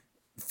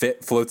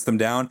floats them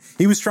down.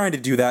 He was trying to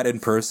do that in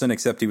person,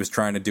 except he was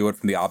trying to do it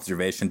from the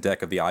observation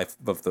deck of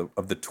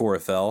the Tour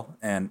Eiffel,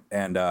 and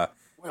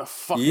What a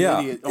fucking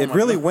yeah, idiot. it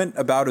really went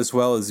about as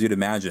well as you'd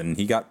imagine.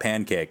 He got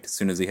pancaked as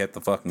soon as he hit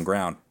the fucking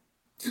ground.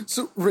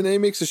 So Renee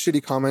makes a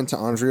shitty comment to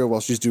Andrea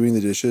while she's doing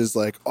the dishes,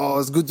 like, "Oh,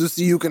 it's good to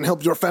see you can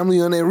help your family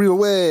in a real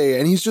way."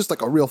 And he's just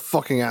like a real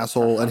fucking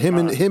asshole. And him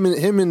and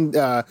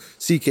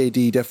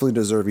CKD definitely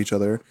deserve each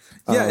other.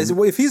 Yeah,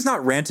 if he's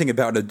not ranting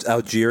about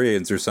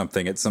Algerians or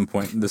something at some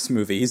point in this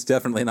movie, he's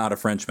definitely not a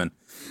Frenchman.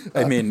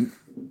 I mean,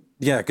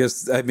 yeah,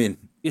 because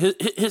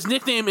his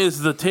nickname is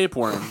the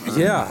tapeworm.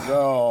 yeah.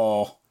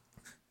 Oh.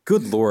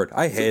 Good Lord,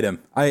 I hate him.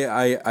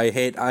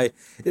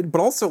 But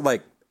also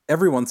like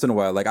every once in a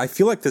while, like I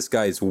feel like this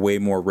guy is way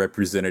more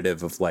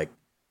representative of like,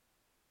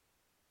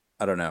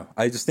 I don't know.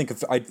 I think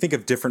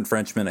of different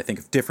Frenchmen. I think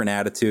of different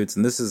attitudes,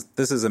 and this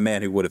is a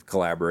man who would have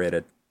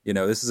collaborated. You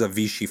know, this is a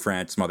Vichy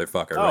France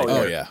motherfucker. Oh, right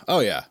yeah. here. Oh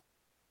yeah.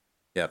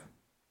 Yep.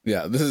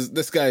 Yeah,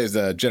 this guy is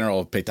a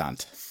General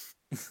Pétant.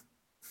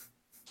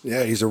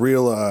 Yeah, he's a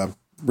real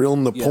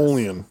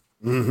Napoleon.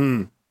 Yes.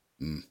 Mm-hmm.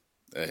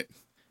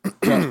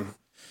 Well,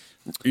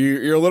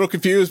 you're a little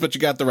confused, but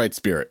you got the right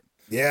spirit.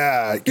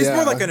 Yeah, He's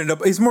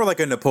more like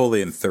a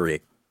Napoleon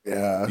III.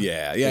 yeah.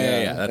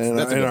 Yeah. That's a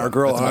And good our one.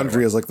 girl That's a better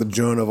Andrea is like the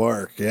Joan of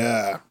Arc.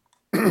 Yeah.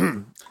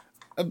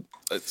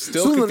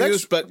 Still So in the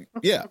confused, but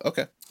yeah,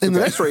 okay. In the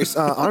next race,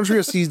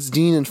 Andrea sees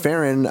Dean and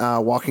Farron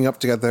walking up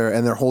together,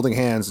 and they're holding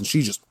hands, and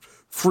she just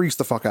freaks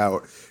the fuck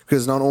out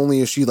because not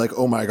only is she like,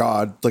 "Oh my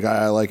god, the guy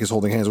I like is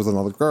holding hands with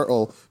another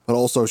girl," but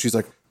also she's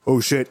like,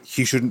 "Oh shit,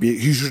 he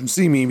shouldn't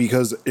see me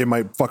because it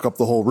might fuck up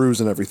the whole ruse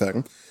and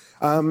everything."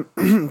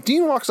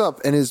 Dean walks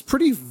up and is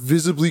pretty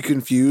visibly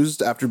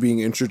confused after being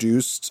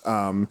introduced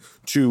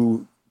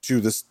to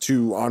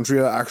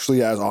Andrea,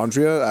 actually as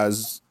Andrea,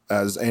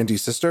 as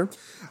Andy's sister,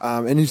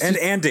 and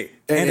Andy,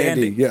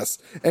 yes,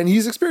 and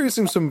he's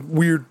experiencing some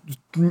weird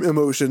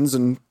emotions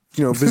and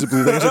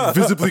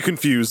visibly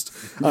confused.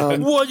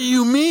 What do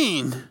you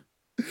mean?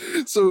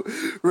 So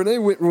Renee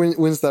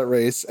wins that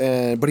race,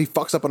 but he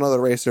fucks up another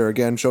racer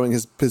again, showing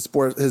his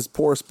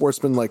poor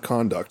sportsman-like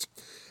conduct.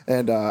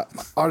 And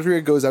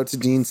Andrea goes out to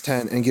Dean's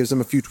tent and gives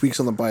him a few tweaks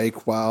on the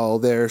bike. While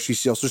there,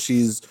 she also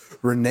sees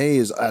Renee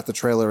is at the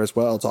trailer as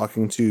well,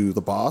 talking to the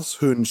boss,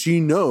 who she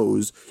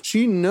knows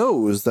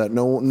that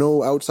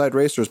no outside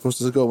racer is supposed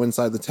to go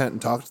inside the tent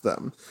and talk to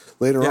them.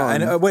 Later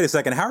on, and wait a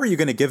second, how are you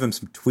going to give him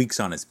some tweaks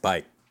on his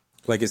bike?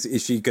 Like,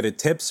 is she good at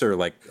tips or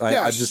like?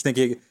 I'm just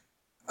thinking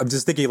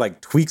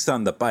like tweaks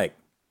on the bike.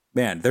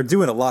 Man, they're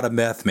doing a lot of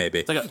meth,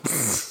 maybe.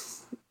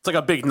 It's like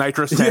a big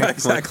nitrous tank. Yeah,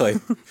 exactly.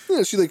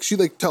 yeah, she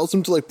tells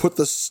him to like put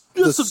the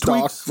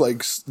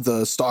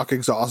stock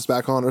exhaust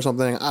back on or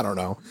something. I don't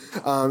know.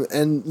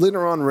 And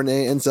later on,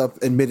 Renee ends up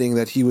admitting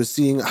that he was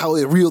seeing how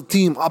a real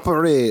team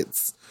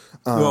operates.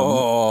 And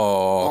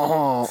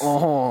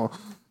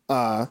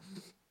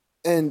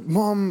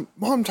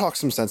mom talks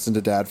some sense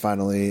into dad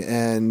finally,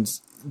 and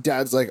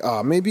dad's like,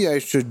 maybe I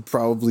should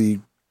probably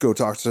go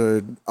talk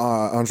to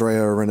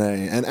Andrea or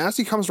Renee. And as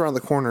he comes around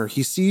the corner,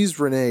 he sees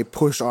Renee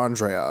push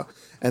Andrea,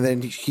 and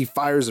then he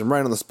fires him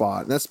right on the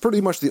spot. And that's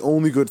pretty much the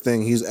only good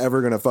thing he's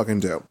ever gonna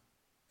fucking do.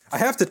 I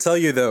have to tell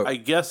you though, I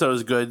guess that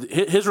was good.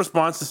 His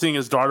response to seeing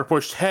his daughter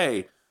pushed,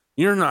 "Hey,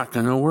 you're not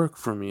going to work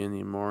for me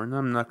anymore, and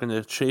I'm not going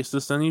to chase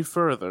this any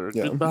further.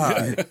 Yeah.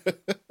 Goodbye."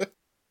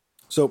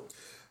 So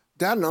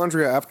Dad and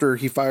Andrea, after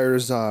he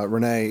fires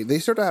Renee, they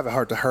start to have a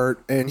heart to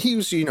heart, and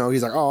he's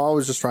like, oh, I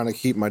was just trying to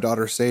keep my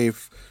daughter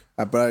safe,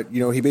 but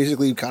he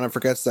basically kind of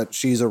forgets that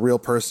she's a real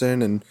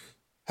person and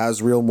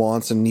has real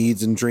wants and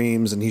needs and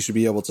dreams, and he should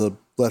be able to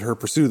let her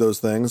pursue those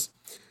things.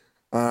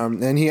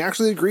 And he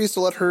actually agrees to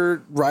let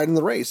her ride in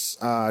the race.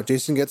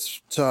 Jason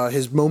gets to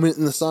his moment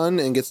in the sun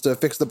and gets to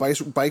fix the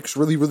bikes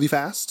really, really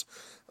fast.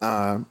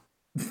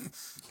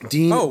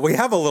 Dean. Oh, we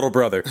have a little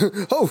brother.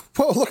 Oh,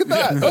 whoa, look at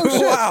that.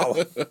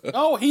 Oh, shit. Wow.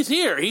 Oh, he's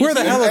here. Where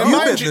the hell have you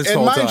been this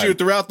whole time? Mind you,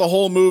 throughout the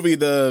whole movie,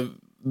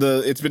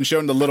 it's been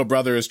shown the little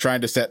brother is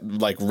trying to set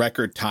like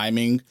record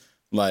timing,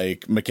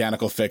 like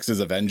mechanical fixes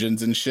of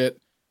engines and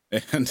shit.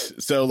 And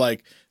so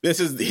like,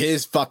 this is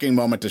his fucking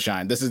moment to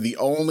shine. This is the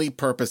only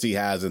purpose he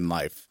has in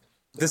life.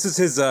 This is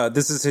his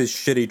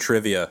shitty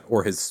trivia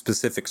or his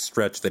specific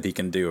stretch that he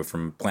can do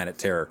from Planet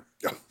Terror.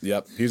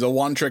 Yep. He's a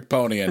one-trick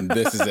pony, and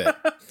this is it.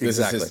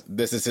 Exactly.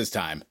 This is his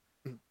time.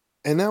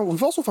 And now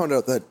we've also found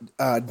out that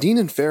Dean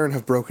and Farron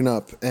have broken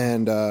up,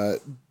 and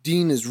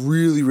Dean is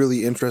really,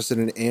 really interested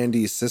in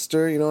Andy's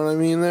sister. You know what I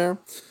mean there?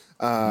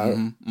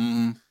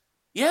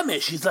 Yeah, man,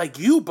 she's like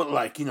you, but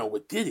like,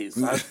 with titties.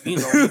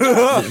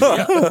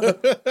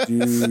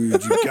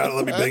 Dude, you gotta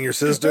let me bang your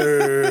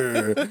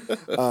sister.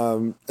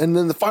 And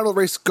then the final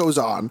race goes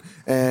on,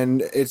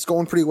 and it's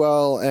going pretty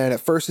well. And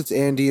at first it's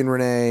Andy and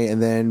Renee,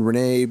 and then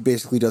Renee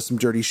basically does some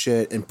dirty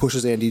shit and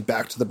pushes Andy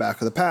back to the back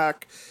of the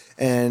pack,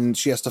 and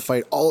she has to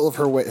fight all of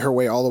her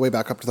way all the way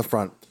back up to the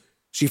front.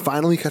 She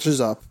finally catches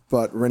up,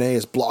 but Renee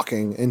is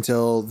blocking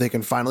until they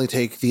can finally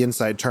take the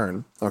inside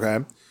turn. Okay.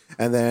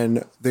 And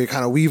then they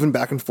kind of weaving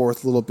back and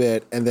forth a little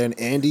bit. And then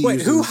Andy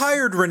who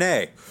hired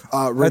Renee?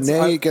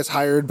 Renee gets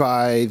hired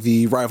by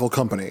the rival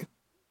company.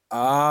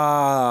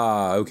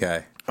 Ah,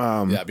 okay.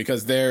 Yeah,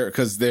 because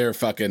they're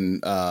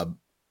fucking.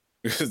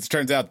 It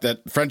turns out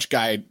that French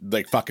guy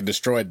like fucking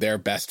destroyed their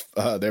best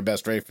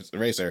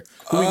racer,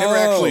 who we never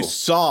actually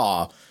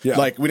saw. Yeah.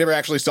 Like we never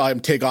actually saw him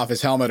take off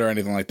his helmet or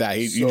anything like that.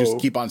 You just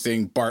keep on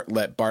seeing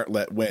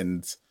Bartlett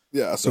wins.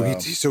 Yeah, so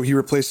he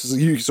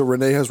replaces so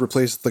Renee has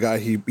replaced the guy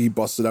he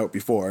busted out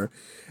before.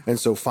 And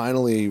so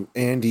finally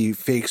Andy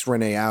fakes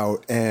Renee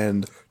out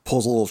and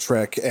pulls a little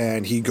trick,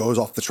 and he goes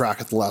off the track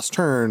at the last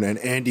turn, and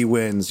Andy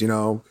wins,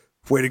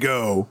 way to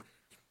go.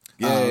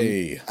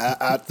 Yay.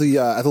 At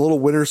the little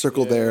winner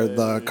circle there,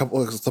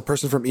 the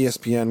person from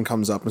ESPN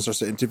comes up and starts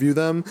to interview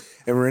them,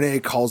 and Renee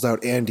calls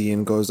out Andy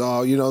and goes,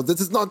 "Oh,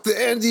 this is not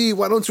the Andy.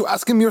 Why don't you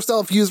ask him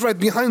yourself? He is right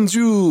behind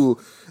you."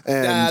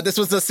 And this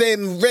was the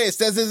same race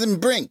as is in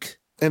Brink.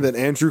 And then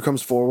Andrew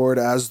comes forward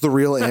as the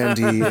real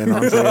Andy, and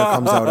Andrea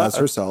comes out as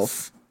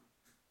herself.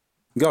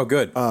 Oh,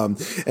 good. And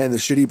the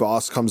shitty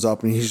boss comes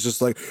up, and he's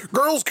just like,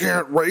 "Girls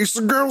can't race,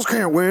 the girls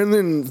can't win."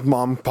 And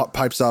mom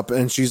pipes up,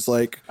 and she's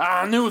like,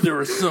 I knew there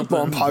was something.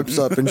 Mom pipes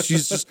up, and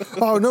she's just,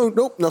 "Oh,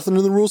 nope, nothing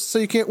in the rules to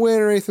say you can't win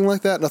or anything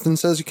like that. Nothing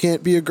says you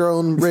can't be a girl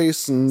in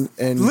race." And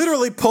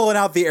Literally pulling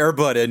out the Air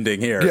Bud ending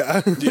here.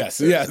 yeah. Yes,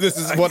 this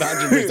is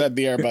 100%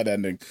 the Air Bud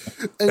ending.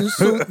 And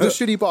so the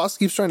shitty boss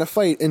keeps trying to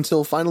fight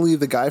until finally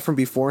the guy from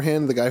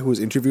beforehand, the guy who was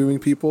interviewing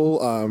people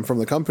from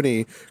the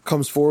company,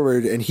 comes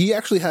forward, and he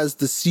actually has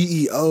the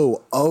CEO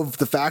of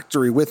the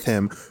factory with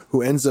him,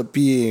 who ends up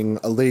being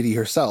a lady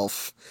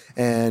herself.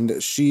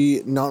 And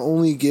she not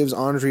only gives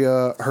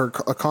Andrea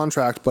a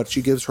contract, but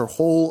she gives her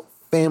whole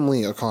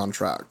family a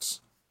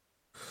contract.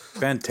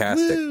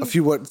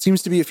 Fantastic. What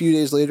seems to be a few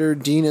days later,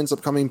 Dean ends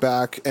up coming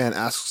back and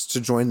asks to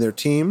join their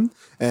team,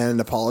 and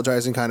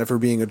apologizing kind of for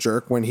being a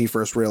jerk when he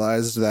first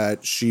realized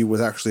that she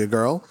was actually a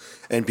girl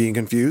and being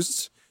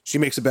confused. She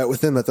makes a bet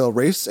with him that they'll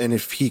race, and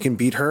if he can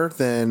beat her,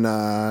 then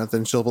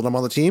she'll put him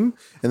on the team.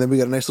 And then we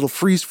got a nice little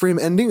freeze frame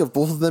ending of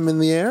both of them in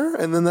the air,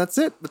 and then that's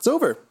it. It's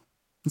over.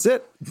 That's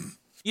it.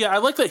 Yeah, I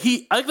like that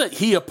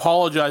he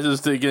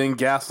apologizes to getting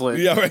gaslit.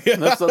 Yeah, right.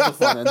 That's such a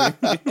fun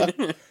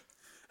ending.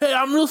 Hey,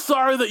 I'm real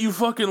sorry that you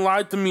fucking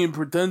lied to me and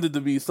pretended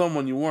to be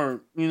someone you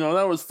weren't.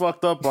 That was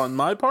fucked up on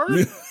my part.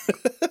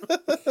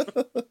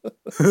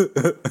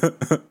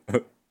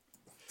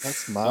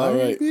 That's my All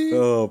right.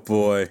 Oh,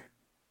 boy.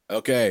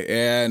 Okay,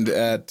 and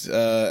at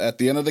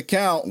the end of the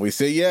count, we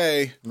say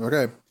yay.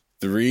 Okay.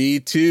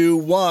 3, 2,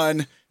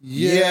 1.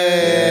 Yay!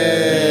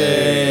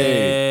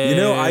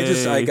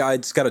 I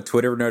just got a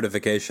Twitter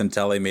notification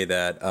telling me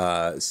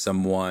that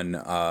someone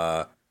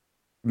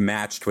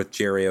matched with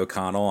Jerry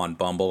O'Connell on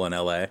Bumble in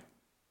LA.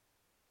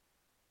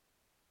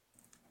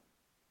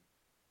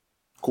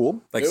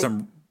 Cool. Like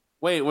some.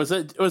 Wait, was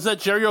that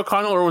Jerry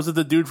O'Connell or was it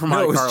the dude from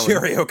No, it was iCarly?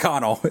 Jerry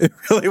O'Connell. It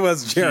really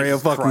was Jerry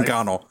Jesus fucking Christ.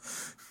 O'Connell.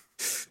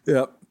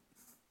 Yep.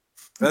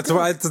 That's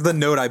the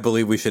note I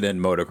believe we should end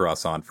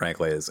motocross on,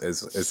 frankly, is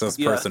this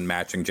person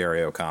matching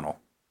Jerry O'Connell.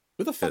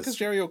 Who the fuck is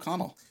Jerry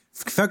O'Connell?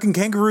 Fucking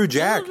Kangaroo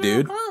Jack,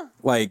 dude.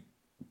 Like,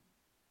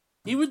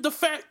 He was the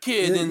fat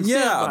kid in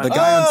yeah, Standby. the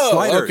guy on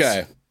Sliders.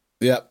 Okay.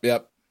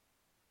 Yep.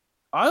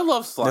 I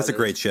love Sliders. That's a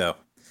great show.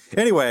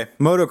 Anyway,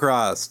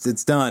 Motocrossed,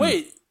 it's done.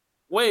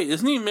 Wait,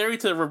 isn't he married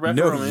to Rebecca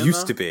No, Romijn he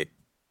used now? to be.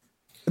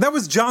 That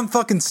was John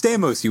fucking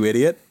Stamos, you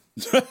idiot.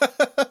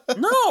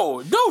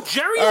 No,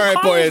 Jerry. All right,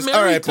 O'Connor's boys. All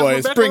married right, to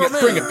boys. Rebecca Bring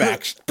it Romijn.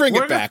 back. Bring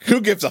We're it back.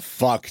 Who gives a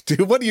fuck,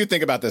 dude? What do you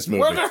think about this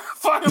movie? We're gonna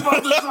fuck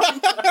about this right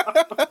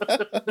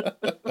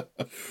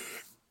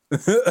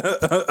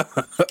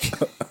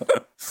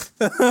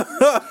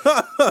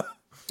now.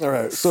 All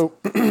right, so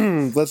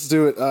let's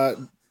do it.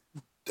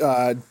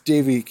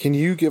 Davey, can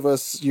you give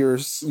us your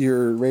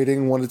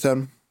rating 1 to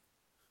 10?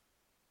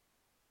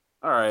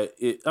 All right,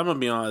 I'm gonna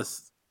be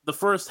honest. The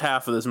first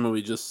half of this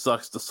movie just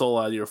sucks the soul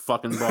out of your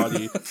fucking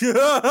body. And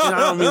I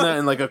don't mean that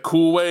in like a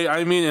cool way.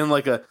 I mean in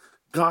like a,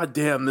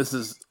 goddamn, this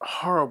is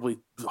horribly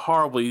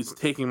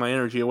taking my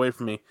energy away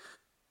from me.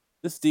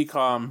 This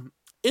decom,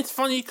 it's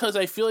funny because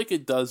I feel like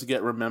it does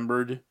get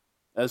remembered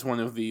as one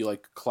of the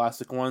like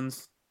classic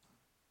ones,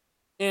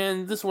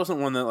 and this wasn't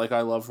one that like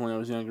I loved when I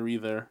was younger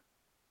either.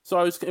 So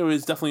it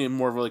was definitely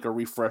more of like a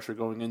refresher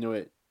going into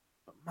it.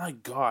 But my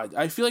God,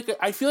 I feel like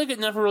it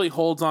never really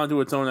holds on to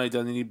its own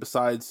identity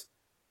besides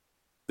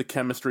the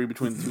chemistry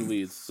between the two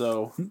leads.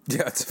 So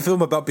Yeah, it's a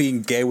film about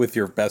being gay with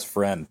your best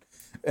friend,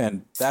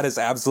 and that is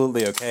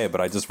absolutely okay.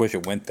 But I just wish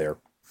it went there.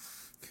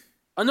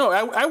 No,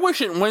 I wish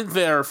it went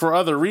there for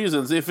other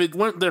reasons. If it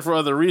went there for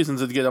other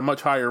reasons, it'd get a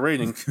much higher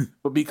rating.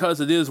 But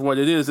because it is what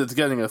it is, it's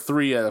getting a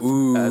 3 out of you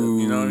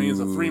know what I mean? It's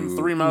a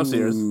three mouse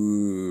ears.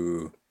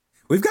 Ooh.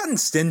 We've gotten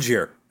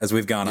stingier as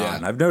we've gone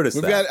on. I've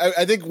noticed that.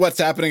 I think what's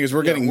happening is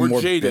we're getting we're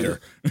more jaded.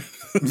 bitter.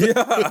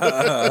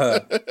 Yeah.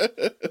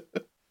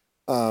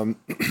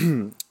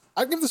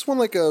 I'd give this one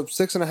like a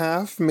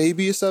 6.5,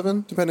 maybe a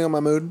 7, depending on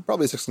my mood.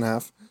 Probably a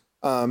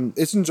 6.5.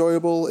 It's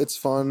enjoyable. It's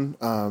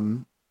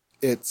fun.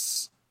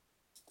 It's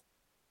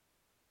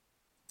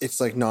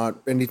like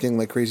not anything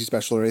like crazy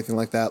special or anything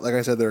like that. Like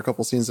I said, there are a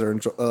couple scenes that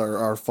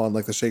are fun,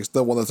 like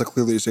the one that's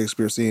clearly a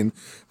Shakespeare scene.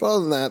 But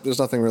other than that, there's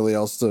nothing really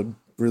else to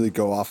really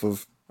go off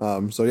of.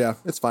 So yeah,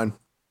 it's fine.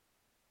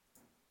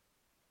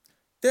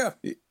 Yeah.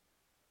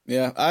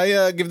 Yeah,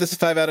 I give this a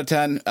 5 out of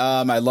 10.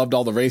 I loved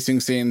all the racing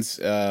scenes.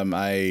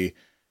 I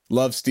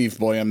love Steve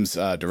Boyum's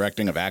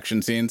directing of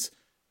action scenes,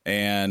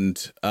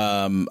 and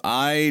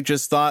I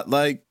just thought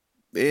like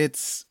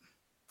it's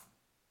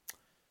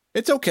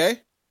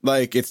okay.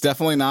 Like it's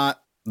definitely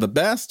not the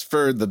best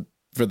for the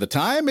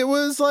time. It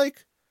was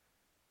like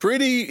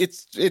pretty.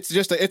 It's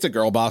a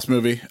girl boss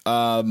movie.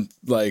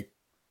 Like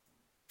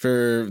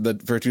for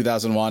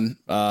 2001.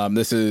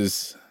 This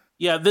is.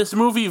 Yeah, this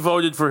movie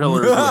voted for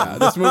Hillary Clinton. Yeah,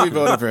 this movie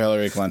voted for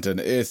Hillary Clinton.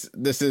 This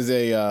is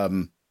a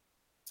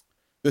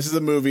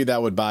movie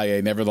that would buy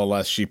a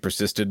Nevertheless She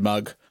Persisted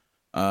mug.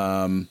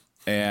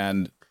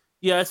 And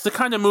Yeah, it's the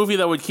kind of movie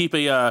that would keep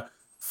a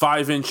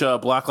 5-inch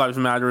Black Lives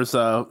Matters,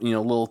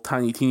 little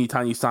teeny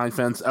tiny sign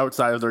fence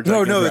outside of their.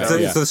 No, gigantic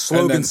it's house. the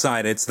slogan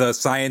sign. It's the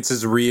science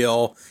is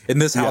real. In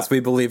this house, we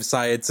believe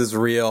science is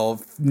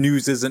real.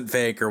 News isn't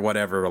fake or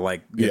whatever.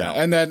 Like, you know.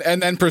 and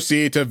then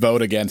proceed to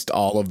vote against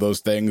all of those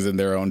things in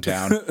their own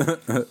town.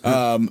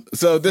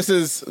 So this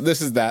is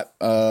that.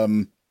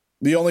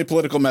 The only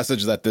political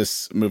message that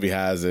this movie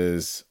has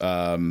is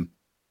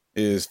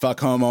fuck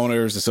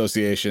homeowners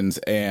associations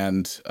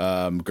and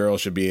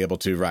girls should be able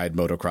to ride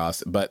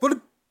motocross. But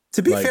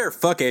to be fair,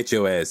 fuck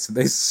HOAs.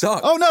 They suck.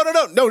 Oh,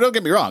 no, don't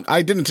get me wrong.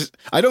 I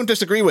don't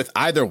disagree with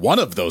either one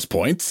of those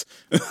points.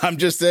 I'm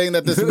just saying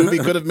that this movie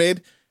could have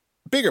made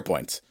bigger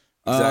points.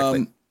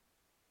 Exactly.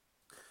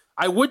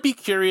 I would be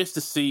curious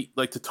to see,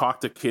 like, to talk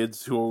to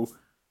kids who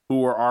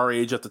were our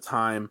age at the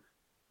time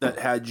that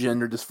had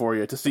gender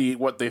dysphoria to see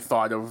what they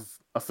thought of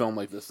a film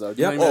like this. Though.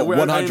 Yep. Oh,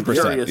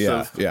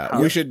 100%.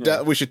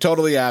 Yeah. We should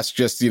totally ask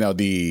just,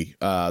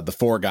 the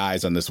 4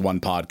 guys on this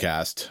one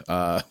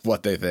podcast,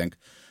 what they think.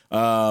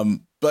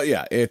 But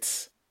yeah,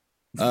 it's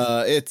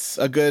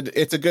a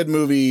good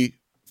movie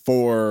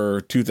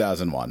for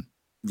 2001.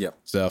 Yep.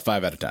 So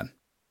 5 out of 10.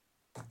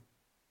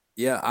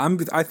 Yeah,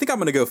 I think I'm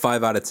going to go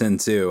 5 out of 10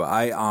 too.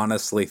 I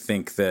honestly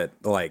think that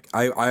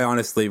I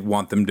honestly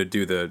want them to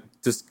do do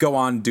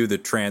the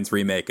trans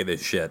remake of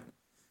this shit.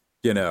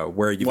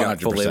 Where you've got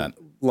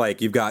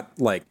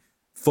 100%.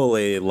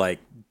 fully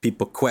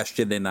people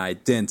questioning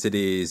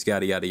identities,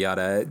 yada yada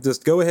yada.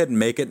 Just go ahead and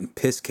make it and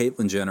piss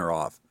Caitlyn Jenner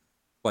off.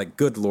 Like,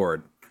 good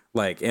Lord.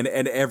 And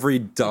every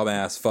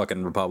dumbass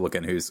fucking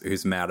Republican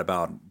who's mad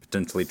about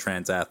potentially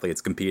trans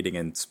athletes competing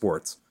in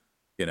sports.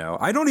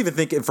 I don't even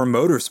think for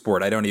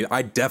motorsport.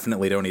 I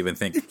definitely don't even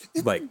think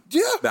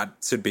that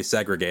should be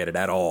segregated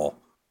at all.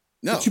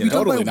 No, it should be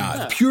totally done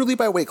not. Purely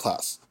by weight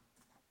class.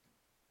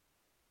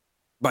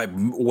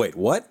 Wait,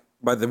 what?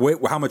 By the weight,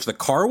 how much the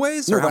car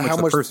weighs, or No, how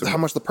much the person? How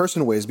much the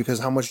person weighs, because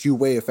how much you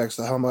weigh affects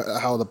how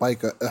the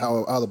bike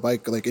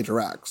like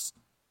interacts.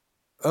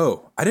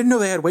 Oh, I didn't know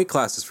they had weight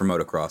classes for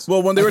motocross.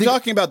 Well, when they were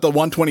talking about the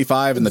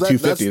 125 and the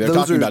 250, they're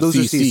talking about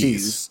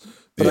CCs.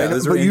 But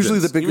usually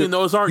the bigger, you mean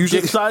those aren't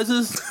dick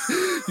sizes?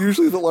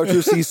 Usually the larger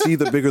CC,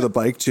 the bigger the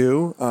bike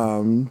too.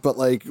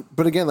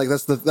 But again,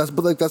 that's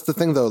the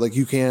thing though. Like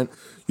you can't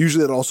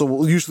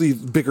usually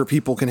bigger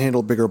people can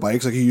handle bigger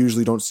bikes. Like you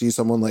usually don't see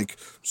someone like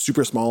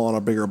super small on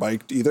a bigger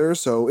bike either.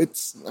 So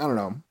it's, I don't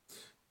know.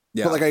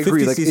 Yeah, but I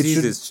agree. Like it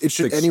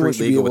should anyone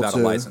should be able without to,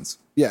 a license.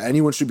 Yeah,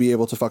 anyone should be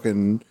able to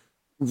fucking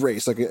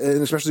race, like,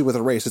 and especially with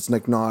a race, it's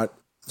like not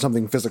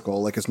something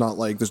physical. Like, it's not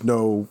like there's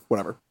no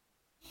whatever.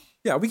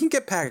 Yeah, we can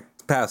get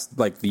past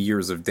like the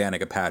years of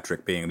Danica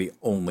Patrick being the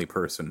only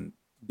person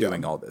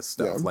doing all this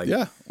stuff. Yeah. Like,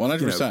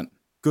 100%.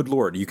 Good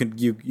Lord,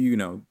 you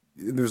know,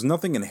 there's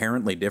nothing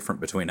inherently different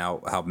between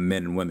how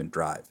men and women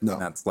drive. No.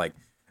 And that's like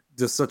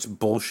just such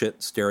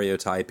bullshit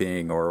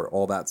stereotyping or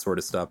all that sort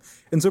of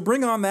stuff. And so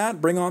bring on that,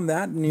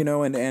 and you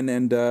know,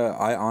 and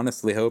I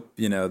honestly hope,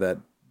 you know, that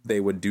they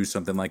would do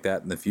something like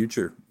that in the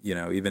future, you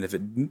know, even if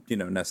it, you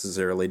know,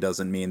 necessarily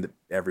doesn't mean that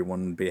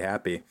everyone would be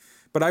happy.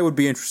 But I would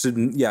be interested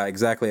in, yeah,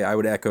 exactly. I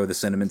would echo the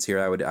sentiments here.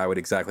 I would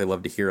exactly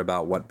love to hear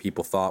about what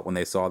people thought when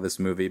they saw this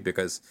movie,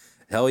 because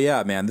hell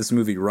yeah, man, this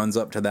movie runs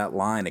up to that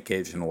line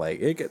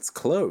occasionally. It gets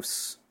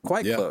close,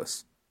 quite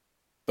close,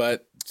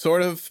 but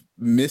sort of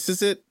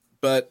misses it.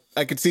 But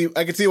I could see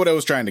what I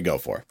was trying to go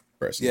for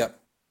personally. Yeah,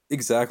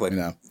 exactly. You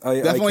know,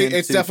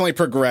 it's definitely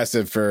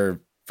progressive for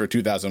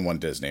 2001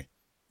 Disney.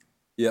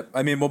 Yep.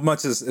 I mean, well,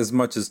 as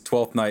much as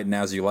 12th Night and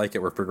As You Like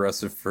It were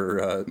progressive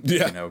for you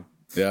know,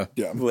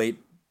 late,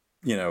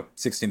 you know,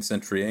 16th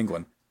century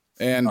England.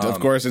 And of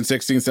course, in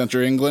 16th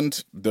century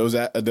England, those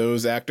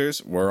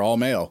actors were all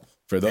male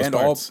for those and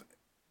parts. all,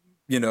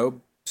 you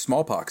know,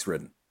 smallpox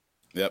ridden.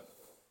 Yep.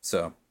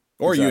 So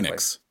or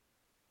eunuchs.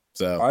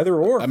 So either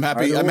or. I'm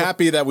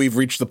happy that we've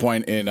reached the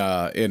point in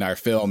our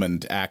film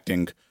and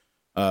acting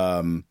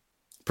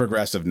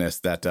progressiveness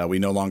that we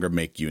no longer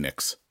make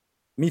eunuchs.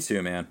 Me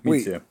too, man.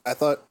 Wait, too. I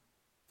thought,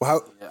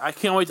 how I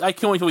can't wait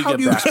till we how get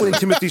do you back. explain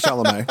Timothy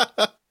Chalamet?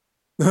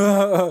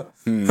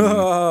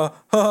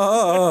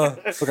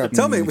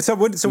 Tell me, so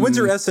when's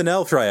your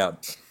SNL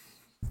tryout?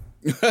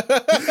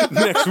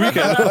 Next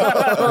weekend.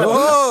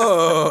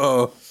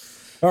 Oh,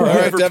 All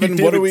right,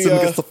 Devin, what are we?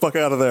 Get the fuck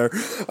out of there.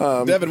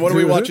 Devin, what are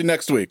we watching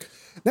next week?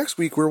 Next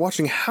week we're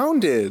watching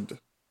Hounded.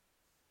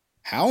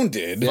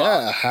 Hounded?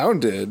 Yeah,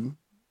 Hounded.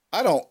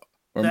 I don't.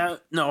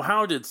 No,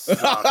 how did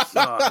sucks.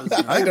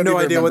 I have no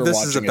idea what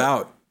this is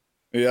about.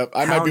 Yep,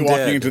 I might be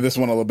walking into this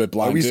one a little bit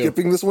blind. Are we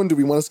skipping this one? Do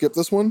we want to skip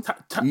this one?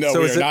 No, So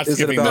we is are it- not is it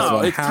skipping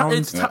about-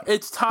 this one.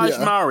 It's Taj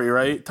Mowry,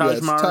 right? Taj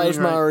Yes, Mowry. Taj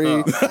Mowry.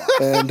 Right? Oh.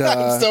 And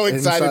I'm so and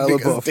excited Shia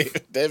because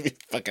LaBeouf. David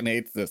fucking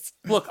hates this.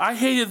 Look, I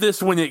hated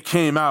this when it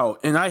came out,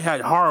 and I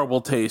had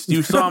horrible taste.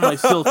 You saw my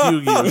Silk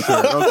Yu-Gi-Oh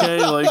shirt,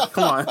 okay? Like,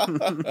 come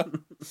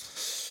on.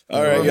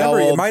 All right, Remember,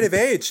 y'all. it might have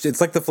aged.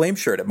 It's like the flame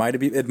shirt. It might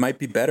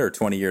be better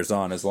 20 years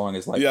on, as long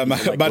as like Yeah, people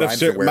like might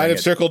Grimes are have wearing it.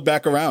 circled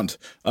back around.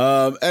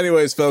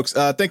 Anyways, folks,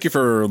 thank you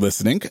for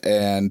listening.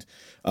 And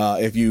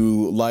if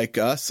you like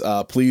us,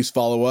 please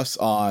follow us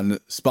on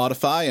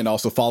Spotify and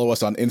also follow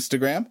us on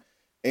Instagram.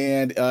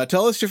 And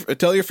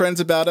tell your friends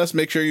about us.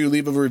 Make sure you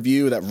leave a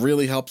review. That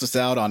really helps us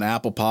out on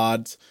Apple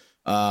Pods.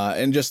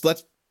 And just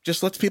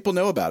lets people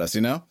know about us.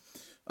 You know.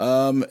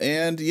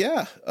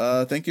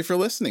 Thank you for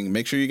listening.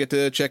 Make sure you get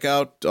to check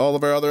out all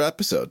of our other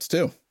episodes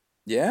too.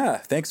 Yeah,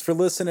 thanks for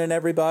listening,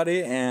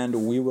 everybody,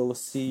 and we will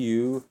see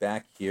you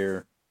back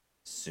here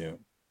soon.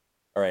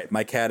 All right,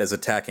 my cat is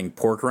attacking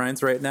pork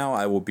rinds right now.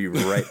 I will be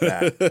right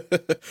back.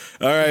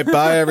 All right,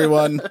 bye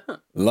everyone.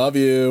 Love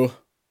you.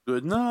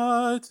 Good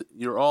night.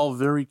 You're all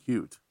very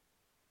cute.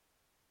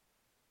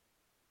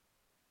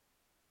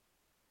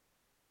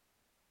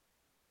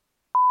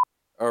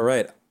 All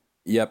right.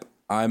 Yep.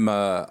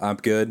 I'm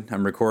good.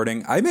 I'm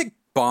recording. I make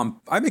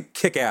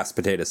kick-ass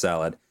potato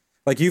salad.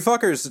 Like, you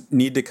fuckers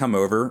need to come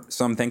over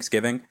some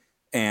Thanksgiving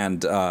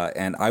and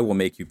I will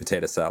make you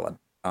potato salad.